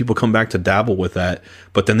 maybe some people come back to dabble with that,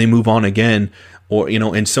 but then they move on again. Or, you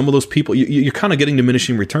know, and some of those people, you're kind of getting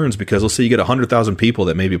diminishing returns because let's say you get 100,000 people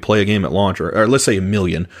that maybe play a game at launch, or let's say 1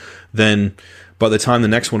 million. Then by the time the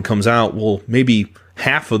next one comes out, well, maybe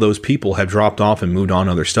half of those people have dropped off and moved on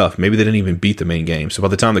to other stuff. Maybe they didn't even beat the main game. So by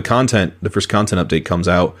the time the first content update comes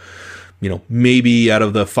out, you know, maybe out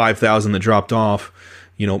of the 5,000 that dropped off,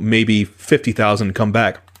 you know, maybe 50,000 come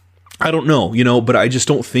back. I don't know, you know, but I just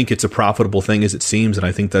don't think it's a profitable thing as it seems. And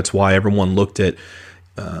I think that's why everyone looked at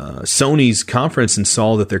Sony's conference and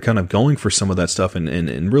saw that they're kind of going for some of that stuff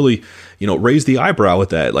and really, you know, raised the eyebrow at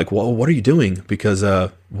that. Like, well, what are you doing? Because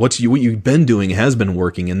what you've been doing has been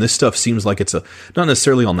working. And this stuff seems like it's not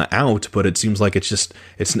necessarily on the out, but it seems like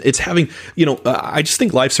it's having, you know, I just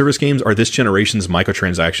think live service games are this generation's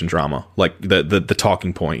microtransaction drama, like the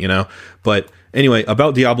talking point, you know. But anyway,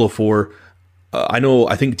 about Diablo 4,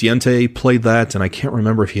 I think Diente played that, and I can't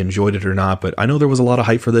remember if he enjoyed it or not, but I know there was a lot of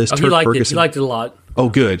hype for this. Oh, he liked it. He liked it a lot. Oh,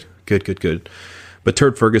 good. But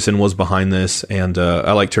Turd Ferguson was behind this, and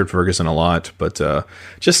I like Turd Ferguson a lot, but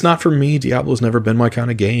just not for me. Diablo's never been my kind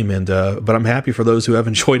of game, and but I'm happy for those who have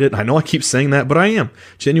enjoyed it. I know I keep saying that, but I am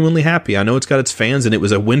genuinely happy. I know it's got its fans, and it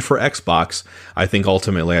was a win for Xbox. I think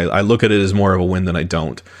ultimately, I look at it as more of a win than I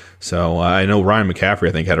don't. So I know Ryan McCaffrey,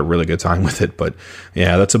 I think, had a really good time with it, but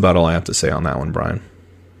yeah, that's about all I have to say on that one, Brian.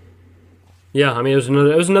 Yeah, I mean, it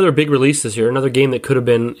was another big release this year, another game that could have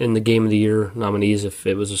been in the Game of the Year nominees if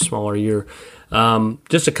it was a smaller year.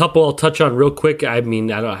 Just a couple I'll touch on real quick. I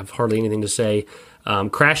mean, I don't have hardly anything to say.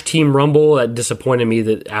 Crash Team Rumble, that disappointed me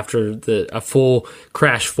that after a full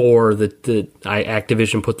Crash 4 that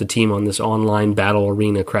Activision put the team on this online battle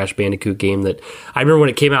arena Crash Bandicoot game that I remember when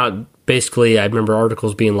it came out basically, I remember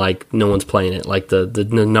articles being like, no one's playing it. Like the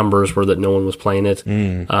numbers were that no one was playing it.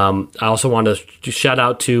 I also wanted to shout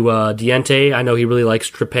out to Diente. I know he really likes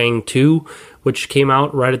Trepang 2, which came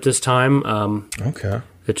out right at this time. Okay.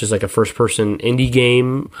 Which is like a first-person indie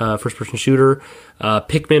game, first-person shooter.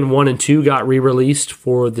 Pikmin 1 and 2 got re-released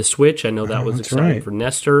for the Switch. I know that was exciting for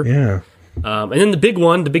Nestor. Yeah. And then the big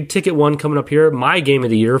one, the big ticket one coming up here, my game of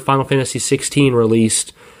the year, Final Fantasy 16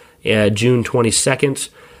 released June 22nd.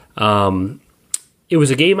 It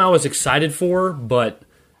was a game I was excited for, but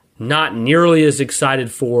not nearly as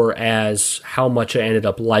excited for as how much I ended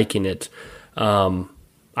up liking it.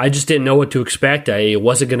 I just didn't know what to expect. It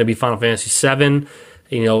wasn't going to be Final Fantasy 7.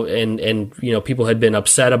 And people had been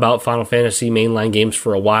upset about Final Fantasy mainline games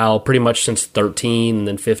for a while, pretty much since 13 and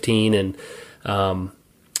then 15.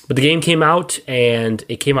 But the game came out, and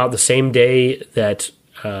it came out the same day that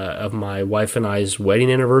of my wife and I's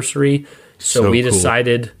wedding anniversary. So we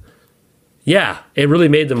decided, it really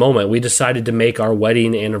made the moment. We decided to make our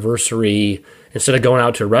wedding anniversary, instead of going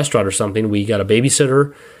out to a restaurant or something, we got a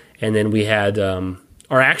babysitter, and then we had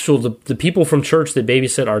the people from church that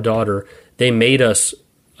babysit our daughter. They made us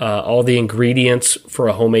all the ingredients for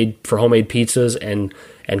homemade pizzas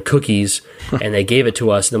and cookies, and they gave it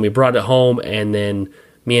to us. And then we brought it home, and then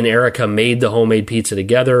me and Erica made the homemade pizza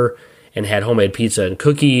together and had homemade pizza and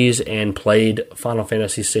cookies and played Final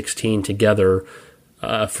Fantasy 16 together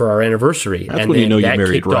for our anniversary. That's and when you know you that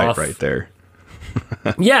married kicked off, right there.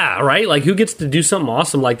 Yeah, right? Like, who gets to do something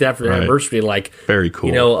awesome like that for their anniversary? Like, very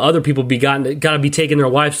cool. Other people got to be taking their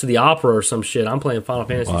wives to the opera or some shit. I'm playing Final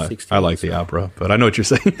Fantasy 16. I like the opera, but I know what you're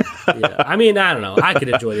saying. Yeah, I mean, I don't know. I could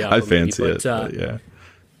enjoy the opera. I fancy maybe, it, but yeah.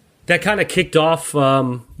 That kind of kicked off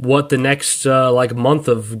what the next month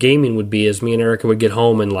of gaming would be, as me and Erica would get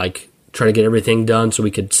home and try to get everything done so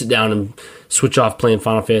we could sit down and switch off playing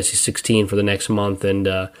Final Fantasy 16 for the next month. And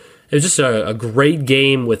it was just a great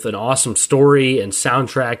game with an awesome story and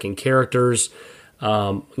soundtrack and characters.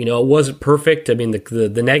 It wasn't perfect. I mean,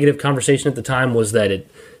 the negative conversation at the time was that it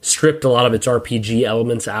stripped a lot of its RPG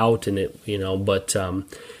elements out, and it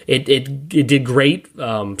did great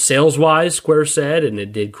sales wise, Square said, and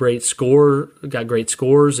it did got great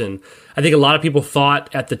scores. And I think a lot of people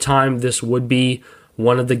thought at the time this would be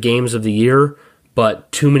one of the games of the year,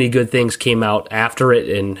 but too many good things came out after it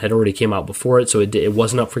and had already came out before it, so it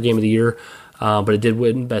wasn't up for game of the year. But it did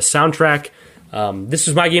win best soundtrack. This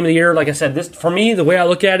is my game of the year. Like I said, this for me, the way I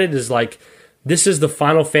look at it is this is the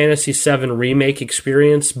Final Fantasy VII remake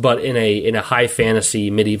experience, but in a high fantasy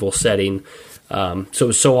medieval setting. So it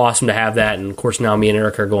was so awesome to have that, and of course now me and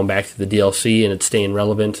Eric are going back to the DLC, and it's staying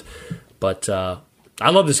relevant. But I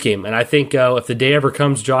love this game, and I think if the day ever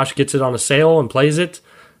comes, Josh gets it on a sale and plays it,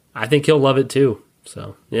 I think he'll love it too.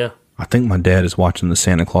 So yeah, I think my dad is watching the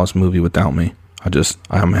Santa Claus movie without me.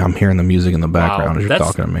 I'm hearing the music in the background as you're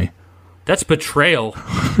talking to me. That's betrayal.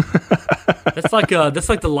 That's like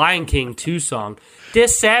the Lion King 2 song.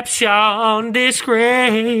 Deception,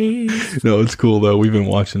 disgrace. No, it's cool though. We've been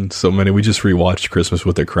watching so many. We just rewatched Christmas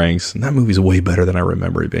with the Cranks, and that movie's way better than I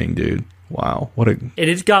remember it being, dude. Wow,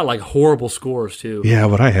 it's got horrible scores too. Yeah,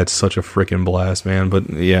 but I had such a freaking blast, man. But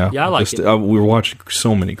yeah, I like it. We were watching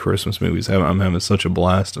so many Christmas movies. I'm having such a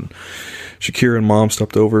blast. And Shakira and Mom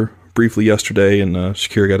stopped over briefly yesterday, and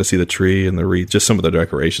Shakira got to see the tree and the wreath, just some of the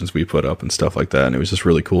decorations we put up and stuff like that. And it was just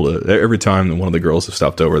really cool. Every time that one of the girls have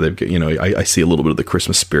stopped over, I see a little bit of the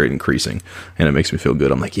Christmas spirit increasing, and it makes me feel good.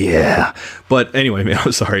 I'm like, yeah. But anyway, man,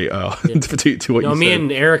 I'm sorry to what you said. Me and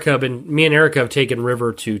Erica have taken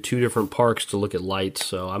River to 2 different parks to look at lights,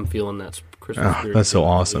 so I'm feeling that Christmas spirit. That's so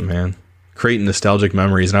awesome, man. Creating nostalgic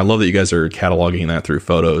memories, and I love that you guys are cataloging that through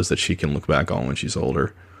photos that she can look back on when she's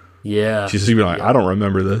older. Yeah. She's even like, I don't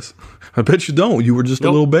remember this. I bet you don't. You were just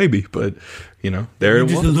a little baby. But, there it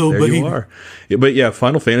was. There you are. Yeah, but yeah,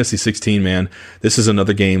 Final Fantasy 16, man, this is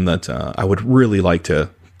another game that I would really like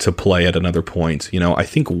to play at another point. I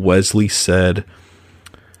think Wesley said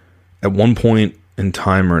at one point in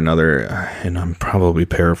time or another, and I'm probably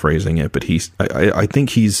paraphrasing it, but I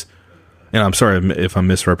think he's, and I'm sorry if I'm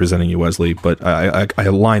misrepresenting you, Wesley, but I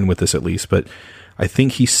align with this at least, but I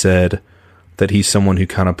think he said that he's someone who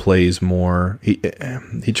kind of plays more. He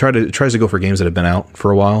tries to go for games that have been out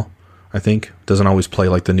for a while. I think doesn't always play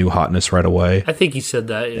the new hotness right away. I think he said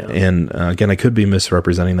that. Yeah. And again, I could be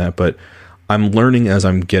misrepresenting that, but I'm learning as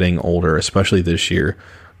I'm getting older, especially this year,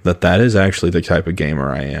 that is actually the type of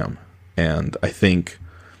gamer I am. And I think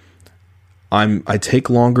I take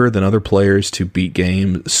longer than other players to beat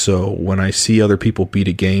games, so when I see other people beat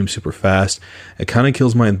a game super fast, it kind of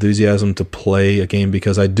kills my enthusiasm to play a game,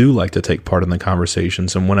 because I do like to take part in the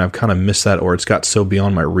conversations, and when I've kind of missed that, or it's got so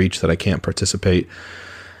beyond my reach that I can't participate,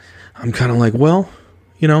 I'm kind of like, well,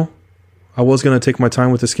 you know, I was going to take my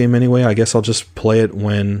time with this game anyway. I guess I'll just play it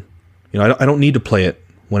when, you know, I don't need to play it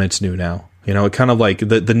when it's new now. You know, it kind of like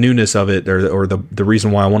the newness of it, or the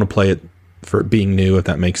reason why I want to play it for it being new, if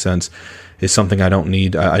that makes sense, is something I don't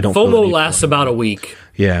need. I don't. FOMO lasts about a week.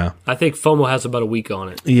 Yeah, I think FOMO has about a week on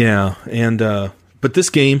it. Yeah, and but this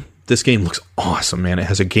game looks awesome, man. It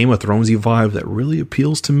has a Game of Thronesy vibe that really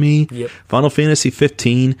appeals to me. Yep. Final Fantasy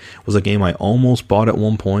 15 was a game I almost bought at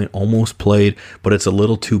one point, almost played, but it's a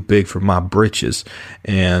little too big for my britches.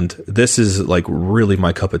 And this is like really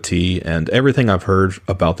my cup of tea. And everything I've heard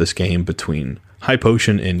about this game between High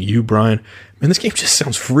Potion and you, Brian, man, this game just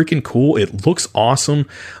sounds freaking cool. It looks awesome.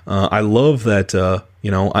 I love that. You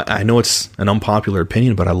know, I know it's an unpopular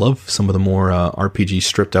opinion, but I love some of the more RPG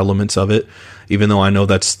stripped elements of it, even though I know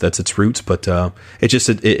that's its roots. But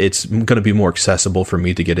it's going to be more accessible for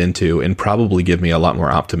me to get into, and probably give me a lot more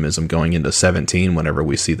optimism going into 17 whenever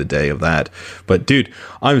we see the day of that. But dude,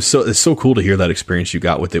 it's so cool to hear that experience you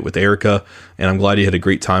got with it with Erica, and I'm glad you had a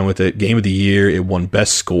great time with it. Game of the Year, it won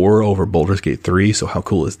Best Score over Baldur's Gate 3, so how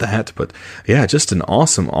cool is that? But yeah, just an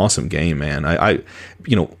awesome game, man. I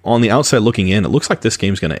you know, on the outside looking in, it looks like this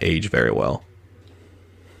game's going to age very well.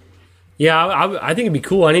 Yeah, I think it'd be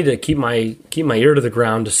cool. I need to keep my ear to the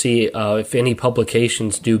ground to see if any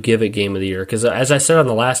publications do give it Game of the Year. Because as I said on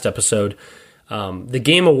the last episode, the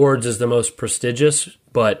Game Awards is the most prestigious,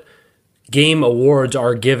 but Game Awards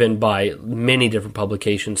are given by many different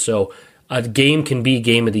publications. So a game can be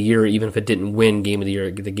Game of the Year even if it didn't win Game of the Year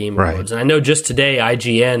at the Game Awards. And I know just today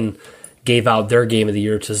IGN gave out their Game of the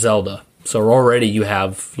Year to Zelda. So already you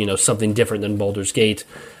have, you know, something different than Baldur's Gate.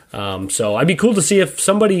 So I'd be cool to see if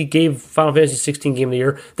somebody gave Final Fantasy 16 Game of the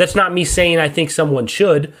Year. That's not me saying I think someone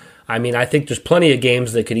should. I mean, I think there's plenty of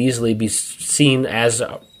games that could easily be seen as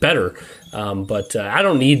better. But I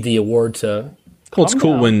don't need the award to... Well, it's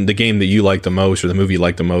cool when the game that you like the most or the movie you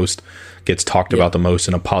like the most gets talked about the most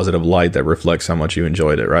in a positive light that reflects how much you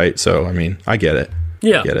enjoyed it, right? So, I mean, I get it.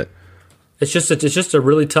 Yeah. I get it. It's just a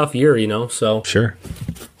really tough year, you know, so... Sure.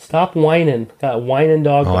 Stop whining. Got a whining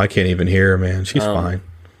dog. Oh, I can't even hear her, man. She's fine.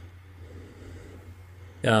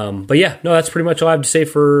 But yeah, no, that's pretty much all I have to say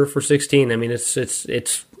for 16. I mean, it's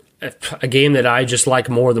a game that I just like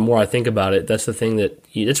more the more I think about it. That's the thing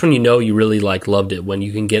that's when you know you really loved it, when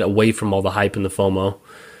you can get away from all the hype and the FOMO.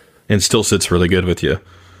 And still sits really good with you.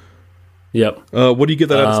 Yep. What do you give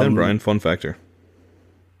that out of 10, Brian? Fun factor.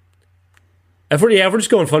 If we're just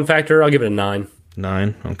going fun factor, I'll give it a 9.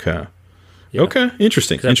 9? Okay. Yeah. Okay,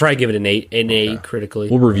 interesting. I'd probably give it an 8 critically.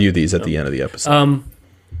 We'll review these at the end of the episode.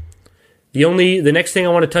 The next thing I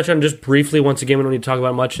want to touch on just briefly, once again, we don't need to talk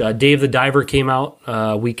about much. Dave the Diver came out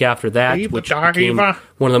a week after that, which became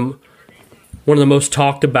one of the most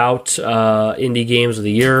talked about indie games of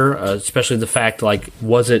the year, especially the fact,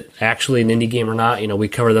 was it actually an indie game or not? You know, we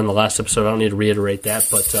covered that in the last episode. I don't need to reiterate that,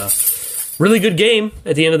 but really good game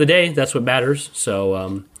at the end of the day. That's what matters.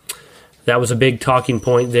 So that was a big talking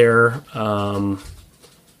point there.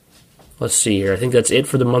 Let's see here. I think that's it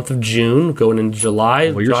for the month of June. Going into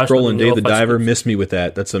July. Well, you're scrolling. Dave the Diver. Miss me with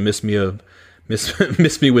that. That's a miss me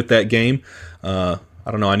with that game. I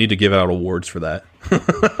don't know. I need to give out awards for that.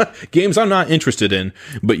 Games I'm not interested in,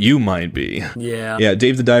 but you might be. Yeah.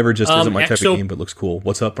 Dave the Diver just isn't my type of game, but looks cool.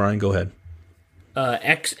 What's up, Brian? Go ahead.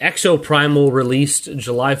 Exo Primal released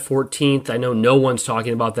July 14th. I know no one's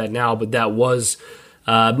talking about that now, but that was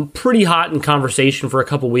pretty hot in conversation for a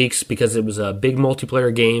couple weeks because it was a big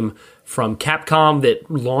multiplayer game from Capcom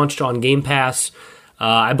that launched on Game Pass.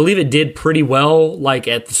 I believe it did pretty well,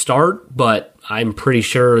 at the start, but I'm pretty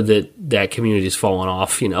sure that community's fallen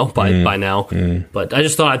off, by now. But I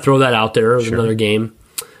just thought I'd throw that out there as another game.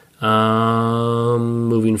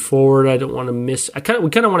 Moving forward, I don't want to miss. We kind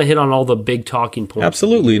of want to hit on all the big talking points.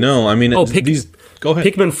 Absolutely, no. I mean, these. Go ahead.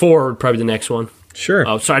 Pikmin 4 would probably be the next one. Sure.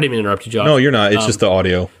 Oh, sorry, I didn't mean to interrupt you, Josh. No, you're not. It's just the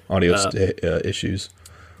audio issues.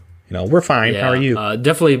 We're fine. Yeah, how are you?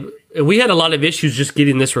 Definitely. We had a lot of issues just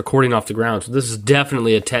getting this recording off the ground, so this is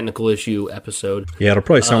definitely a technical issue episode. Yeah, it'll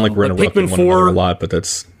probably sound like we're interrupting Pikmin one another a lot, but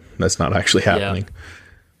that's not actually happening. Yeah.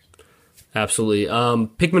 Absolutely.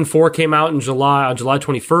 Pikmin 4 came out on July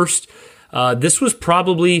 21st. This was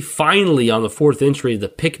probably finally on the fourth entry the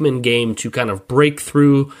Pikmin game to kind of break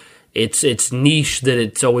through its niche that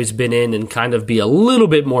it's always been in and kind of be a little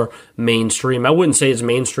bit more mainstream. I wouldn't say it's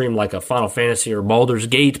mainstream like a Final Fantasy or Baldur's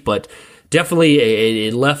Gate, but definitely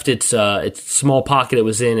it left its small pocket it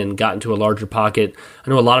was in and got into a larger pocket. I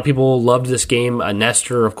know a lot of people loved this game.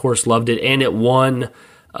 Nestor, of course, loved it, and it won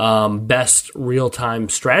Best Real-Time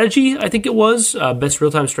Strategy, I think it was. Best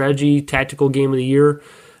Real-Time Strategy Tactical Game of the Year.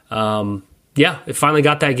 yeah, it finally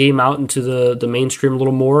got that game out into the mainstream a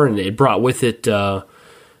little more, and it brought with it,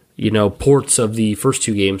 ports of the first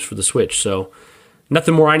 2 games for the Switch. So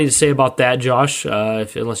nothing more I need to say about that, Josh,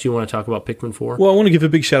 unless you want to talk about Pikmin 4. Well, I want to give a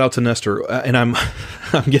big shout out to Nestor, and I'm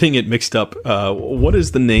getting it mixed up. What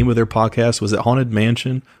is the name of their podcast? Was it Haunted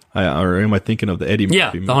Mansion? Or am I thinking of the Eddie Murphy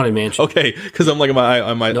movie? Yeah, the Haunted Mansion. Okay, because I'm like,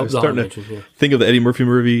 I'm starting to think of the Eddie Murphy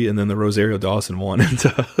movie and then the Rosario Dawson one.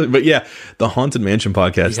 But yeah, the Haunted Mansion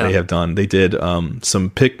podcast they have done. They did some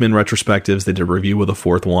Pikmin retrospectives. They did a review of the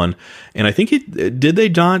 4th one. And I think did they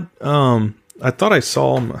not? I thought I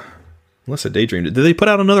saw them, unless I daydreamed it. Did they put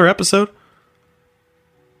out another episode?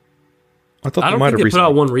 I don't think they put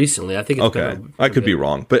out one recently. I think it's okay. I could be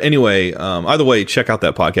wrong. But anyway, either way, check out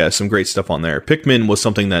that podcast. Some great stuff on there. Pikmin was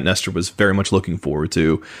something that Nestor was very much looking forward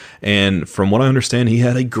to. And from what I understand, he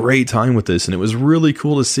had a great time with this. And it was really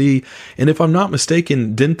cool to see. And if I'm not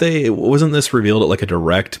mistaken, wasn't this revealed at like a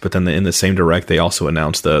direct? But then in the same direct, they also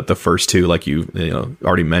announced the first 2, like you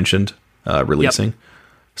already mentioned, releasing. Yep.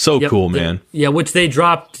 So cool, man. Yeah, which they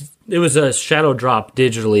dropped. It was a shadow drop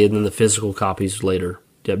digitally and then the physical copies later.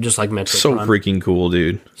 Yeah, just like Metro. So freaking cool,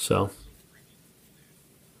 dude. So,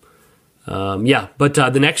 but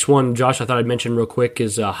the next one, Josh, I thought I'd mention real quick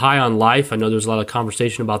is High on Life. I know there's a lot of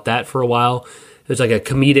conversation about that for a while. It was like a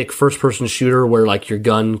comedic first-person shooter where like your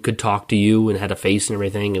gun could talk to you and had a face and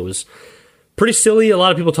everything. It was pretty silly. A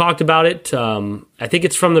lot of people talked about it. I think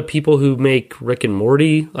it's from the people who make Rick and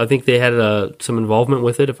Morty. I think they had some involvement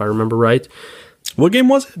with it, if I remember right. What game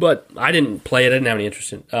was it? But I didn't play it. I didn't have any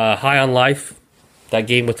interest in it. High on Life. That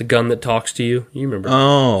game with the gun that talks to you. You remember?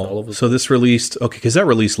 Oh, so this released... Okay, because that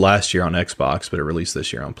released last year on Xbox, but it released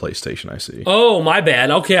this year on PlayStation, I see. Oh, my bad.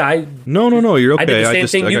 Okay, No, you're okay. I did the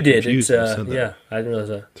same thing you did. It's, I didn't realize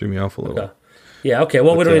that. Threw me off a little. Okay. Yeah, okay.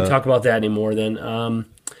 Well, we don't need to talk about that anymore then.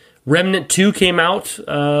 Remnant 2 came out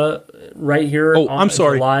right here I'm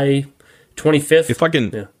sorry. July 25th. If I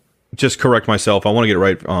can just correct myself, I want to get it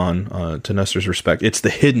right on to Nestor's respect. It's the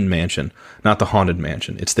Hidden Mansion, not the Haunted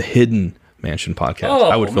Mansion. It's the Hidden Mansion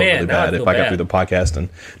podcast. I would feel really bad if I got through the podcast and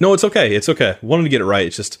no, it's okay. It's okay. Wanted to get it right.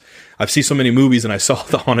 It's just I've seen so many movies and I saw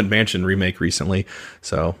the Haunted Mansion remake recently,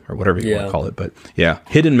 or whatever you want to call it. But yeah,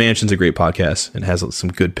 Hidden Mansion's a great podcast and has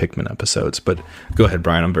some good Pikmin episodes. But go ahead,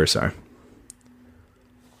 Brian. I'm very sorry.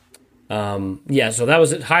 So that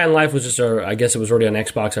was it. High on Life was just I guess it was already on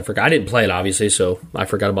Xbox. I forgot. I didn't play it obviously, so I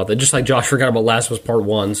forgot about that. Just like Josh forgot about Last of Us Part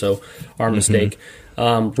 1, so our mistake.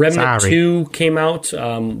 Remnant 2 came out,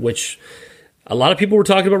 which a lot of people were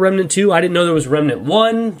talking about Remnant 2. I didn't know there was Remnant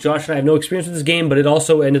 1. Josh and I have no experience with this game, but it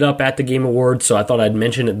also ended up at the Game Awards, so I thought I'd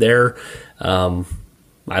mention it there. I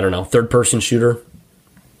don't know, third-person shooter.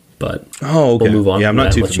 But we'll move on. Yeah, I'm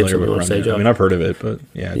not too familiar with Remnant. I mean, I've heard of it, but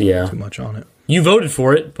not too much on it. You voted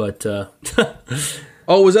for it, but...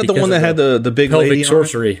 was that the one that had the big pelvic lady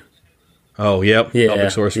sorcery? On it? Oh, yep. Yeah,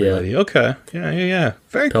 pelvic sorcery lady. Okay. Yeah.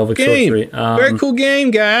 Very pelvic cool game. Sorcery. Very cool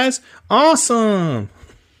game, guys. Awesome.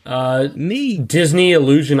 Neat. Disney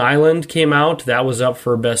Illusion Island came out. That was up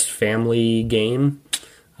for Best Family Game.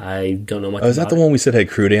 I don't know much about is that the one we said had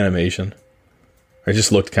crude animation? Or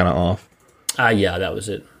just looked kind of off? Yeah, that was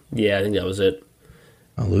it. Yeah, I think that was it.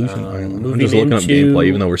 Illusion Island. I'm just looking up gameplay,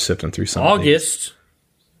 even though we're sifting through some August.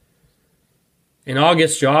 In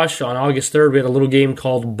August, Josh, on August 3rd, we had a little game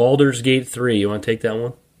called Baldur's Gate 3. You want to take that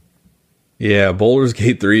one? Yeah, Baldur's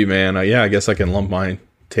Gate 3, man. I guess I can lump mine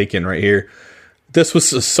take in right here. This was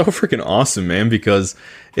so freaking awesome, man, because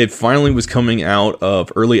it finally was coming out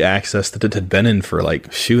of early access that it had been in for I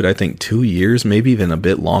think 2 years, maybe even a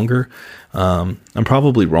bit longer. I'm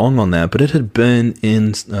probably wrong on that, but it had been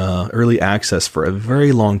in early access for a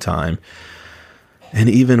very long time. And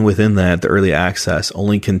even within that, the early access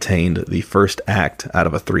only contained the first act out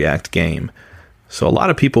of a 3-act game. So a lot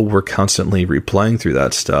of people were constantly replaying through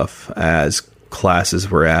that stuff as classes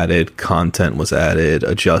were added, content was added,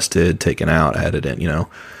 adjusted, taken out, added in,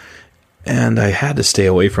 And I had to stay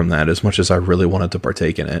away from that as much as I really wanted to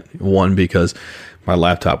partake in it. One, because my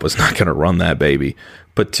laptop was not going to run that baby.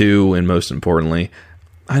 But two, and most importantly,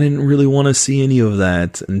 I didn't really want to see any of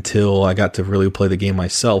that until I got to really play the game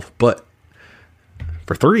myself. But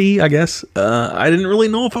for 3, I guess, I didn't really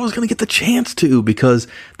know if I was going to get the chance to, because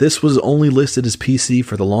this was only listed as PC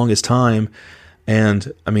for the longest time.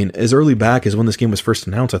 And, I mean, as early back as when this game was first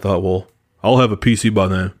announced, I thought, well, I'll have a PC by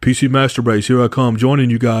then. PC Master Race, here I come, joining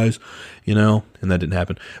you guys, and that didn't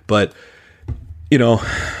happen. But you know,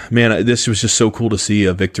 man, this was just so cool to see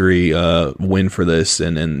a victory win for this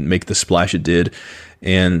and make the splash it did,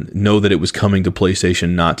 and know that it was coming to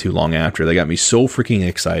PlayStation not too long after. They got me so freaking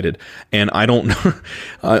excited. And I don't know,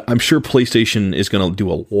 I'm sure PlayStation is going to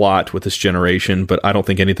do a lot with this generation, but I don't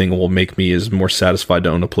think anything will make me as more satisfied to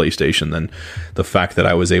own a PlayStation than the fact that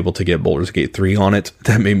I was able to get Baldur's Gate 3 on it.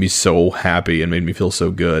 That made me so happy and made me feel so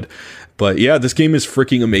good. But yeah, this game is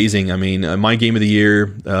freaking amazing. I mean, my game of the year,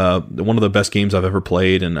 one of the best games I've ever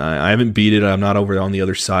played, and I haven't beat it. I'm not over on the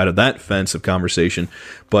other side of that fence of conversation.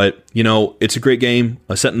 But, you know, it's a great game,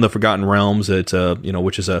 set in the Forgotten Realms,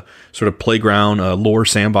 which is a sort of playground, lore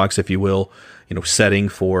sandbox, if you will, setting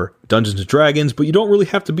for Dungeons & Dragons. But you don't really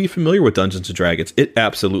have to be familiar with Dungeons & Dragons. It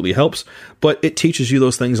absolutely helps, but it teaches you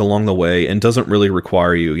those things along the way and doesn't really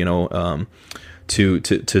require you,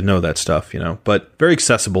 to know that stuff, but very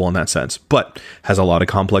accessible in that sense, but has a lot of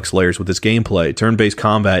complex layers with its gameplay. Turn-based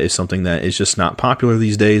combat is something that is just not popular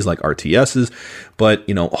these days, like RTSs, but,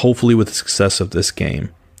 hopefully with the success of this game,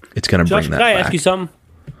 it's going to bring that back. Can I ask you something?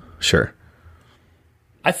 Sure.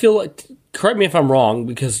 I feel like, correct me if I'm wrong,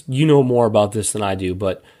 because you know more about this than I do,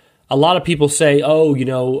 but a lot of people say,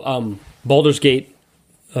 Baldur's Gate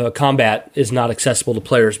combat is not accessible to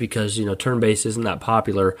players because, turn-based isn't that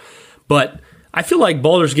popular, but I feel like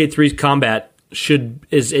Baldur's Gate 3's combat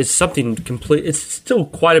is something complete. It's still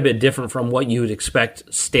quite a bit different from what you would expect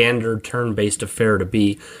standard turn-based affair to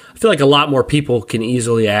be. I feel like a lot more people can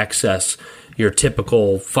easily access your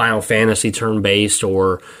typical Final Fantasy turn-based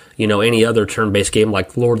or any other turn-based game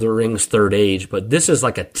like Lord of the Rings Third Age. But this is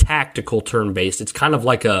like a tactical turn-based. It's kind of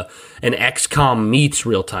like an XCOM meets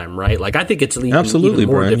real-time, right? Like I think it's even more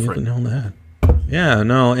Brian, different. You know that. Yeah,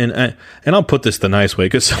 no, and I'll put this the nice way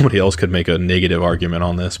because somebody else could make a negative argument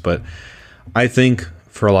on this, but I think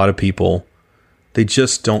for a lot of people, they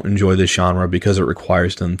just don't enjoy this genre because it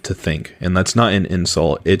requires them to think, and that's not an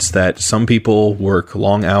insult. It's that some people work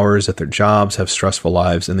long hours at their jobs, have stressful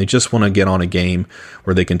lives, and they just want to get on a game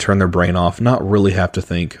where they can turn their brain off, not really have to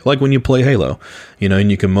think. Like when you play Halo,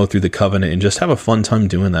 and you can mow through the Covenant and just have a fun time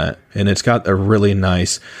doing that, and it's got a really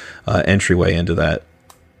nice entryway into that.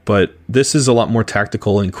 But this is a lot more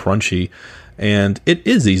tactical and crunchy, and it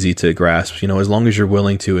is easy to grasp, as long as you're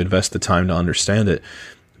willing to invest the time to understand it.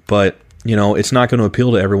 But, it's not going to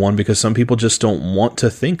appeal to everyone because some people just don't want to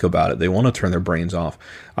think about it. They want to turn their brains off.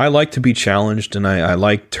 I like to be challenged, and I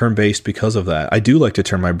like turn-based because of that. I do like to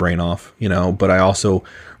turn my brain off, but I also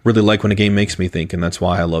really like when a game makes me think, and that's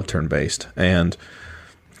why I love turn-based. And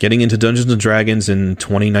getting into Dungeons & Dragons in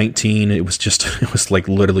 2019, it was like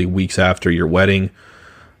literally weeks after your wedding.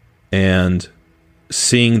 And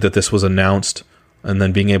seeing that this was announced and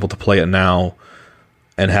then being able to play it now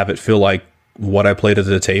and have it feel like what I played at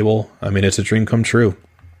the table, I mean, it's a dream come true.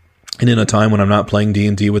 And in a time when I'm not playing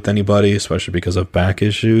D&D with anybody, especially because of back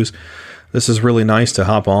issues, this is really nice to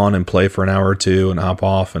hop on and play for an hour or two and hop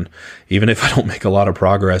off. And even if I don't make a lot of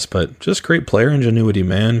progress, but just great player ingenuity,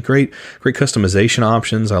 man. Great customization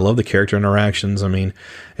options. I love the character interactions. I mean,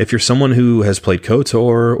 if you're someone who has played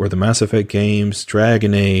KOTOR or the Mass Effect games,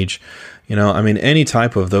 Dragon Age, any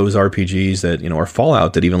type of those RPGs that, or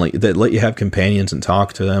Fallout that even that let you have companions and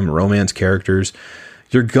talk to them, romance characters,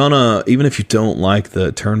 you're gonna, even if you don't like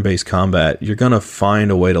the turn-based combat, you're gonna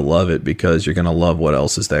find a way to love it because you're gonna love what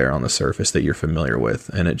else is there on the surface that you're familiar with.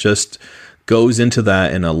 And it just goes into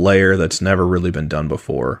that in a layer that's never really been done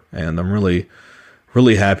before. And I'm really,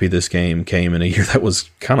 really happy this game came in a year that was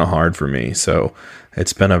kind of hard for me. So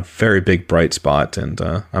it's been a very big bright spot, and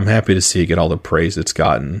I'm happy to see it get all the praise it's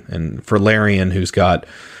gotten. And for Larian, who's got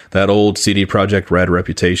that old CD Projekt Red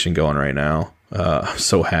reputation going right now, I'm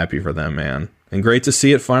so happy for them, man. And great to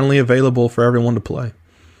see it finally available for everyone to play.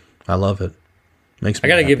 I love it. Makes me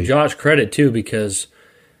happy. I got to give Josh credit, too, because,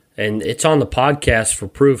 and it's on the podcast for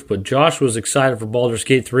proof, but Josh was excited for Baldur's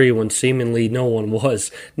Gate 3 when seemingly no one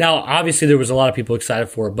was. Now, obviously, there was a lot of people excited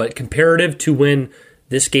for it, but comparative to when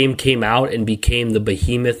this game came out and became the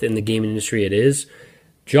behemoth in the gaming industry it is,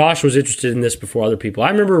 Josh was interested in this before other people. I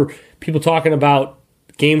remember people talking about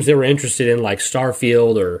games they were interested in, like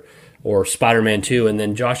Starfield or Spider-Man 2, and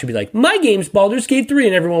then Josh would be like, my game's Baldur's Gate 3,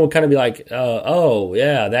 and everyone would kind of be like, oh,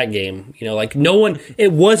 yeah, that game. Like no one,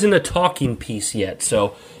 it wasn't a talking piece yet,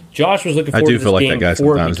 so Josh was looking forward to this game. I do feel like that guy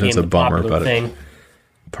sometimes, and it's a bummer, but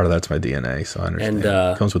part of that's my DNA, so I understand.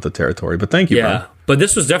 It comes with the territory, but thank you, Brian. But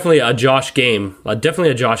this was definitely a Josh game,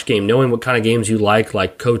 knowing what kind of games you like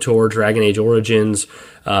KOTOR, Dragon Age Origins,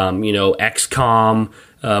 XCOM,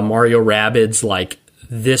 Mario Rabbids, like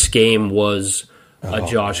this game was a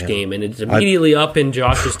Josh game, and it's immediately up in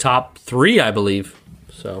Josh's top 3, I believe.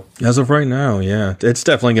 So as of right now, yeah, it's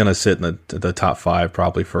definitely going to sit in the top 5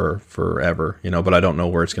 probably for forever, but I don't know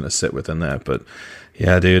where it's going to sit within that. But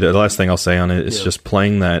yeah, dude, the last thing I'll say on it is just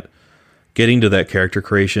playing that, getting to that character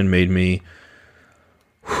creation made me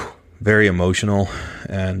very emotional.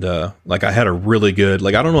 And like I had a really good,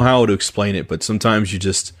 like, I don't know how to explain it, but sometimes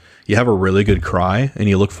you have a really good cry and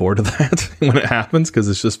you look forward to that when it happens, because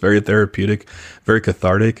it's just very therapeutic, very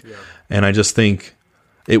cathartic. Yeah. And I just think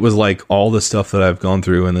it was like all the stuff that I've gone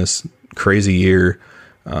through in this crazy year,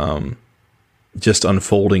 just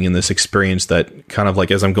unfolding in this experience that kind of like,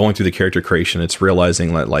 as I'm going through the character creation, it's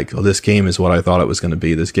realizing that like, oh, this game is what I thought it was going to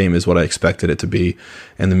be. This game is what I expected it to be.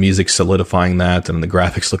 And the music solidifying that, and the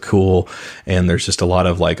graphics look cool. And there's just a lot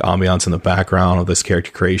of like ambiance in the background of this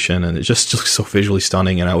character creation. And it just looks so visually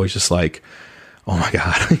stunning. And I was just like, oh my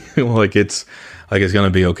God, like it's going to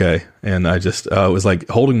be okay. And I just, it was like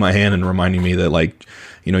holding my hand and reminding me that like,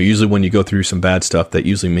 usually when you go through some bad stuff, that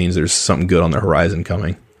usually means there's something good on the horizon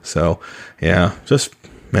coming. So yeah, just,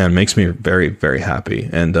 man, makes me very, very happy.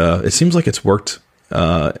 And it seems like it's worked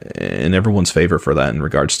in everyone's favor for that in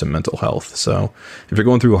regards to mental health. So if you're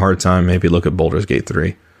going through a hard time, maybe look at Baldur's Gate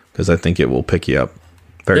 3, because I think it will pick you up.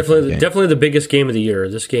 Definitely the biggest game of the year.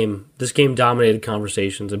 This game dominated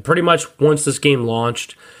conversations, and pretty much once this game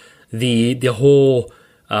launched, the whole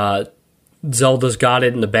Zelda's got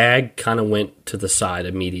it in the bag kind of went to the side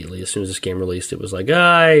immediately. As soon as this game released, it was like,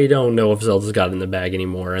 I don't know if Zelda's got it in the bag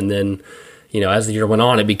anymore. And then, as the year went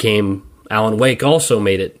on, it became Alan Wake also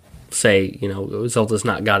made it say, Zelda's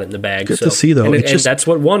not got it in the bag. Good to see, though. And that's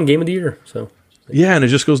what won Game of the Year. So yeah, and it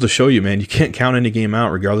just goes to show you, man, you can't count any game out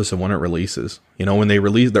regardless of when it releases. When they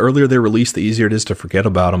release, the earlier they release, the easier it is to forget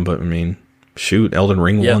about them. But I mean, shoot, Elden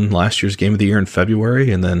Ring won last year's Game of the Year in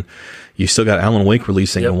February, and then you still got Alan Wake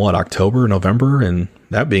releasing in October, November, and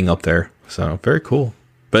that being up there. So very cool.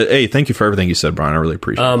 But hey, thank you for everything you said, Brian. I really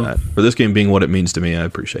appreciate that. For this game being what it means to me, I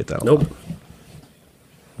appreciate that a lot.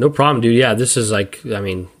 No problem, dude. Yeah, this is like, I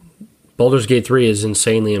mean, Baldur's Gate 3 is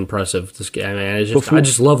insanely impressive. This game, I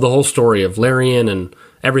just love the whole story of Larian and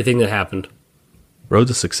everything that happened. Road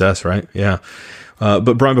to success, right? Yeah.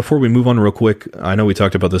 But Brian, before we move on real quick, I know we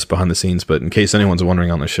talked about this behind the scenes, but in case anyone's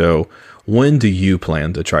wondering on the show, when do you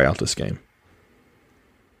plan to try out this game?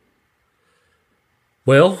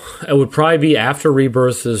 Well, it would probably be after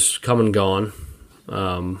Rebirth is come and gone,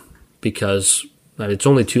 because it's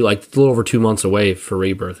only a little over 2 months away for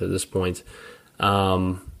Rebirth at this point.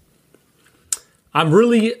 Here's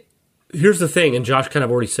the thing, and Josh kind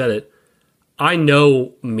of already said it. I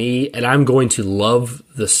know me, and I'm going to love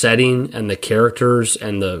the setting and the characters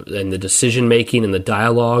and the decision making and the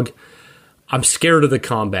dialogue. I'm scared of the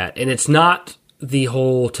combat, and it's not the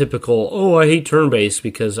whole typical, I hate turn-based,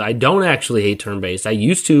 because I don't actually hate turn-based. I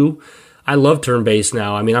used to. I love turn-based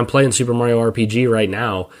now. I mean, I'm playing Super Mario RPG right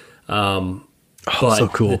now. But so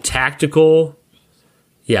cool. The tactical,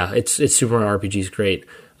 it's Super Mario RPG is great.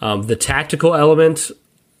 The tactical element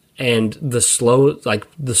and the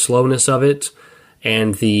slowness of it,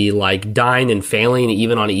 and the like dying and failing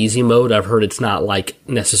even on easy mode. I've heard it's not like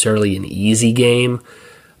necessarily an easy game.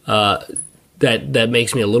 That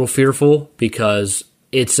makes me a little fearful, because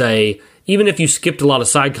it's even if you skipped a lot of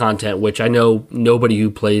side content, which I know nobody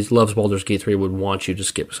who loves Baldur's Gate 3 would want you to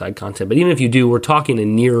skip side content, but even if you do, we're talking a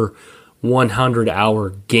near 100-hour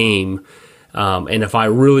game. And if I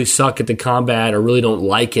really suck at the combat or really don't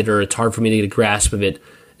like it, or it's hard for me to get a grasp of it,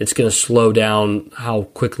 it's going to slow down how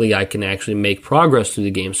quickly I can actually make progress through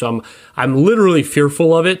the game. So I'm literally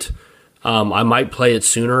fearful of it. I might play it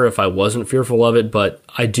sooner if I wasn't fearful of it, but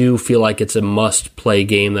I do feel like it's a must-play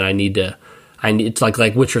game that it's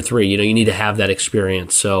like Witcher 3. You need to have that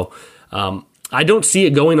experience. So I don't see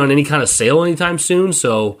it going on any kind of sale anytime soon.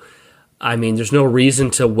 So I mean, there's no reason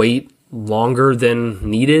to wait longer than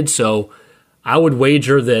needed. So I would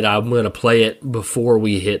wager that I'm going to play it before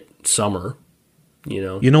we hit summer.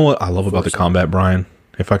 You know what I love about the combat, Brian?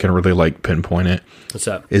 If I can really like pinpoint it, what's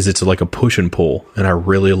that? Is it's like a push and pull, and I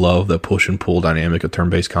really love the push and pull dynamic of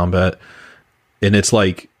turn-based combat. And it's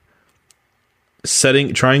like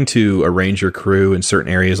trying to arrange your crew in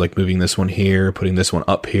certain areas, like moving this one here, putting this one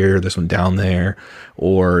up here, this one down there,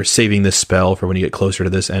 or saving this spell for when you get closer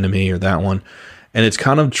to this enemy or that one. And it's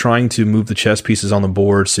kind of trying to move the chess pieces on the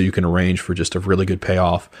board so you can arrange for just a really good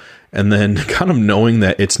payoff. And then kind of knowing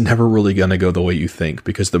that it's never really going to go the way you think,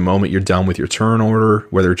 because the moment you're done with your turn order,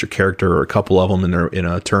 whether it's your character or a couple of them in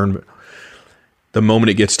a turn, the moment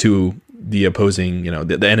it gets to the opposing,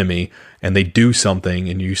 the enemy, and they do something,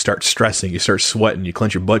 and you start stressing, you start sweating, you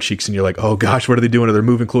clench your butt cheeks, and you're like, oh gosh, what are they doing? They're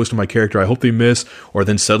moving close to my character. I hope they miss. Or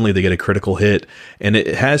then suddenly they get a critical hit, and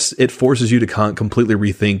it forces you to completely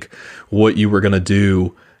rethink what you were going to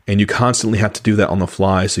do, and you constantly have to do that on the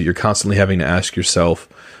fly. So you're constantly having to ask yourself,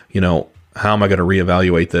 how am I going to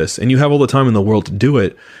reevaluate this? And you have all the time in the world to do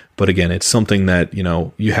it. But again, it's something that,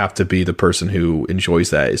 you have to be the person who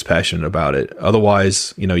enjoys that, is passionate about it.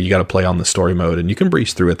 Otherwise, you got to play on the story mode, and you can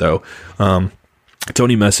breeze through it though.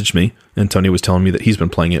 Tony messaged me, and Tony was telling me that he's been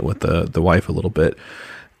playing it with the wife a little bit.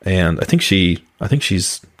 And I think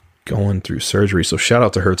she's going through surgery. So shout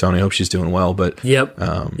out to her, Tony. I hope she's doing well. But yep.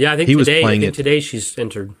 I think today she's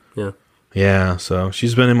entered. Yeah. Yeah. So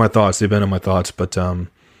she's been in my thoughts. They've been in my thoughts, but,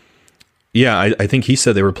 yeah, I think he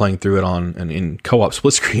said they were playing through it in co-op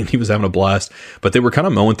split screen. He was having a blast, but they were kind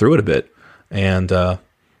of mowing through it a bit. And,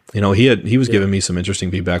 he was giving me some interesting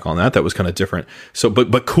feedback on that. That was kind of different. So,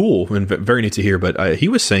 but cool and very neat to hear. But he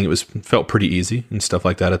was saying felt pretty easy and stuff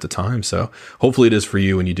like that at the time. So hopefully it is for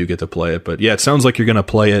you when you do get to play it. But yeah, it sounds like you're going to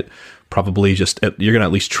play it probably you're going to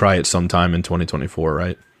at least try it sometime in 2024,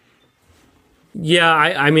 right? Yeah,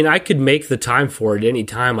 I mean, I could make the time for it any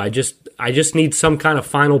time. I just need some kind of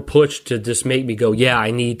final push to just make me go, yeah,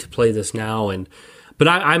 I need to play this now. But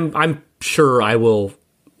I'm sure I will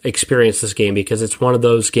experience this game, because it's one of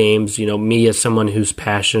those games, me as someone who's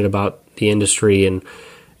passionate about the industry and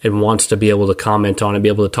wants to be able to comment on it, be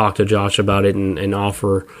able to talk to Josh about it and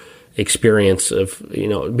offer experience of, be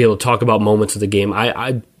able to talk about moments of the game.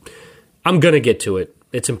 I'm going to get to it.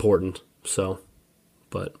 It's important. So.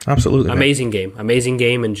 But absolutely, amazing game,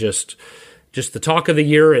 and just the talk of the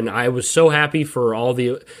year. And I was so happy for all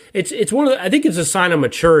the. It's one of I think it's a sign of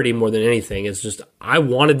maturity more than anything. It's just I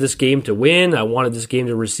wanted this game to win. I wanted this game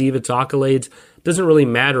to receive its accolades. It doesn't really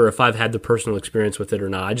matter if I've had the personal experience with it or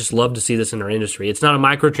not. I just love to see this in our industry. It's not a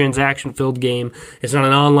microtransaction filled game. It's not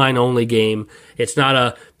an online only game. It's not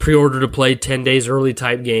a pre-order to play 10 days early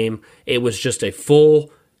type game. It was just a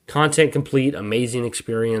full content complete, amazing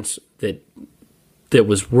experience that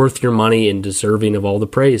was worth your money and deserving of all the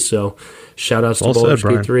praise. So shout outs to Baldur's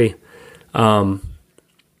Gate 3.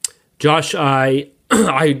 Josh, I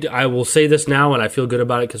will say this now, and I feel good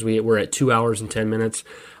about it because we're at 2 hours and 10 minutes.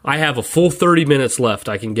 I have a full 30 minutes left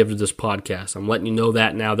I can give to this podcast. I'm letting you know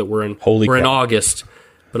that now that we're in August,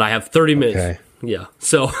 but I have 30 minutes. Okay. Yeah.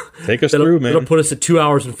 So take us through, man. It'll put us at 2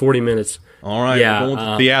 hours and 40 minutes. All right. Yeah, we're going to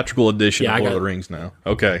the theatrical edition of Lord of the Rings now.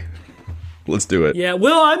 Okay. Let's do it. Yeah,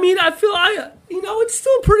 well, I mean, I feel it's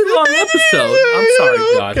still a pretty long episode. I'm sorry,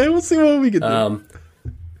 God. Okay, we'll see what we can do.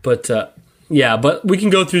 But we can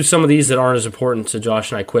go through some of these that aren't as important to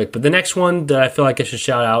Josh and I quick. But the next one that I feel like I should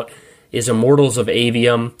shout out is Immortals of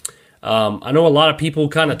Avium. I know a lot of people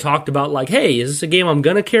kind of talked about like, hey, is this a game I'm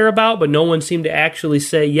going to care about? But no one seemed to actually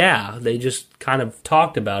say yeah. They just kind of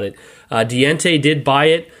talked about it. Diente did buy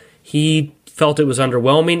it. He felt it was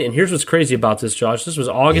underwhelming. And here's what's crazy about this, Josh. This was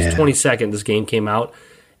August 22nd this game came out.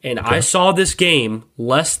 And I saw this game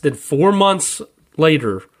less than 4 months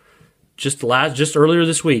later, just earlier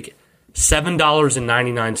this week,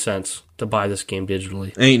 $7.99 to buy this game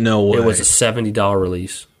digitally. Ain't no way. It was a $70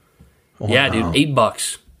 release. Wow. Yeah, dude,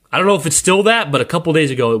 $8. I don't know if it's still that, but a couple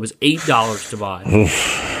days ago it was $8 to buy.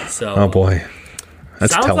 So, oh boy,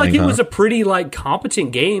 that's sounds telling, like it was a pretty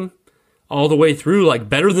competent game all the way through,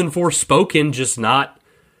 better than Forspoken, just not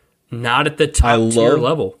at the top tier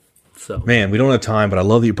level. So, man, we don't have time, but I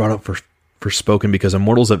love that you brought up Forspoken, because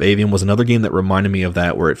Immortals of Avium was another game that reminded me of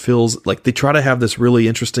that, where it feels like they try to have this really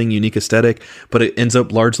interesting, unique aesthetic, but it ends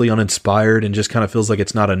up largely uninspired and just kind of feels like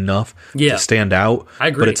it's not enough to stand out. I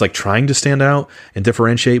agree. But it's trying to stand out and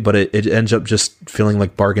differentiate, but it ends up just feeling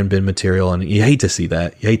like bargain bin material, and you hate to see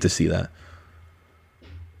that.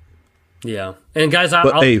 Yeah. And guys,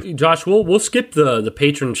 Josh, we'll skip the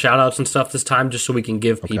patron shout-outs and stuff this time just so we can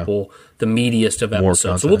give people the meatiest of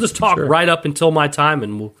episodes. So we'll just talk right up until my time,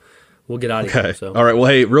 and we'll get out of here. So. All right. Well,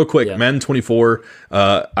 hey, real quick, Madden 24,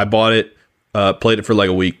 I bought it, played it for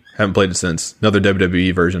a week. Haven't played it since. Another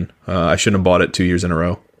WWE version. I shouldn't have bought it 2 years in a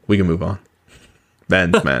row. We can move on.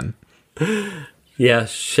 Madden. Yeah,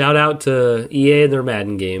 shout out to EA and their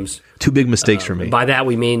Madden games. Two big mistakes for me. By that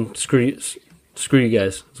we mean screw you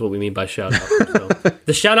guys. That's what we mean by shout out. So,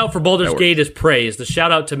 the shout out for Baldur's Gate is praise. The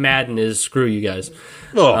shout out to Madden is screw you guys.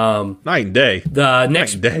 Oh, night and day. The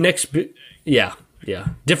next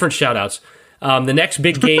different shout outs. The next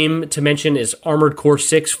big game to mention is Armored Core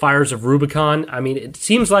 6 Fires of Rubicon. I mean, it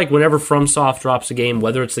seems like whenever FromSoft drops a game,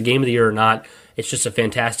 whether it's the game of the year or not, it's just a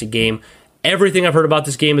fantastic game. Everything I've heard about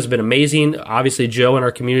this game has been amazing. Obviously, Joe in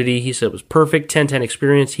our community, he said it was perfect, 10/10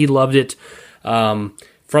 experience. He loved it.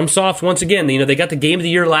 FromSoft, once again, they got the game of the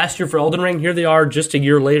year last year for Elden Ring. Here they are just a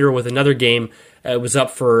year later with another game. It was up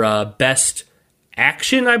for Best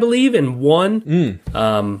Action, I believe, and won.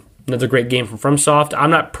 Another great game from FromSoft.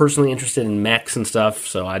 I'm not personally interested in mechs and stuff,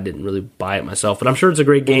 so I didn't really buy it myself. But I'm sure it's a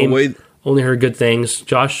great game. Only heard good things.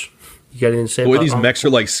 Josh, you got anything to say about these mechs are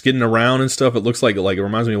like skidding around and stuff. It looks like it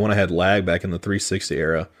reminds me of when I had lag back in the 360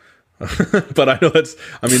 era. But I know that's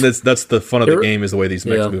the fun of the game, is the way these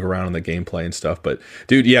mechs move around and the gameplay and stuff. But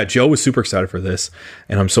dude, yeah, Joe was super excited for this,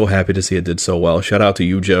 and I'm so happy to see it did so well. Shout out to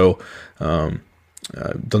you, Joe.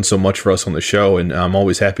 Done so much for us on the show, and I'm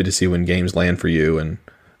always happy to see when games land for you. And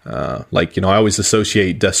I always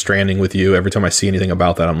associate Death Stranding with you. Every time I see anything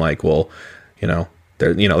about that, I'm like, well,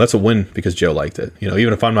 that's a win because Joe liked it.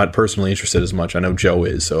 Even if I'm not personally interested as much, I know Joe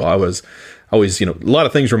is. So I was always, a lot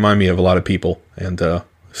of things remind me of a lot of people, and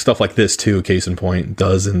stuff like this too, case in point,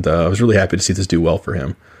 does. And I was really happy to see this do well for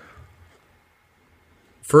him.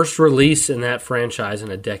 First release in that franchise in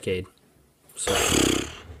a decade. So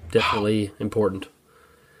definitely important.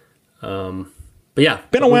 But yeah,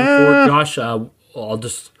 been a while. Josh, I'll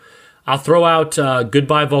throw out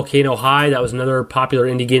Goodbye Volcano High. That was another popular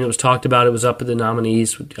indie game that was talked about. It was up in the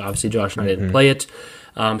nominees. Obviously, Josh and I didn't play it.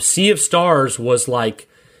 Sea of Stars was like,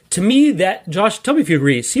 to me, that, Josh, tell me if you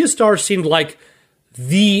agree, Sea of Stars seemed like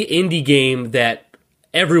the indie game that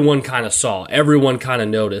everyone kind of saw, everyone kind of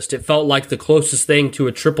noticed. It felt like the closest thing to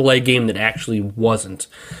a AAA game that actually wasn't.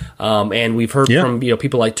 And we've heard from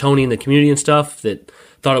people like Tony in the community and stuff that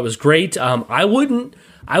thought it was great. I wouldn't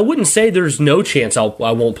say there's no chance I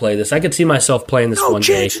won't play this. I could see myself playing this one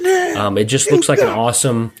day. It just looks like an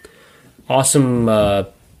awesome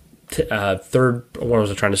third. What was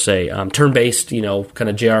I trying to say? Turn-based, kind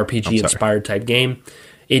of JRPG inspired type game.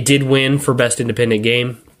 It did win for best independent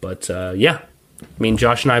game, but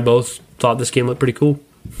Josh and I both thought this game looked pretty cool.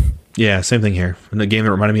 Yeah, same thing here. And a game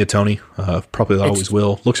that reminded me of Tony. Probably always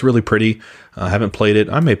will. Looks really pretty. I haven't played it.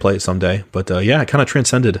 I may play it someday. But it kind of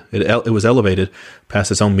transcended. It was elevated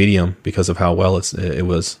past its own medium because of how well it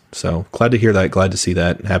was. So glad to hear that. Glad to see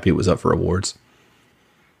that. Happy it was up for awards.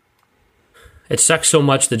 It sucks so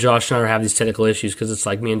much that Josh and I are having these technical issues because it's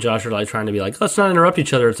like me and Josh are like trying to be like, let's not interrupt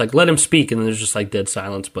each other. It's like, let him speak. And then there's just like dead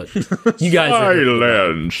silence. But you guys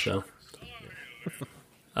silence. So.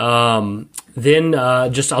 I'll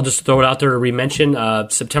just throw it out there to re-mention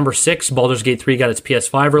September 6th, Baldur's Gate 3 got its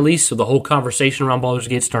PS5 release, so the whole conversation around Baldur's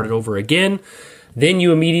Gate started over again. Then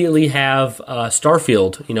you immediately have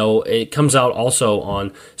Starfield. It comes out also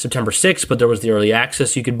on September 6th, but there was the early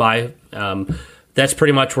access you could buy. That's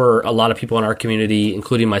pretty much where a lot of people in our community,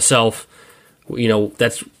 including myself,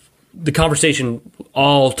 that's the conversation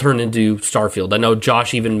all turned into Starfield. I know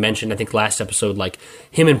Josh even mentioned, I think last episode, like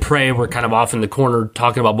him and Prey were kind of off in the corner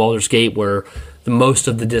talking about Baldur's Gate, where the most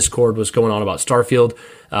of the Discord was going on about Starfield.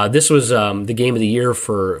 This was the game of the year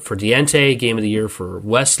for Diente, game of the year for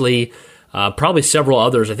Wesley, probably several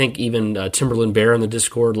others. I think even Timberland Bear in the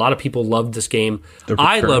Discord. A lot of people loved this game.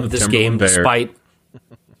 I loved this game despite...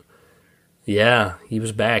 Yeah, he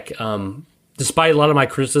was back. Despite a lot of my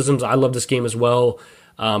criticisms, I love this game as well.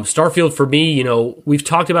 Starfield for me, we've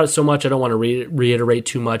talked about it so much, I don't want to reiterate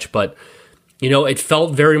too much, but, it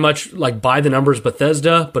felt very much like by the numbers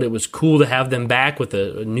Bethesda, but it was cool to have them back with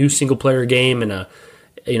a new single-player game and,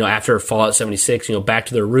 after Fallout 76, back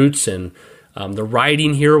to their roots. And the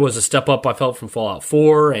writing here was a step up, I felt, from Fallout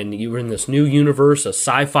 4, and you were in this new universe, a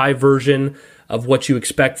sci-fi version of what you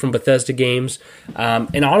expect from Bethesda games.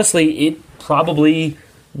 And honestly, it probably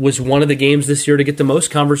was one of the games this year to get the most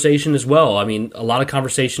conversation as well. I mean, a lot of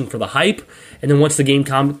conversation for the hype, and then once the game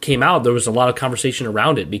came out, there was a lot of conversation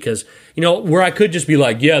around it because, where I could just be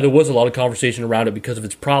like, yeah, there was a lot of conversation around it because of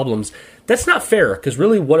its problems. That's not fair, because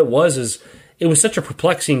really what it was such a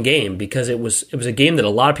perplexing game because it was a game that a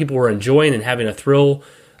lot of people were enjoying and having a thrill,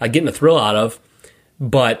 getting a thrill out of,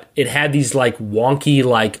 but it had these like wonky,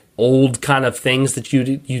 like old kind of things that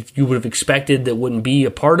you would have expected that wouldn't be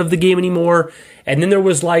a part of the game anymore. And then there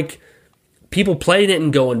was like people playing it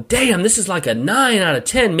and going, damn, this is like a 9 out of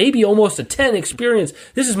 10, maybe almost a 10 experience.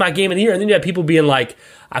 This is my game of the year. And then you have people being like,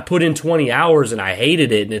 I put in 20 hours and I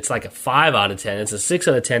hated it, and it's like a 5 out of 10. It's a 6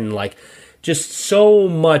 out of 10. And like just so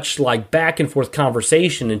much like back and forth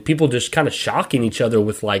conversation and people just kind of shocking each other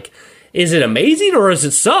with like, is it amazing or does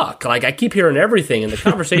it suck? Like, I keep hearing everything, and the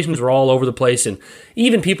conversations were all over the place. And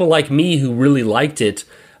even people like me who really liked it,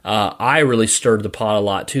 I really stirred the pot a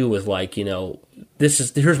lot too with like,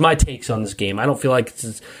 here's my takes on this game. I don't feel like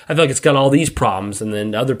I feel like it's got all these problems, and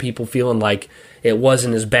then other people feeling like it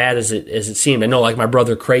wasn't as bad as it seemed. I know, like my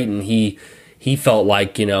brother Creighton, he felt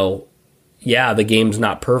like, the game's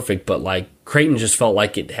not perfect, but like Creighton just felt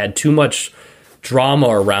like it had too much drama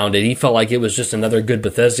around it. He felt like it was just another good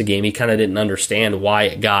Bethesda game. He kind of didn't understand why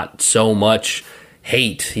it got so much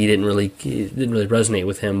hate. It didn't really resonate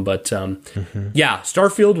with him. But yeah,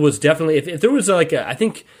 Starfield was definitely, if there was like I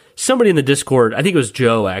think somebody in the Discord, I think it was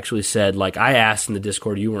Joe actually said, like, I asked in the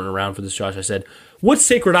Discord, you weren't around for this, Josh, I said, what's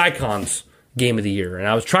Sacred Icon's game of the year? And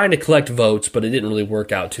I was trying to collect votes, but it didn't really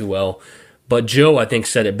work out too well. But Joe, I think,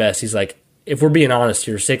 said it best. He's like, if we're being honest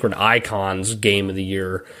here, Sacred Icon's game of the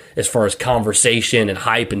year, as far as conversation and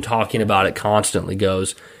hype and talking about it constantly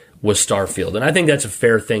goes, was Starfield. And I think that's a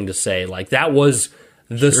fair thing to say. Like, that was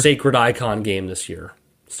the Sacred Icon game this year,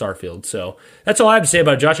 Starfield. So that's all I have to say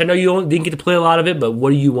about it, Josh. I know you didn't get to play a lot of it, but what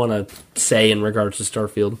do you want to say in regards to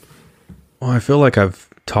Starfield? Well, I feel like I've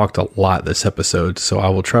talked a lot this episode, so I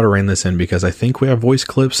will try to rein this in because I think we have voice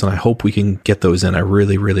clips, and I hope we can get those in. I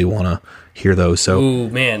really, really want to hear those. So, ooh,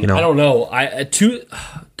 man, I don't know. I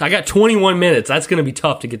got 21 minutes. That's going to be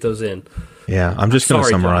tough to get those in. Yeah, I'm just going to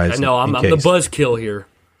summarize. Josh. I know I'm the buzzkill here.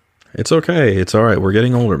 It's okay. It's all right. We're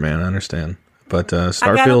getting older, man. I understand. But Starfield,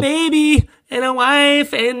 I got a baby and a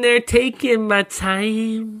wife, and they're taking my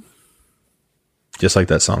time. Just like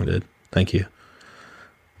that song did. Thank you.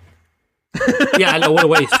 Yeah, I know, what a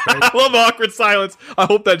waste. Right? I love awkward silence. I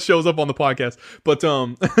hope that shows up on the podcast. But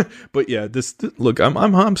but yeah, look,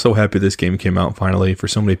 I'm so happy this game came out finally for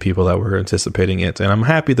so many people that were anticipating it, and I'm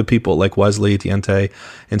happy the people like Wesley, Tiente,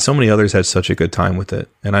 and so many others had such a good time with it.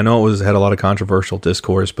 And I know it had a lot of controversial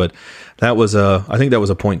discourse, but that was I think that was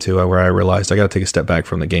a point too where I realized I got to take a step back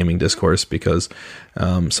from the gaming discourse because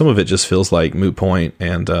some of it just feels like moot point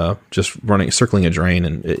and just circling a drain.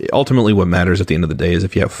 And ultimately, what matters at the end of the day is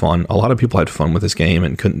if you have fun. A lot of people had fun with this game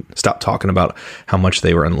and couldn't stop talking about how much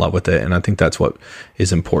they were in love with it, and I think that's what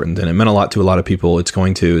is important, and it meant a lot to a lot of people. It's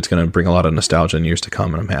going to bring a lot of nostalgia in years to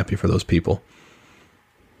come, and I'm happy for those people.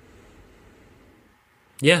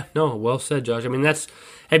 Yeah, no, well said, Josh. I mean,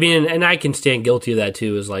 and I can stand guilty of that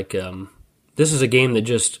too, is like this is a game that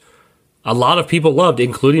just a lot of people loved,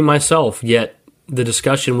 including myself, yet the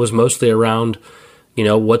discussion was mostly around,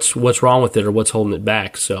 what's wrong with it or what's holding it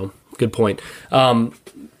back. So good point.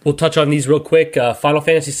 We'll touch on these real quick. Final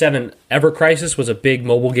Fantasy VII Ever Crisis was a big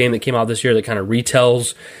mobile game that came out this year that kind of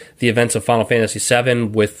retells the events of Final Fantasy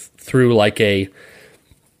VII through like a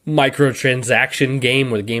microtransaction game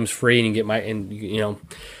where the game's free and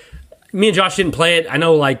me and Josh didn't play it. I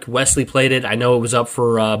know like Wesley played it. I know it was up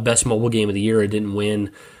for best mobile game of the year. It didn't win.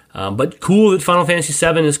 But cool that Final Fantasy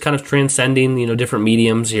VII is kind of transcending, different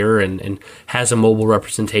mediums here and has a mobile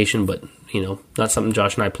representation, but, not something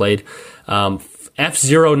Josh and I played.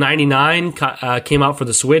 F-Zero 99 came out for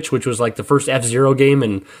the Switch, which was like the first F-Zero game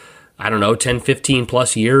in, 10, 15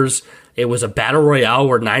 plus years. It was a battle royale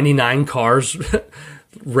where 99 cars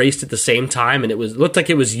raced at the same time, and it looked like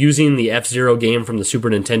it was using the F-Zero game from the Super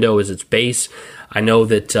Nintendo as its base. I know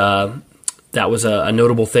that that was a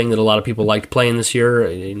notable thing that a lot of people liked playing this year.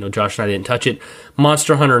 Josh and I didn't touch it.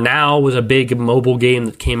 Monster Hunter Now was a big mobile game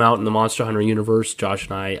that came out in the Monster Hunter universe. Josh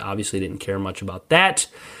and I obviously didn't care much about that.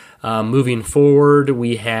 Moving forward,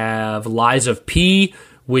 we have Lies of P,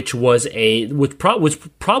 which was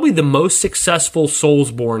probably the most successful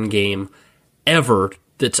Soulsborne game ever.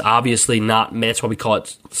 That's obviously not, that's why we call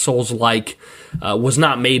it Souls-like. Was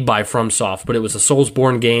not made by FromSoft, but it was a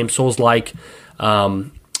Soulsborne game, Souls-like,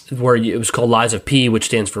 where it was called Lies of P, which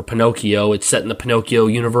stands for Pinocchio. It's set in the Pinocchio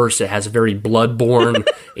universe. It has a very Bloodborne,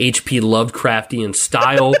 H.P. Lovecraftian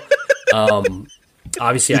style.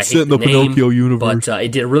 Obviously, I hate the name, Pinocchio universe, but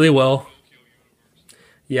it did really well.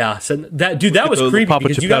 Yeah, so that was creepy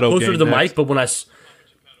because you got closer to the mic, but when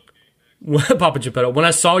Papa Geppetto, when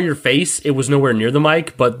I saw your face, it was nowhere near the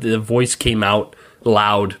mic, but the voice came out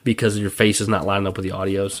loud because your face is not lining up with the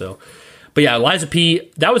audio. So, but yeah, Lies of P,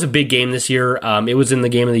 that was a big game this year. It was in the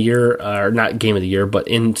Game of the Year, or not Game of the Year, but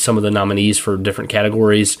in some of the nominees for different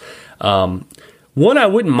categories. One I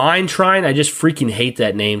wouldn't mind trying. I just freaking hate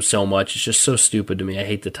that name so much. It's just so stupid to me. I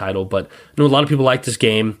hate the title, but I know a lot of people like this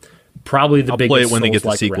game. Probably the biggest. I'll play it when they get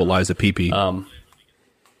the sequel, Lies of PP.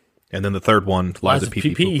 And then the third one, Lies of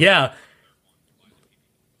PP. Yeah.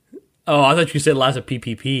 Oh, I thought you said Lies of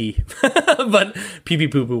PPP, but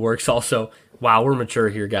PP Poo Poo works also. Wow, we're mature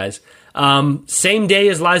here, guys. Same day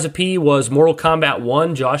as Lies of P was Mortal Kombat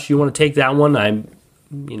 1. Josh, you want to take that one? I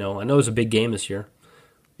know it was a big game this year.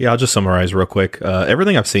 Yeah, I'll just summarize real quick.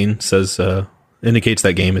 Everything I've seen indicates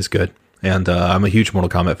that game is good. And I'm a huge Mortal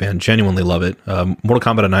Kombat fan. Genuinely love it. Mortal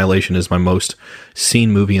Kombat Annihilation is my most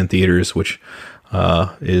seen movie in theaters, which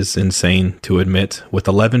is insane to admit, with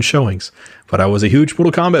 11 showings. But I was a huge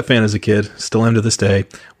Mortal Kombat fan as a kid. Still am to this day.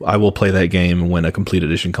 I will play that game when a complete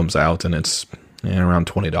edition comes out, and it's around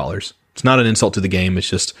 $20. It's not an insult to the game. It's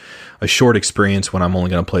just a short experience when I'm only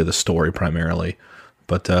going to play the story primarily.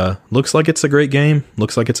 But looks like it's a great game.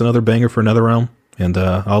 Looks like it's another banger for NetherRealm, and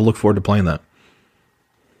I'll look forward to playing that.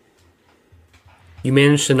 You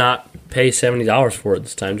managed to not pay $70 for it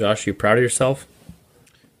this time, Josh. Are you proud of yourself?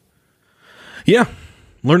 Yeah.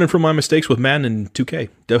 Learning from my mistakes with Madden and 2K.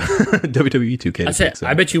 WWE 2K.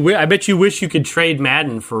 I bet you wish you could trade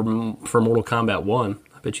Madden for Mortal Kombat 1.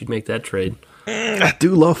 I bet you'd make that trade. I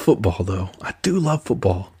do love football, though. I do love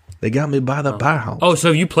football. They got me by the pound. Oh,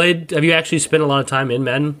 so have you actually spent a lot of time in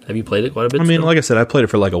Madden? Have you played it quite a bit? I mean, like I said, I played it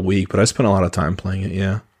for like a week, but I spent a lot of time playing it,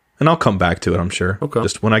 yeah. And I'll come back to it, I'm sure. Okay.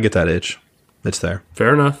 Just when I get that itch, it's there.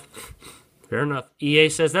 Fair enough. Fair enough. EA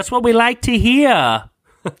says, that's what we like to hear.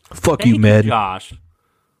 Fuck you, Madden. Josh.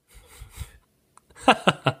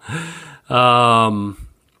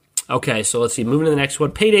 Okay, so let's see. Moving to the next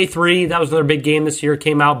one. Payday 3. That was another big game this year.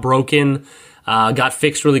 Came out broken. Got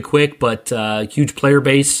fixed really quick, but huge player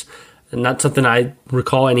base. Not something I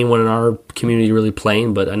recall anyone in our community really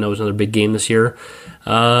playing, but I know it was another big game this year.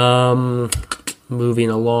 Moving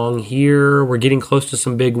along here. We're getting close to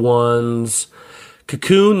some big ones.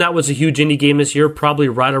 Cocoon, that was a huge indie game this year, probably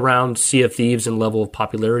right around Sea of Thieves in level of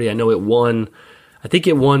popularity. I know it won. I think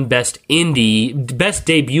it won best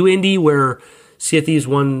debut indie, where Sea of Thieves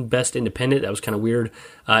won best independent. That was kind of weird.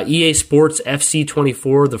 EA Sports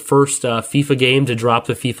FC24, the first FIFA game to drop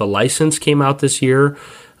the FIFA license, came out this year.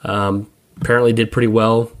 Apparently did pretty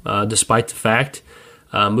well, despite the fact.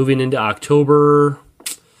 Moving into October,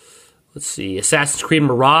 let's see, Assassin's Creed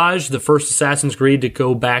Mirage, the first Assassin's Creed to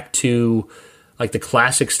go back to like the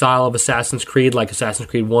classic style of Assassin's Creed, like Assassin's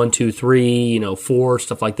Creed 1, 2, 3, 4,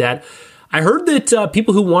 stuff like that. I heard that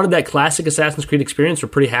people who wanted that classic Assassin's Creed experience were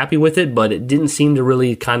pretty happy with it, but it didn't seem to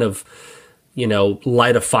really kind of,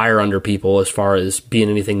 light a fire under people as far as being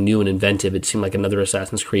anything new and inventive. It seemed like another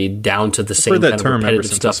Assassin's Creed down to the same kind of repetitive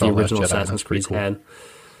stuff the original Assassin's Creed had.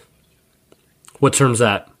 What term's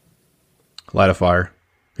that? Light a fire.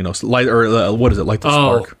 Light, or what is it? Light the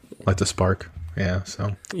spark. Light the spark. Yeah,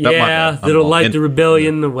 so. That'll light the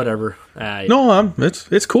rebellion or whatever. No,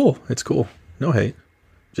 it's cool. It's cool. No hate.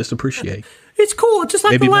 Just appreciate. It's cool. Just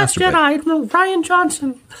like Maybe The Last masturbate. Jedi, Ryan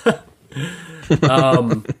Johnson.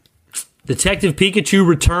 Detective Pikachu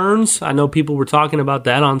Returns. I know people were talking about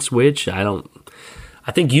that on Switch. I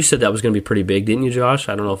think you said that was going to be pretty big, didn't you, Josh?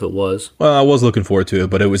 I don't know if it was. Well, I was looking forward to it,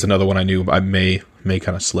 but it was another one I knew I may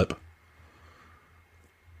kind of slip.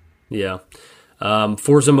 Yeah.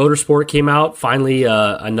 Forza Motorsport came out. Finally,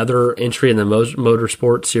 another entry in the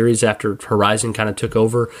Motorsport series after Horizon kind of took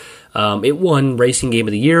over. It won Racing Game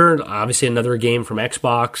of the Year. Obviously, another game from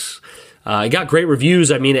Xbox. It got great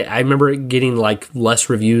reviews. I mean, I remember it getting like less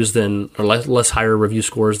reviews less higher review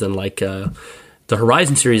scores than like the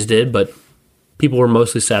Horizon series did, but people were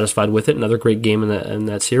mostly satisfied with it. Another great game in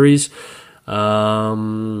that series.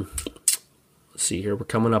 Let's see here. We're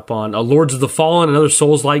coming up on Lords of the Fallen, another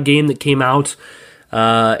Souls-like game that came out.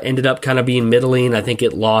 Ended up kind of being middling. I think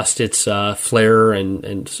it lost its flair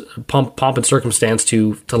and pomp and circumstance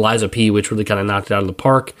to Liza P, which really kind of knocked it out of the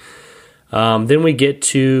park. Then we get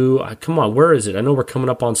to, come on, where is it? I know we're coming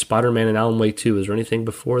up on Spider-Man and Alan Wake 2. Is there anything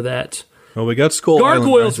before that? Well, we got Skull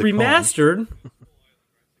Gargoyles Island Remastered.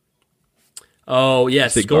 Oh,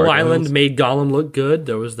 yes. Skull Island made Gollum look good.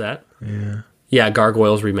 There was that. Yeah. Yeah,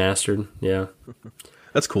 Gargoyles Remastered. Yeah.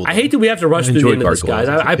 That's cool. I hate that we have to rush through the end of this, guys.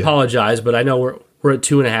 I apologize, but I know we're at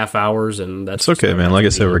 2.5 hours, and that's... It's okay, man. Like I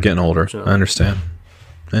said, we're getting older. I understand.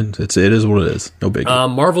 And it is what it is. No big deal.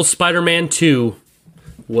 Marvel Spider-Man 2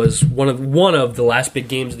 was one of the last big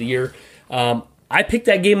games of the year. I picked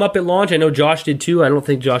that game up at launch. I know Josh did too. I don't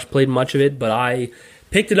think Josh played much of it, but I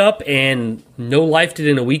picked it up and no-lifed it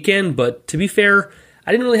in a weekend. But to be fair,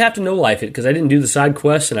 I didn't really have to no-life it because I didn't do the side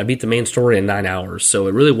quests and I beat the main story in 9 hours. So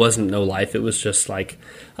it really wasn't no-life. It was just like,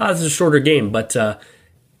 this is a shorter game. But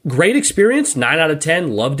great experience, 9 out of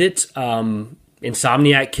 10, loved it.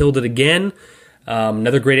 Insomniac killed it again.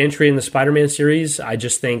 Another great entry in the Spider-Man series. I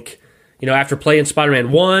just think... after playing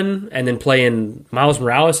Spider-Man 1 and then playing Miles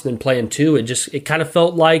Morales and then playing 2, it kind of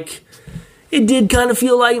felt like, it did kind of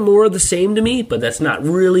feel like more of the same to me, but that's not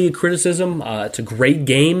really a criticism. It's a great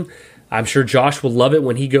game. I'm sure Josh will love it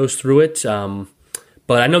when he goes through it.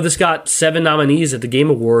 But I know this got 7 nominees at the Game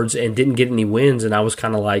Awards and didn't get any wins, and I was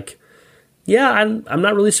kind of like, yeah, I'm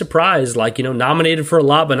not really surprised. Like, nominated for a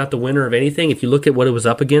lot, but not the winner of anything. If you look at what it was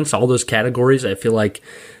up against, all those categories, I feel like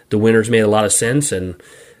the winners made a lot of sense, and...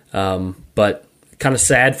 but kind of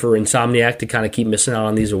sad for Insomniac to kind of keep missing out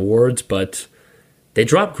on these awards, but they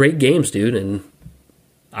dropped great games, dude, and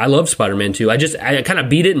I love Spider-Man 2. I kind of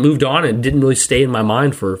beat it and moved on and didn't really stay in my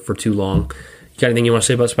mind for too long. got anything you want to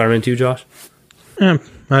say about Spider-Man 2, Josh? I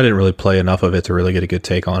didn't really play enough of it to really get a good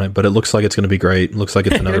take on it, but it looks like it's going to be great. It looks like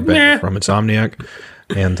it's another banger from Insomniac.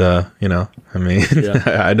 And,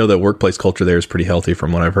 I know that workplace culture there is pretty healthy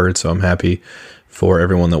from what I've heard, so I'm happy for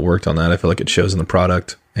everyone that worked on that. I feel like it shows in the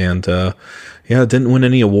product. And, it didn't win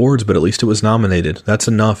any awards, but at least it was nominated. That's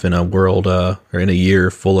enough in a world, or in a year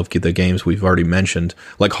full of the games we've already mentioned,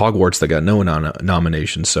 like Hogwarts that got no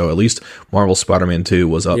nominations. So at least Marvel Spider-Man 2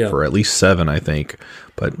 was up for at least 7, I think.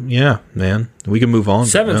 But yeah, man, we can move on.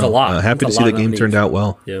 7's a lot. Happy to see the game turned out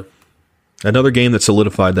well. Yeah. Another game that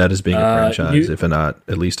solidified that as being a franchise, if not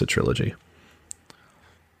at least a trilogy.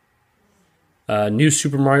 New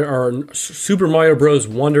Super Mario Bros.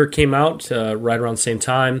 Wonder came out right around the same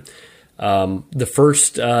time. The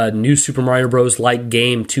first new Super Mario Bros. Like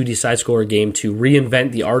game, 2D side-scroller game, to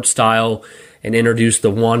reinvent the art style and introduce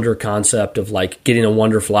the wonder concept of like getting a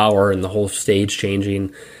wonder flower and the whole stage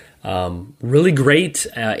changing. Really great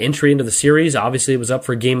entry into the series. Obviously, it was up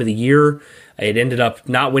for Game of the Year. It ended up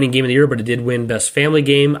not winning Game of the Year, but it did win Best Family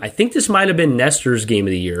Game. I think this might have been Nestor's Game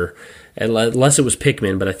of the Year, unless it was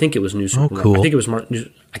Pikmin, but I think it was New Super Mario. Cool. I think it was.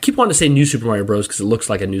 I keep wanting to say New Super Mario Bros. Because it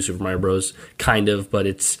looks like a New Super Mario Bros. Kind of, but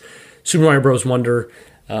it's Super Mario Bros. Wonder.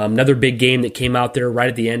 Another big game that came out there right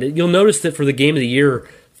at the end. You'll notice that for the Game of the Year,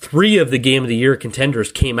 3 of the Game of the Year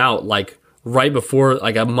contenders came out like right before,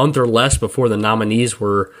 like a month or less before the nominees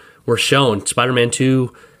were shown. Spider-Man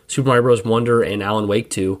 2, Super Mario Bros. Wonder, and Alan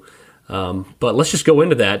Wake 2. But let's just go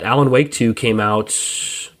into that. Alan Wake 2 came out,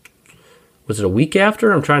 was it a week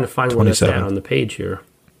after? I'm trying to find where that's at on the page here.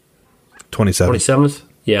 27th?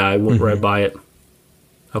 Yeah, I went right by it.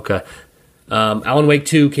 Okay. Alan Wake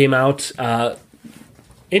 2 came out.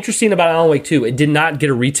 Interesting about Alan Wake 2, it did not get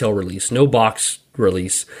a retail release, no box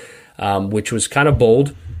release, which was kind of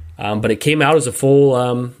bold. But it came out as a full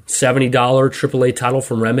 $70 AAA title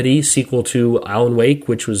from Remedy, sequel to Alan Wake,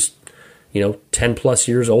 which was 10 plus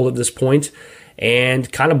years old at this point, and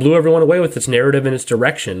kind of blew everyone away with its narrative and its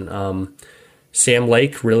direction. Sam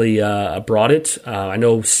Lake really brought it. I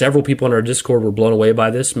know several people in our Discord were blown away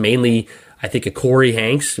by this, mainly I think a Corey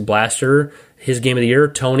Hanks, Blaster, his Game of the Year.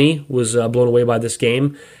 Tony was blown away by this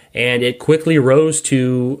game, and it quickly rose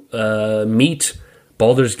to meet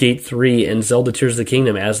Baldur's Gate 3 and Zelda Tears of the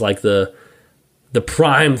Kingdom as like the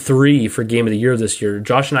prime 3 for Game of the Year this year.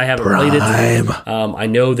 Josh and I haven't played it. I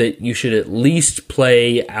know that you should at least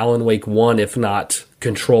play Alan Wake 1, if not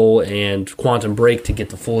Control and Quantum Break, to get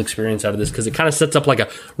the full experience out of this, because it kind of sets up like a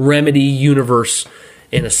Remedy universe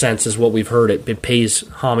in a sense, is what we've heard. It pays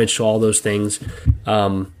homage to all those things.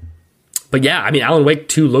 But yeah, I mean, Alan Wake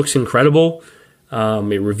 2 looks incredible.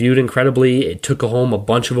 It reviewed incredibly. It took home a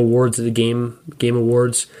bunch of awards at the Game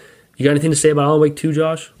Awards. You got anything to say about Alan Wake 2,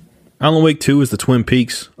 Josh? Alan Wake 2 is the Twin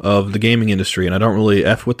Peaks of the gaming industry, and I don't really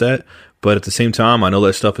F with that, but at the same time, I know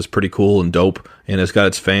that stuff is pretty cool and dope, and it's got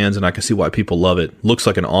its fans, and I can see why people love it. Looks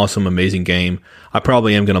like an awesome, amazing game. I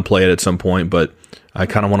probably am going to play it at some point, but I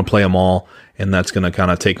kind of want to play them all, and that's going to kind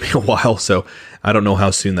of take me a while, so I don't know how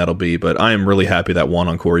soon that'll be, but I am really happy that won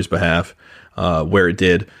on Corey's behalf, where it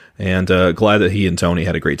did, and glad that he and Tony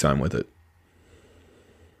had a great time with it.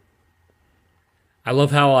 I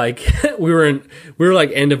love how like we were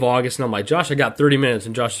like end of August, and I'm like, Josh, I got 30 minutes,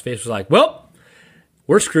 and Josh's face was like, well,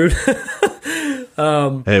 we're screwed.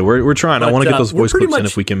 Hey, we're trying. I want to get those voice clips in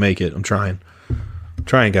if we can make it. I'm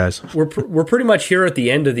trying, guys. We're pretty much here at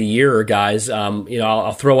the end of the year, guys.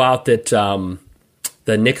 I'll throw out that the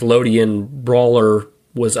Nickelodeon Brawler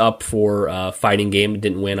was up for fighting game. It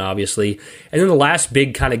didn't win, obviously. And then the last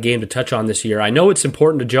big kind of game to touch on this year, I know it's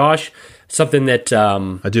important to Josh. Something that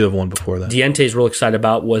I do have one before that. Diente's real excited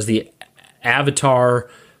about was the Avatar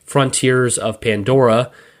Frontiers of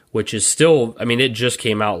Pandora, which is still, I mean, it just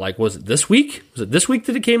came out, like, was it this week? Was it this week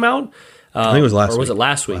that it came out? I think it was last week. Or was it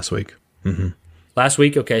last week? Last week. Mm-hmm. Last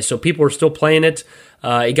week? Okay, so people are still playing it.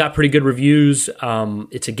 It got pretty good reviews.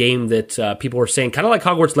 It's a game that people are saying, kind of like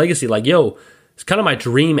Hogwarts Legacy, like, yo, it's kind of my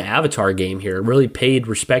dream Avatar game here. It really paid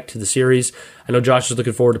respect to the series. I know Josh is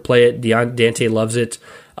looking forward to play it. Dante loves it.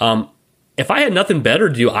 If I had nothing better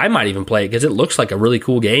to do, I might even play it because it looks like a really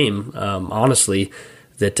cool game, honestly,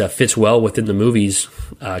 that fits well within the movie's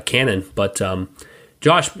canon. But,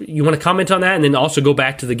 Josh, you want to comment on that and then also go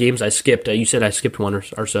back to the games I skipped? You said I skipped one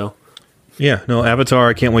or so. Yeah, no, Avatar,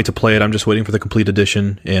 I can't wait to play it. I'm just waiting for the complete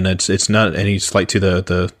edition, and it's not any slight to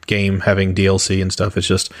the game having DLC and stuff. It's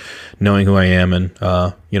just knowing who I am, and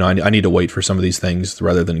I need to wait for some of these things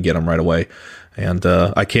rather than get them right away. And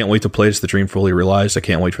I can't wait to play It's the Dream Fully Realized. I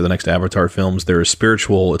can't wait for the next Avatar films. They're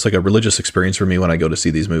spiritual. It's like a religious experience for me when I go to see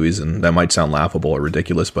these movies, and that might sound laughable or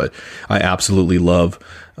ridiculous, but I absolutely love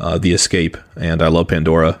The Escape, and I love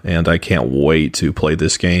Pandora, and I can't wait to play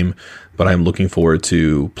this game. But I'm looking forward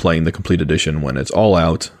to playing the complete edition when it's all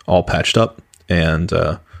out, all patched up, and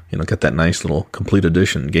get that nice little complete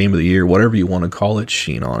edition game of the year, whatever you want to call it,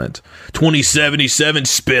 sheen on it. 2077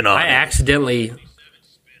 spin on it.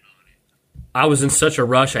 I was in such a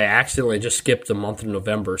rush, I accidentally just skipped the month of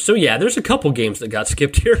November. So yeah, there's a couple games that got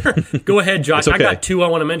skipped here. Go ahead, Josh. Okay. I got two I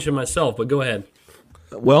want to mention myself, but go ahead.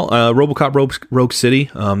 Well, RoboCop Rogue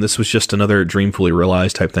City. This was just another Dream Fully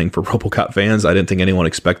Realized type thing for RoboCop fans. I didn't think anyone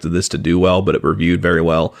expected this to do well, but it reviewed very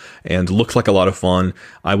well and looked like a lot of fun.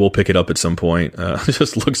 I will pick it up at some point. It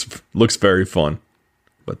just looks very fun.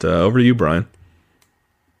 But over to you, Brian.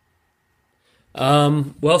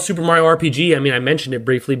 Well, Super Mario RPG. I mean, I mentioned it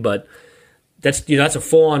briefly, but that's a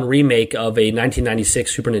full-on remake of a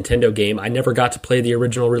 1996 Super Nintendo game. I never got to play the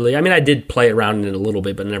original really. I mean, I did play around in it a little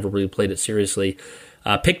bit, but I never really played it seriously.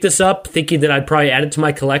 Picked this up thinking that I'd probably add it to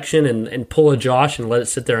my collection and pull a Josh and let it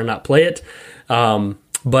sit there and not play it.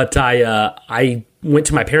 But I went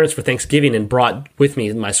to my parents for Thanksgiving and brought with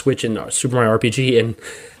me my Switch and Super Mario RPG. And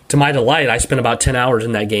to my delight, I spent about 10 hours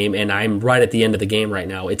in that game, and I'm right at the end of the game right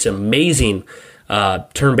now. It's amazing.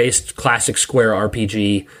 Turn-based classic square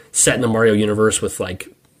RPG set in the Mario universe with like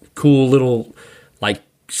cool little like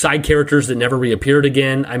side characters that never reappeared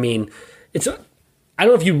again. I mean, I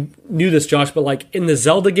don't know if you knew this, Josh, but like in the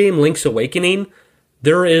Zelda game Link's Awakening,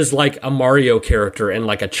 there is like a Mario character and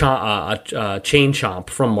like a chain chomp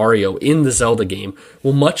from Mario in the Zelda game.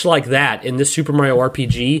 Well, much like that, in this Super Mario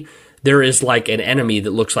RPG, there is like an enemy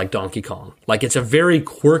that looks like Donkey Kong. Like it's a very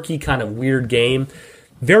quirky kind of weird game.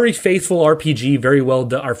 Very faithful RPG, very well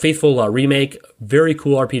done. Our faithful remake, very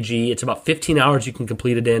cool RPG. It's about 15 hours you can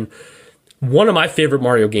complete it in. One of my favorite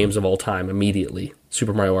Mario games of all time, immediately,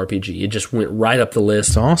 Super Mario RPG. It just went right up the list.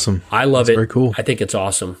 It's awesome. I love it. Very cool. I think it's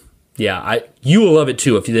awesome. Yeah, you will love it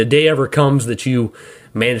too. If the day ever comes that you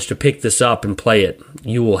manage to pick this up and play it,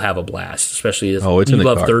 you will have a blast. Especially if you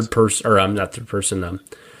love third person, or not third person.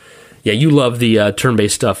 Yeah, you love the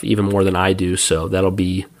turn-based stuff even more than I do. So that'll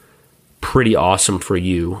be pretty awesome for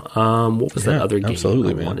you. What was that other game?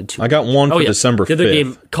 Absolutely, I wanted to? I got one for December 5th. The other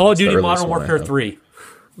game, Call of Duty Modern Warfare 3.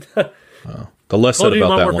 The less said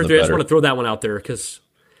about that one, the better. I just want to throw that one out there because,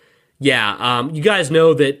 you guys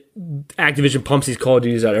know that Activision pumps these Call of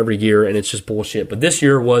Duties out every year, and it's just bullshit. But this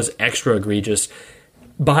year was extra egregious.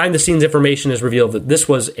 Behind-the-scenes information has revealed that this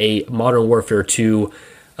was a Modern Warfare 2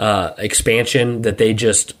 expansion that they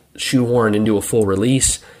just shoehorned into a full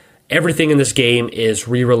release. Everything in this game is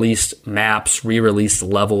re-released maps, re-released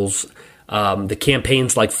levels. The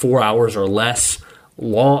campaign's like 4 hours or less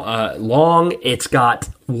long. It's got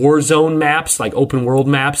Warzone maps, like open world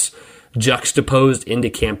maps, juxtaposed into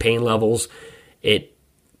campaign levels.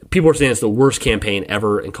 People are saying it's the worst campaign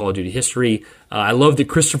ever in Call of Duty history. I love that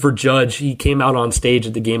Christopher Judge, he came out on stage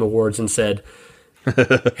at the Game Awards and said,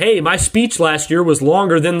 hey, my speech last year was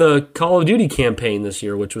longer than the Call of Duty campaign this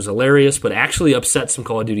year, which was hilarious, but actually upset some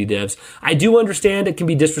Call of Duty devs. I do understand it can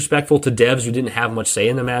be disrespectful to devs who didn't have much say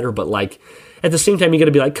in the matter, but like at the same time, you got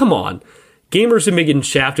to be like, come on. Gamers have been getting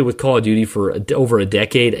shafted with Call of Duty for over a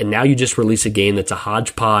decade, and now you just release a game that's a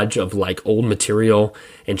hodgepodge of like old material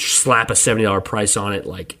and slap a $70 price on it.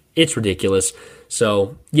 Like, it's ridiculous.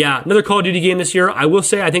 So, yeah, another Call of Duty game this year. I will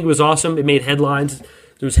say I think it was awesome. It made headlines.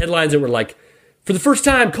 There was headlines that were like, for the first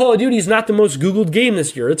time, Call of Duty is not the most Googled game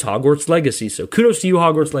this year. It's Hogwarts Legacy. So kudos to you,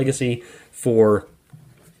 Hogwarts Legacy, for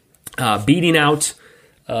beating out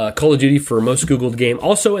Call of Duty for most Googled game.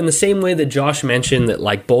 Also, in the same way that Josh mentioned that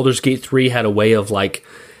like Baldur's Gate 3 had a way of like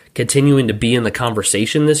continuing to be in the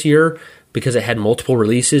conversation this year because it had multiple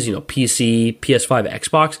releases, PC, PS5,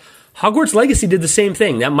 Xbox. Hogwarts Legacy did the same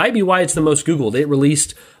thing. That might be why it's the most Googled. It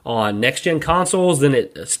released on next-gen consoles, then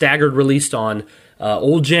it staggered released on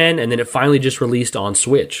old gen, and then it finally just released on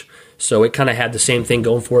Switch. So it kind of had the same thing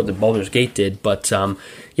going for it that Baldur's Gate did. But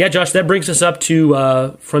Josh, that brings us up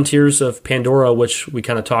to Frontiers of Pandora, which we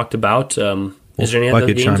kind of talked about. Is there any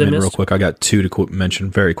other games I missed? Real quick, I got two to mention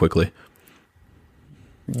very quickly.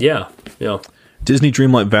 Yeah. Disney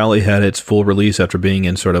Dreamlight Valley had its full release after being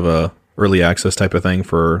in sort of a early access type of thing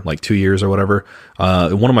for like 2 years or whatever.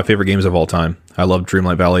 One of my favorite games of all time. I love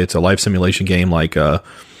Dreamlight Valley. It's a life simulation game like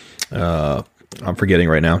I'm forgetting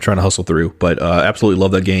right now. I'm trying to hustle through, but absolutely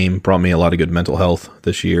love that game. Brought me a lot of good mental health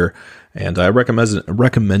this year, and I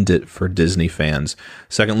recommend it for Disney fans.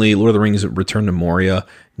 Secondly, Lord of the Rings Return to Moria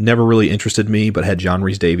never really interested me, but had John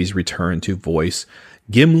Rhys-Davies return to voice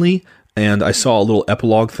Gimli. And I saw a little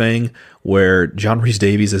epilogue thing where John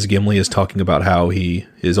Rhys-Davies as Gimli is talking about how he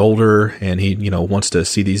is older and he, wants to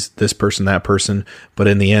see this person, that person. But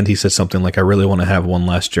in the end, he said something like, I really want to have one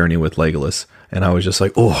last journey with Legolas. And I was just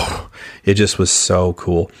like, oh, it just was so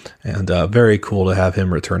cool. And very cool to have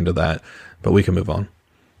him return to that. But we can move on.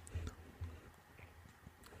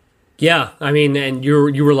 Yeah, I mean, and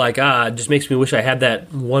you were like, it just makes me wish I had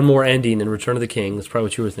that one more ending in Return of the King. That's probably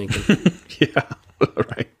what you were thinking. Yeah,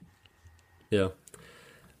 right. Yeah.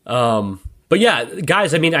 But yeah,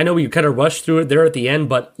 guys, I mean, I know we kind of rushed through it there at the end,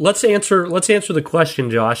 but let's answer the question,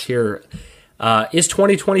 Josh, here. Is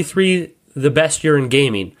 2023 the best year in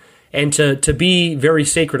gaming? And to be very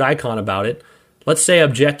sacred icon about it, let's say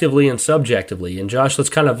objectively and subjectively. And Josh,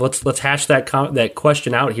 let's hash that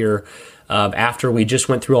question out here after we just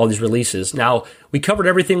went through all these releases. Now, we covered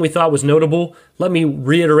everything we thought was notable. Let me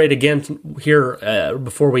reiterate again here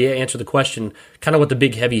before we answer the question, kind of what the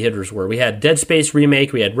big heavy hitters were. We had Dead Space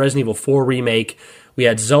Remake, we had Resident Evil 4 Remake, we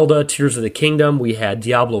had Zelda Tears of the Kingdom, we had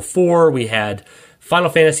Diablo 4, we had Final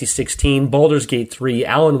Fantasy 16, Baldur's Gate 3,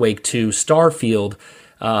 Alan Wake 2, Starfield,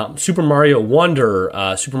 Super Mario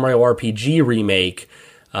Wonder, Super Mario RPG Remake,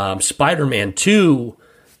 Spider-Man 2,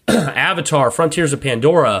 Avatar, Frontiers of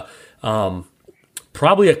Pandora,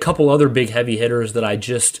 probably a couple other big heavy hitters that I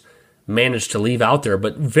just managed to leave out there,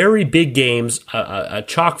 but very big games, a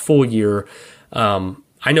chock full year.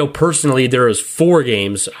 I know personally there is 4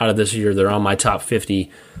 games out of this year that are on my top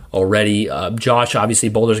 50 already. Josh, obviously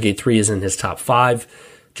Baldur's Gate 3 is in his top 5.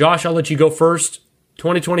 Josh, I'll let you go first.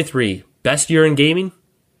 2023, best year in gaming?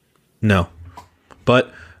 No,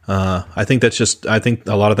 but I think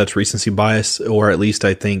a lot of that's recency bias, or at least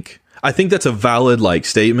I think that's a valid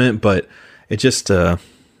statement, but it just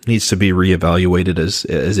needs to be reevaluated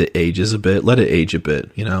as it ages a bit. Let it age a bit,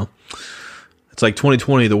 It's like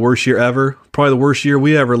 2020, the worst year ever, probably the worst year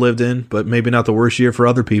we ever lived in, but maybe not the worst year for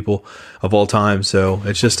other people of all time. So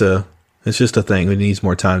it's just a thing. It needs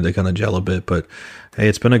more time to kind of gel a bit, but hey,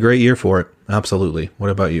 it's been a great year for it. Absolutely. What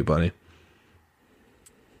about you, buddy?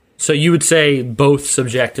 So you would say both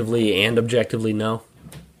subjectively and objectively no?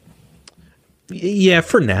 Yeah,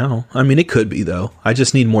 for now. I mean, it could be, though. I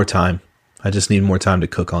just need more time. To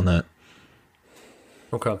cook on that.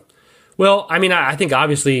 Okay. Well, I mean, I think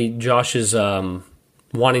obviously Josh is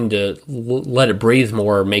wanting to let it breathe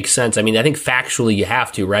more makes sense. I mean, I think factually you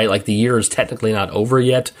have to, right? Like the year is technically not over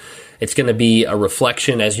yet. It's going to be a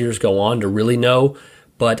reflection as years go on to really know.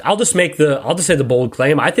 But I'll just say the bold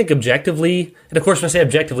claim. I think objectively, and of course when I say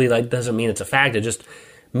objectively, that doesn't mean it's a fact. It's just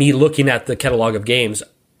me looking at the catalog of games.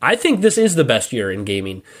 I think this is the best year in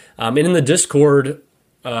gaming. And in the Discord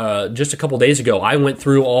just a couple days ago, I went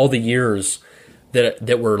through all the years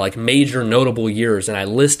that were like major notable years, and I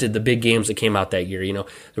listed the big games that came out that year. There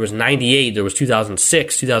was 98, there was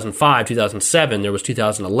 2006, 2005, 2007, there was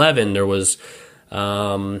 2011, there was...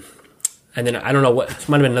 and then I don't know what, it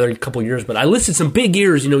might have been another couple years, but I listed some big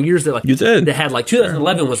years, years that you did. That had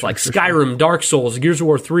 2011 was like Skyrim, Dark Souls, Gears of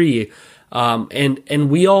War 3, and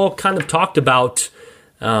we all kind of talked about,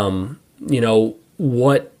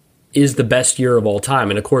 what is the best year of all time,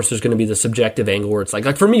 and of course there's going to be the subjective angle where it's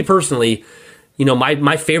like for me personally,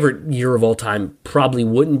 my favorite year of all time probably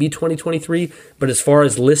wouldn't be 2023, but as far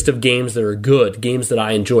as list of games that are good, games that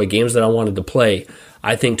I enjoy, games that I wanted to play,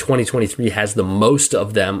 I think 2023 has the most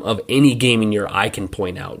of them of any gaming year I can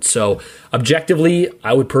point out. So objectively,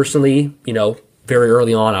 I would personally, very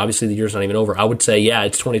early on, obviously the year's not even over, I would say, yeah,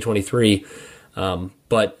 it's 2023.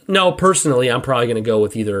 But no, personally, I'm probably going to go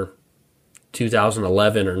with either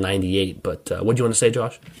 2011 or 98. But what do you want to say,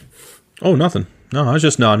 Josh? Oh, nothing. No, I was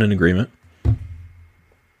just nodding in agreement.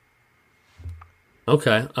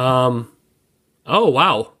 Okay. Oh,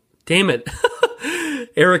 wow. Damn it.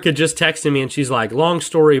 Erica just texted me and she's like, long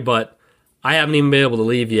story, but I haven't even been able to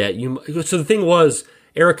leave yet. So the thing was,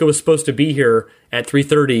 Erica was supposed to be here at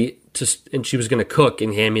 3:30 and she was going to cook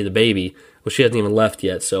and hand me the baby. Well, she hasn't even left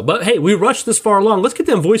yet. But hey, we rushed this far along. Let's get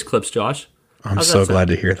them voice clips, Josh. I'm so glad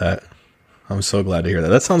to hear that.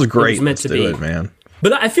 That sounds great. It's meant to be, man.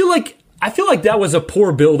 But I feel like that was a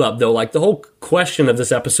poor build-up, though. Like the whole question of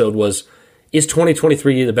this episode was, is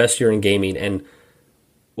 2023 the best year in gaming? And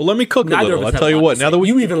well, let me cook a little. I'll tell you what. Now that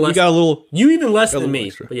you even less than me.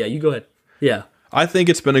 Extra. But yeah, you go ahead. Yeah, I think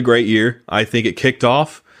it's been a great year. I think it kicked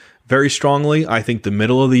off very strongly. I think the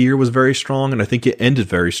middle of the year was very strong, and I think it ended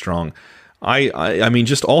very strong. I mean,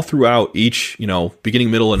 just all throughout each, beginning,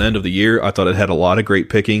 middle, and end of the year, I thought it had a lot of great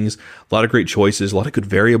pickings, a lot of great choices, a lot of good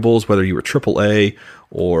variables, whether you were AAA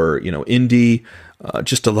or, indie,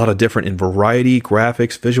 just a lot of different in variety,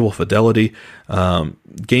 graphics, visual fidelity,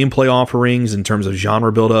 gameplay offerings in terms of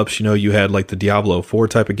genre buildups. You had like the Diablo 4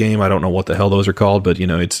 type of game. I don't know what the hell those are called, but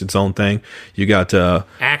it's its own thing. You got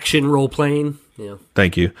action role playing. Yeah.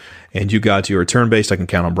 Thank you. And you got your turn-based. I can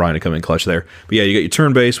count on Brian to come in clutch there. But yeah, you got your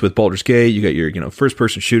turn-based with Baldur's Gate. You got your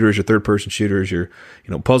first-person shooters, your third-person shooters, your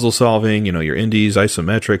puzzle solving. Your indies,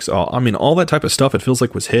 isometrics. All that type of stuff. It feels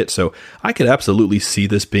like was hit. So I could absolutely see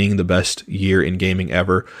this being the best year in gaming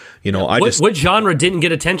ever. What genre didn't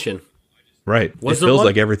get attention? Right. It feels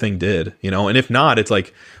like everything did, and if not, it's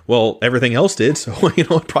like, well, everything else did. So, it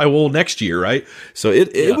probably will next year. Right. So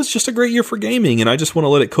it was just a great year for gaming, and I just want to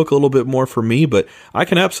let it cook a little bit more for me, but I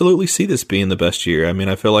can absolutely see this being the best year. I mean,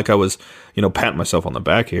 I feel like I was, patting myself on the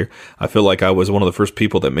back here. I feel like I was one of the first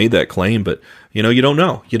people that made that claim, but you don't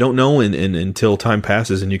know. You don't know until time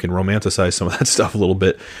passes and you can romanticize some of that stuff a little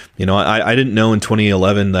bit. I didn't know in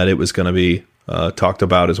 2011 that it was going to be talked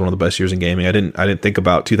about as one of the best years in gaming. I didn't think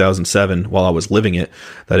about 2007 while I was living it,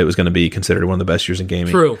 that it was going to be considered one of the best years in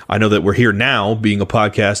gaming. True. I know that we're here now being a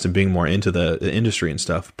podcast and being more into the industry and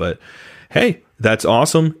stuff, but hey, that's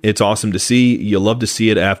awesome. It's awesome to see. You love to see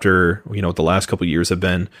it after, the last couple of years have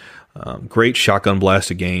been great shotgun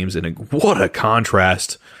blasted games, and what a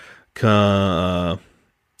contrast.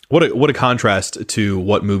 What a contrast to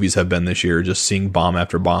what movies have been this year, just seeing bomb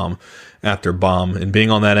after bomb after bomb and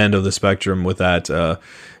being on that end of the spectrum with that.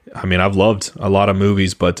 I've loved a lot of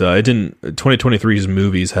movies, but 2023's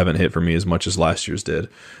movies haven't hit for me as much as last year's did.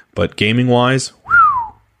 But gaming wise,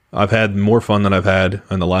 I've had more fun than I've had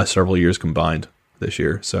in the last several years combined this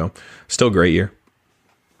year. So still a great year.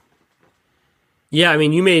 Yeah,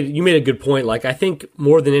 you made a good point. Like, I think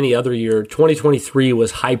more than any other year, 2023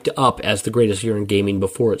 was hyped up as the greatest year in gaming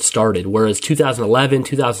before it started, whereas 2011,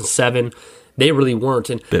 2007, they really weren't.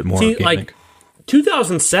 And bit more organic. Like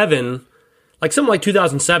 2007, like something like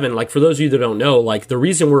 2007, like for those of you that don't know, like the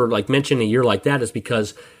reason we're like mentioning a year like that is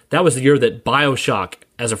because that was the year that BioShock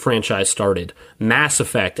as a franchise started, Mass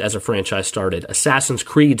Effect as a franchise started, Assassin's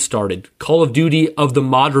Creed started, Call of Duty of the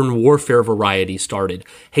modern warfare variety started,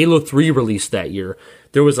 Halo 3 released that year.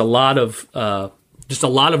 There was a lot of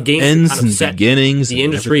games ends that kind of set beginnings the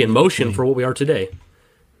industry in motion for what we are today.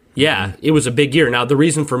 Yeah, it was a big year. Now, the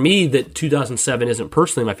reason for me that 2007 isn't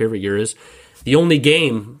personally my favorite year is the only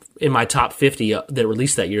game in my top 50 that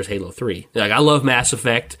released that year is Halo 3. Like, I love Mass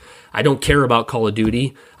Effect. I don't care about Call of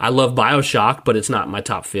Duty. I love BioShock, but it's not in my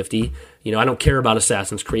top 50. I don't care about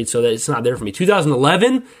Assassin's Creed, so that it's not there for me.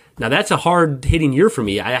 2011, now that's a hard-hitting year for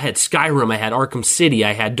me. I had Skyrim, I had Arkham City,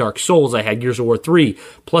 I had Dark Souls, I had Gears of War 3,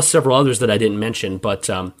 plus several others that I didn't mention. But,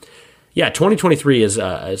 2023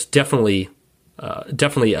 is definitely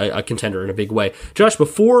a contender in a big way. Josh,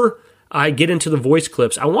 before I get into the voice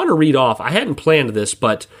clips, I want to read off. I hadn't planned this,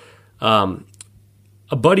 but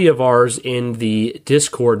a buddy of ours in the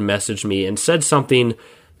Discord messaged me and said something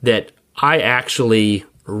that I actually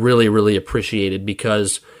really, really appreciated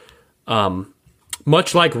because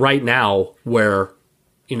much like right now where,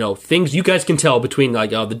 things you guys can tell between like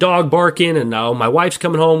the dog barking and now my wife's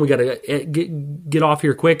coming home, we got to get off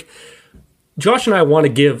here quick. Josh and I want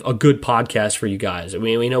to give a good podcast for you guys.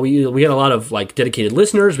 We got a lot of like dedicated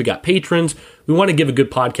listeners. We got patrons. We want to give a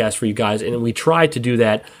good podcast for you guys, and we try to do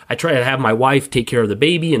that. I try to have my wife take care of the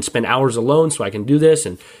baby and spend hours alone so I can do this,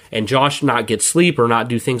 and Josh not get sleep or not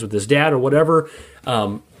do things with his dad or whatever,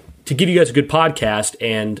 to give you guys a good podcast.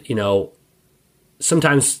 And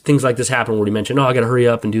sometimes things like this happen where we mention, I got to hurry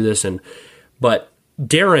up and do this, but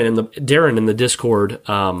Darren in the Discord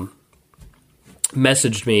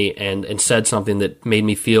messaged me and said something that made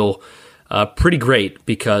me feel pretty great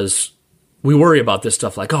because we worry about this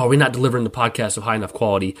stuff like, we're not delivering the podcast of high enough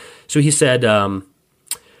quality. So he said,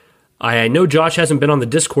 I know Josh hasn't been on the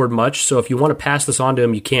Discord much, so if you want to pass this on to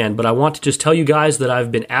him, you can, but I want to just tell you guys that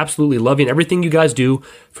I've been absolutely loving everything you guys do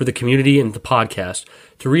for the community and the podcast.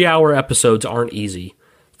 3-hour episodes aren't easy.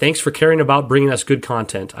 Thanks for caring about bringing us good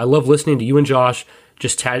content. I love listening to you and Josh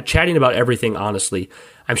just chatting about everything honestly.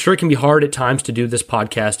 I'm sure it can be hard at times to do this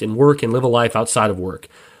podcast and work and live a life outside of work.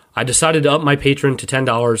 I decided to up my Patreon to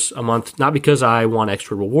 $10 a month, not because I want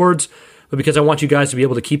extra rewards, but because I want you guys to be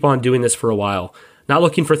able to keep on doing this for a while. Not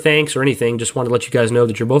looking for thanks or anything, just want to let you guys know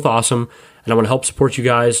that you're both awesome, and I want to help support you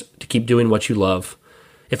guys to keep doing what you love.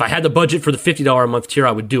 If I had the budget for the $50 a month tier,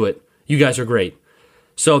 I would do it. You guys are great.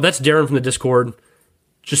 So that's Darren from the Discord.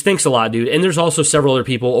 Just thanks a lot, dude. And there's also several other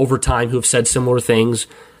people over time who have said similar things.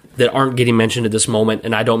 that aren't getting mentioned at this moment,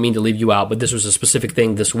 and I don't mean to leave you out, but this was a specific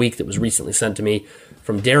thing this week that was recently sent to me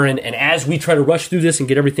from Darren. And as we try to rush through this and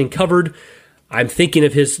get everything covered, I'm thinking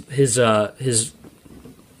of his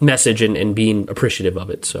message and being appreciative of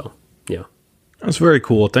it. So, yeah. That's very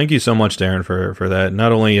cool. Thank you so much, Darren, for that.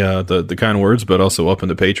 Not only the kind words, but also up in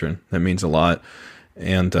the patron. That means a lot.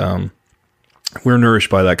 And we're nourished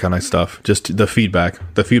by that kind of stuff. Just the feedback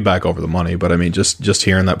over the money. But I mean, just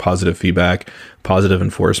hearing that positive feedback, positive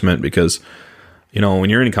enforcement, because, when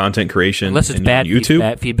you're in content creation, unless it's bad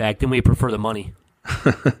feedback, then we prefer the money.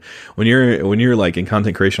 when you're like in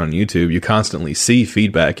content creation on YouTube, you constantly see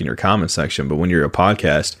feedback in your comment section, but when you're a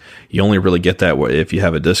podcast, you only really get that if you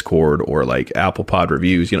have a Discord or like Apple Pod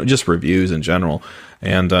reviews, just reviews in general.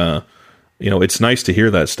 And it's nice to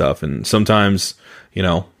hear that stuff, and sometimes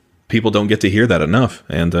people don't get to hear that enough.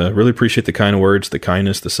 And really appreciate the kind words, the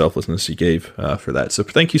kindness, the selflessness you gave for that. So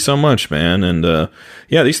thank you so much, man. And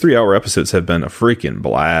these 3-hour episodes have been a freaking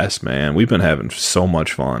blast, man. We've been having so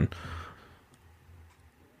much fun.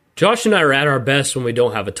 Josh and I are at our best when we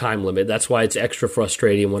don't have a time limit. That's why it's extra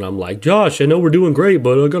frustrating when I'm like, Josh, I know we're doing great,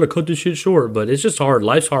 but I got to cut this shit short. But it's just hard.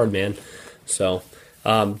 Life's hard, man. So,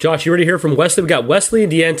 Josh, you ready to hear from Wesley? We got Wesley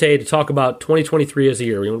and Deante to talk about 2023 as a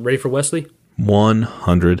year. You ready for Wesley?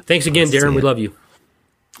 100. Thanks again, Darren. We love you.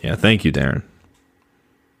 Yeah, thank you, Darren.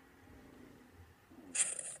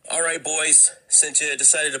 All right, boys. Since you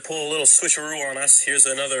decided to pull a little switcheroo on us, here's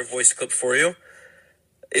another voice clip for you.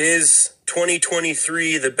 Is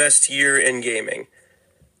 2023 the best year in gaming?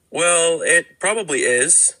 Well, it probably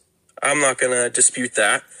is. I'm not going to dispute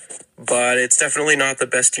that. But it's definitely not the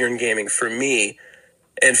best year in gaming for me.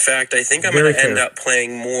 In fact, I think I'm going to end up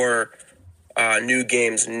playing more new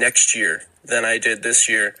games next year than I did this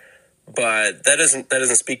year. But that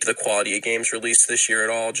doesn't speak to the quality of games released this year at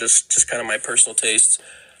all, just kind of my personal tastes.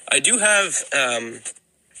 I do have an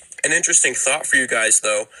interesting thought for you guys,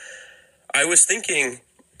 though. I was thinking...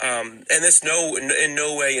 and this in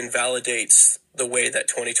no way invalidates the way that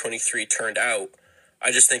 2023 turned out.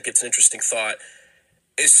 I just think it's an interesting thought.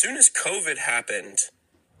 As soon as COVID happened,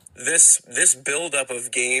 this buildup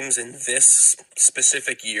of games in this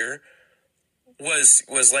specific year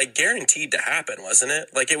was like guaranteed to happen, wasn't it?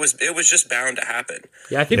 Like it was just bound to happen.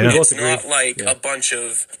 Yeah, I think we both agree. It's not like a bunch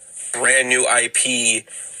of brand new IP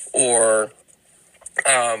or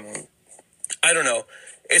I don't know.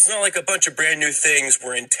 It's not like a bunch of brand new things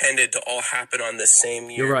were intended to all happen on the same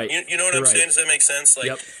year. You're right. You know what I'm saying? Does that make sense? Like,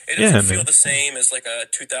 Yep. It doesn't feel the same as like a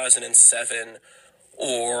 2007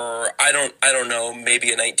 or I don't know,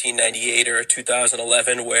 maybe a 1998 or a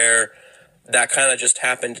 2011 where that kind of just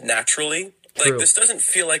happened naturally. True. Like, this doesn't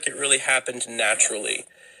feel like it really happened naturally.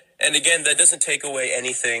 And again, that doesn't take away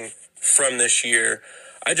anything from this year.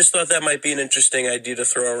 I just thought that might be an interesting idea to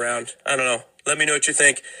throw around. I don't know. Let me know what you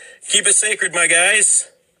think. Keep it sacred, my guys.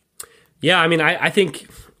 Yeah, I mean, I think,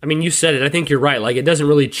 you said it. I think you're right. Like, it doesn't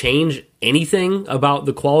really change anything about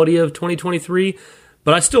the quality of 2023,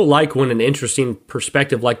 but I still like when an interesting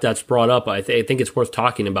perspective like that's brought up. I think it's worth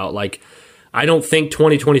talking about. Like, I don't think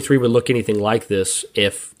 2023 would look anything like this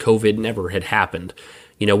if COVID never had happened.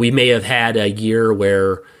 We may have had a year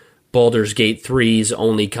where Baldur's Gate 3's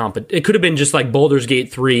only it could have been just like Baldur's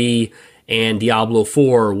Gate 3 and Diablo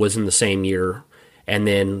 4 was in the same year, and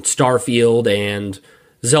then Starfield and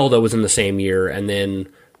Zelda was in the same year, and then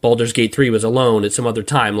Baldur's Gate 3 was alone at some other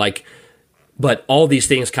time. But all these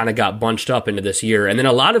things kind of got bunched up into this year. And then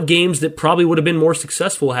a lot of games that probably would have been more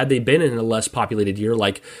successful had they been in a less populated year,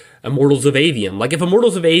 like Immortals of Aveum. Like, if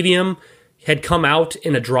Immortals of Aveum had come out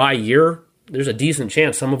in a dry year, there's a decent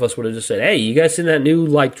chance some of us would have just said, hey, you guys seen that new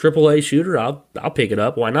AAA shooter? I'll pick it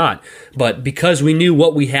up. Why not? But because we knew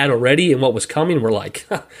what we had already and what was coming, we're like,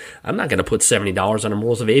 I'm not going to put $70 on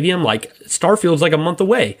Immortals of Aveum. Like, Starfield's like a month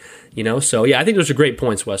away, So, yeah, I think those are great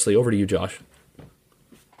points, Wesley. Over to you, Josh.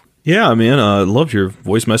 Yeah, man, loved your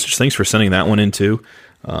voice message. Thanks for sending that one in, too.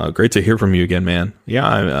 Great to hear from you again, man.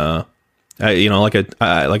 Yeah, like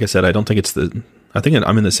I said, I don't think it's I think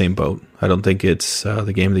I'm in the same boat. I don't think it's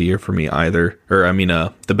the game of the year for me either. Or,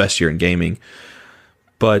 the best year in gaming.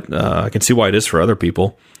 But I can see why it is for other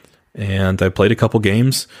people. And I played a couple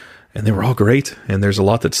games, and they were all great. And there's a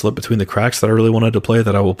lot that slipped between the cracks that I really wanted to play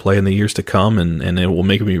that I will play in the years to come. And it will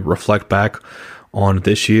make me reflect back on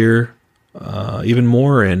this year even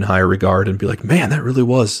more in higher regard and be like, man, that really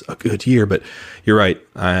was a good year. But you're right.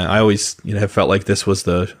 I always have felt like this was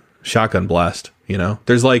the shotgun blast.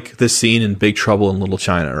 There's like this scene in Big Trouble in Little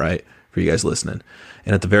China, right? For you guys listening.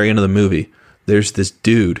 And at the very end of the movie, there's this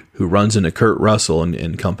dude who runs into Kurt Russell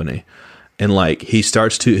and company. And like, his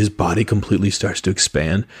body completely starts to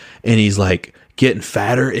expand. And he's like getting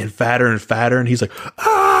fatter and fatter and fatter. And he's like,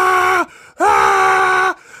 ah!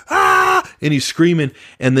 and he's screaming,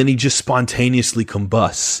 and then he just spontaneously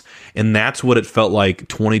combusts. And that's what it felt like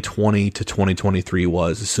 2020 to 2023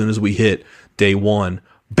 was. As soon as we hit day one,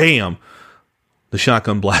 bam, the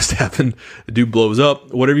shotgun blast happened. The dude blows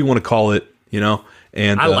up, whatever you want to call it,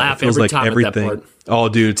 And I laugh it feels every like time everything. at that part. Oh,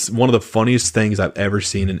 dude, it's one of the funniest things I've ever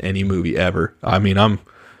seen in any movie ever. I mean,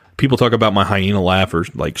 people talk about my hyena laugh or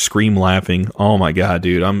like scream laughing. Oh my god,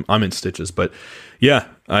 dude, I'm in stitches. But yeah,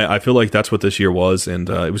 I feel like that's what this year was, and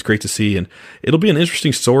it was great to see. And it'll be an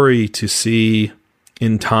interesting story to see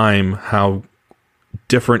in time how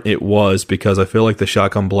different it was, because I feel like the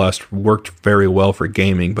shotgun blast worked very well for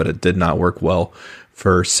gaming, but it did not work well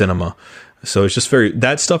for cinema. So it's just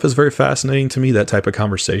that stuff is very fascinating to me, that type of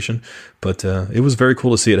conversation. But it was very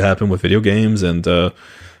cool to see it happen with video games, and I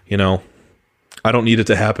don't need it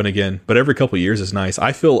to happen again, but every couple of years is nice.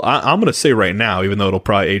 I'm going to say right now, even though it'll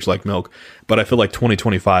probably age like milk, but I feel like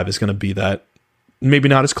 2025 is going to be that. Maybe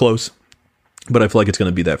not as close, but I feel like it's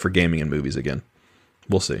going to be that for gaming and movies again.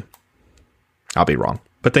 We'll see. I'll be wrong.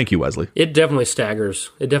 But thank you, Wesley. It definitely staggers.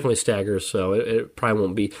 So it probably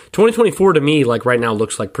won't be. 2024 to me, like right now,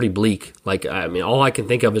 looks like pretty bleak. Like, I mean, all I can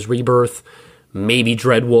think of is Rebirth, maybe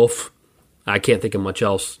Dreadwolf. I can't think of much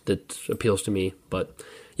else that appeals to me. But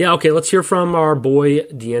yeah, okay, let's hear from our boy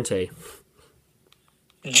Diente.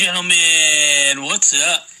 Gentlemen, what's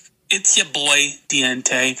up? It's your boy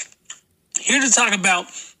Diente, here to talk about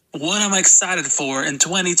what I'm excited for in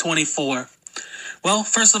 2024. Well,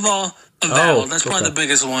 first of all, Avowed. That's probably the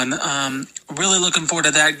biggest one. Really looking forward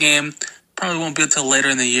to that game. Probably won't be until later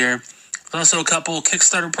in the year. There's also a couple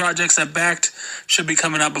Kickstarter projects I backed. Should be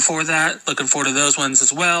coming out before that. Looking forward to those ones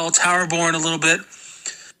as well. Towerborn a little bit.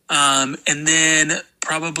 And then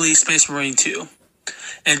probably Space Marine 2.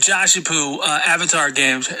 And Joshipu, Avatar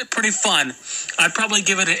games. Pretty fun. I'd probably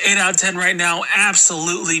give it an 8 out of 10 right now.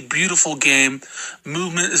 Absolutely beautiful game.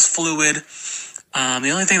 Movement is fluid.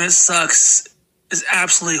 The only thing that sucks is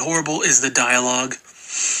absolutely horrible is the dialogue.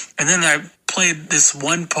 And then I played this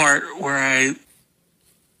one part where I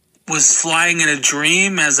was flying in a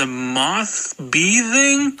dream as a moth bee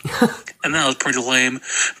thing, and that was pretty lame.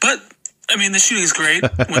 But, I mean, the shooting's great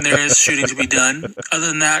when there is shooting to be done. Other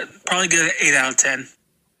than that, probably get an 8 out of 10.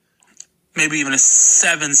 Maybe even a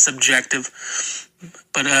 7 subjective.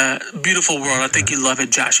 But beautiful world. I think you'd love it,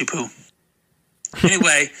 Joshipu.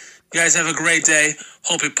 Anyway, you guys have a great day.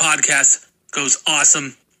 Hope your podcast goes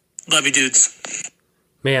awesome. Love you, dudes.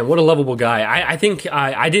 Man, what a lovable guy. I think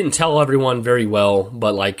I didn't tell everyone very well,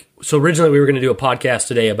 but so originally we were going to do a podcast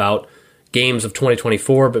today about games of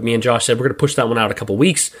 2024, but me and Josh said we're going to push that one out a couple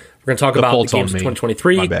weeks. We're going to talk about the games of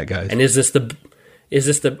 2023. My bad, guys. And is this the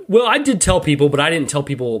well, I did tell people, but I didn't tell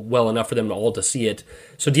people well enough for them all to see it.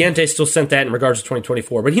 So Diente still sent that in regards to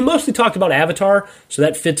 2024, but he mostly talked about Avatar, so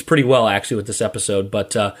that fits pretty well actually with this episode.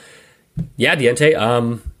 But yeah,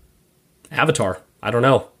 Diente, Avatar. I don't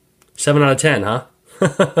know. 7 out of 10, huh?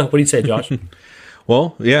 What do you say, Josh?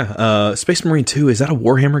 Well, yeah. Space Marine 2, is that a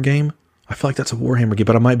Warhammer game? I feel like that's a Warhammer game,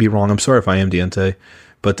 but I might be wrong. I'm sorry if I am, Diente.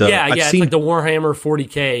 But yeah, it's like the Warhammer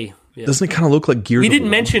 40K. Yeah. Doesn't it kind of look like Gears? We didn't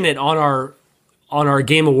mention it on our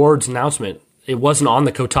Game Awards announcement. It wasn't on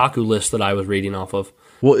the Kotaku list that I was reading off of.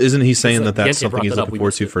 Well, isn't he saying that's Diente something he's looking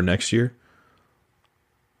forward to for next year?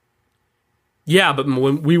 Yeah, but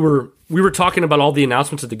when we were talking about all the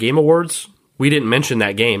announcements at the Game Awards, we didn't mention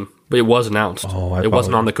that game, but it was announced. It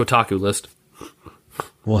wasn't on the Kotaku list.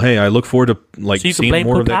 Well, hey, I look forward to seeing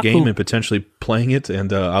more of that Kotaku game and potentially playing it.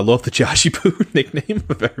 And I love the Joshipu nickname.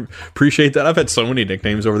 I appreciate that. I've had so many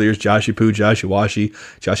nicknames over the years: Joshipu, Joshiwashi,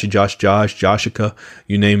 Josh, Joshika,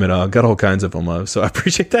 you name it. Got all kinds of them. So I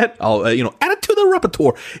appreciate that. I'll add it to the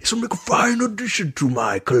repertoire. It's like a fine addition to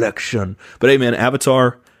my collection. But hey, man,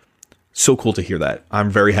 Avatar. So cool to hear that.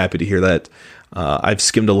 I'm very happy to hear that. I've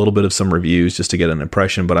skimmed a little bit of some reviews just to get an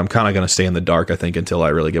impression, but I'm kind of going to stay in the dark, I think, until I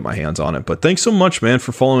really get my hands on it. But thanks so much, man,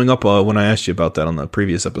 for following up when I asked you about that on the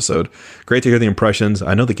previous episode. Great to hear the impressions.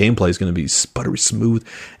 I know the gameplay is going to be sputtery smooth,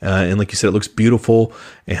 and like you said, it looks beautiful.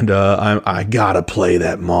 And I got to play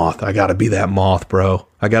that moth. I got to be that moth, bro.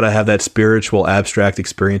 I got to have that spiritual, abstract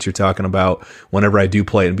experience you're talking about whenever I do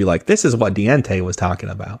play it and be like, this is what Diente was talking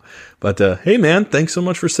about. But hey, man, thanks so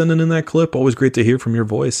much for sending in that clip. Always great to hear from your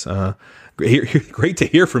voice. Great to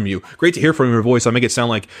hear from you. Great to hear from your voice. I make it sound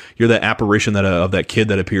like you're that apparition of that kid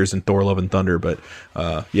that appears in Thor: Love and Thunder. But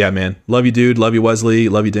yeah, man, love you, dude. Love you, Wesley.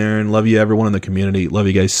 Love you, Darren. Love you, everyone in the community. Love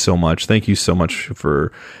you guys so much. Thank you so much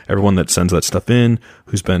for everyone that sends that stuff in,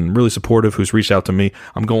 who's been really supportive, who's reached out to me.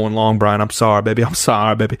 I'm going long, Brian. I'm sorry, baby.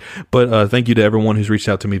 But thank you to everyone who's reached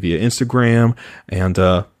out to me via Instagram. And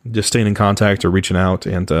just staying in contact or reaching out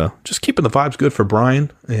and just keeping the vibes good for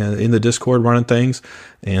Brian in the Discord, running things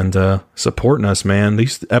and supporting us, man.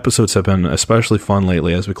 These episodes have been especially fun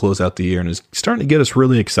lately as we close out the year, and it's starting to get us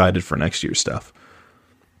really excited for next year's stuff.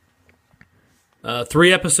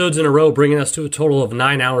 3 episodes in a row, bringing us to a total of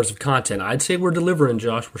 9 hours of content. I'd say we're delivering,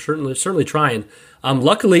 Josh. We're certainly trying.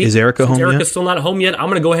 Luckily, is Erica home Erica's yet? still not home yet. I'm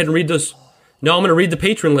going to go ahead and read this. No, I'm going to read the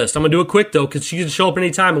patron list. I'm going to do it quick, though, because she can show up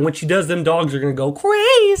anytime, and when she does, them dogs are going to go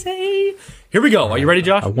crazy. Here we go. Are you ready,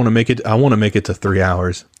 Josh? I want to make it to 3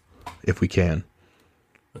 hours, if we can.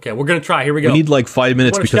 Okay, we're going to try. Here we go. We need like 5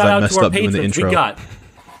 minutes because I messed up doing the intro. We got.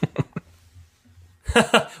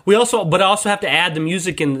 I also have to add the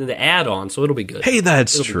music and the add-on, so it'll be good. Hey,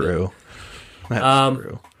 that's true. That's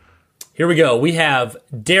true. Here we go. We have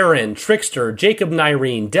Darren, Trickster, Jacob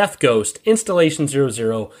Nyrene, Death Ghost, Installation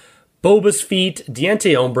 00, Boba's Feet,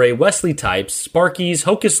 Diente Ombre, Wesley Types, Sparkies,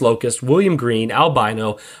 Hocus Locust, William Green,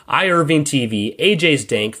 Albino, I Irving TV, AJ's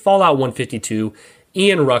Dank, Fallout 152,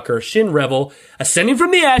 Ian Rucker, Shin Revel, Ascending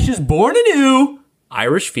from the Ashes, Born Anew,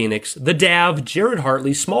 Irish Phoenix, The Dav, Jared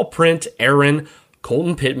Hartley, Small Print, Aaron,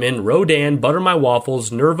 Colton Pittman, Rodan, Butter My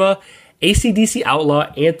Waffles, Nerva, ACDC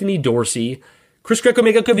Outlaw, Anthony Dorsey, Chris Greco,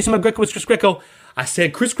 Mega Have you seen my Greco? It's Chris Greco. I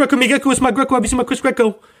said Chris Greco, Mega is my Greco. Have you seen my Chris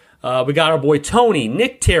Greco? We got our boy Tony,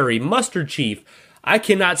 Nick Terry, Mustard Chief. I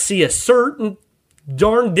cannot see a certain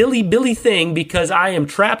darn Billy thing because I am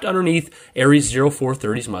trapped underneath Aries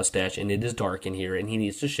 0430's mustache, and it is dark in here, and he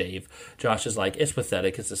needs to shave. Josh is like, it's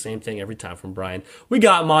pathetic. It's the same thing every time from Brian. We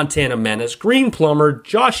got Montana Menace, Green Plumber,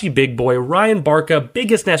 Joshy Big Boy, Ryan Barca,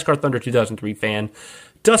 biggest NASCAR Thunder 2003 fan,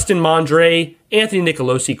 Dustin Mondre, Anthony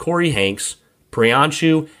Nicolosi, Corey Hanks,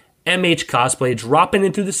 Priyanshu, MH Cosplay, dropping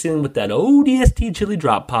in through the ceiling with that ODST chili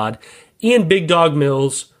drop pod, Ian Big Dog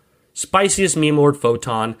Mills, Spiciest Meme Lord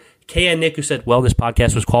Photon, K.N. Nick, who said, well, this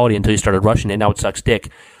podcast was quality until you started rushing it. Now it sucks dick.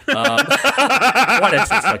 What did I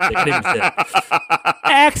say sucks dick? I didn't even say it.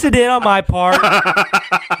 Accident on my part.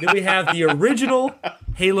 Then we have the original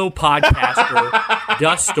Halo podcaster,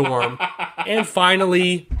 Dust Storm. And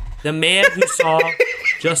finally, the man who saw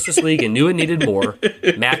Justice League and knew it needed more,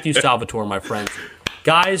 Matthew Salvatore, my friends.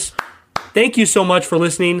 Guys, thank you so much for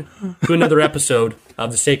listening to another episode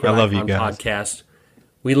of the Sacred Icon Podcast.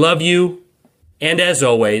 We love you, and as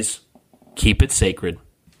always, keep it sacred.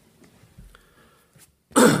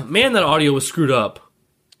 Man, that audio was screwed up.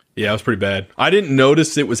 Yeah, it was pretty bad. I didn't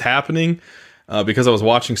notice it was happening because I was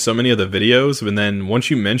watching so many of the videos, and then once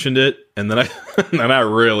you mentioned it, and then I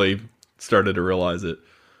really started to realize it.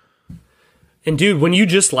 And dude, when you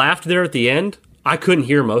just laughed there at the end, I couldn't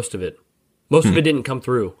hear most of it. Most of it didn't come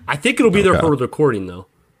through. I think it'll be there for the recording, though.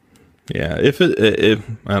 Yeah, if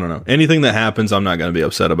I don't know, anything that happens, I'm not going to be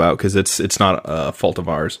upset about because it's not a fault of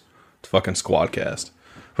ours. It's fucking Squadcast.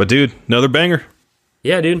 But dude, another banger.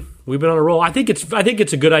 Yeah, dude, we've been on a roll. I think it's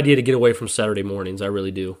a good idea to get away from Saturday mornings. I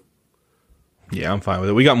really do. Yeah, I'm fine with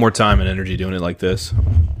it. We got more time and energy doing it like this.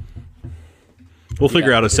 We'll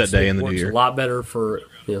figure out a set day in the new year. A lot better for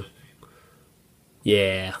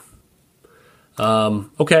yeah.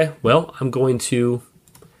 Okay, well, I'm going to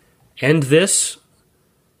end this,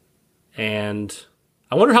 and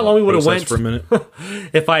I wonder how long we would have went for a minute.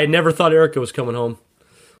 if I had never thought Erica was coming home.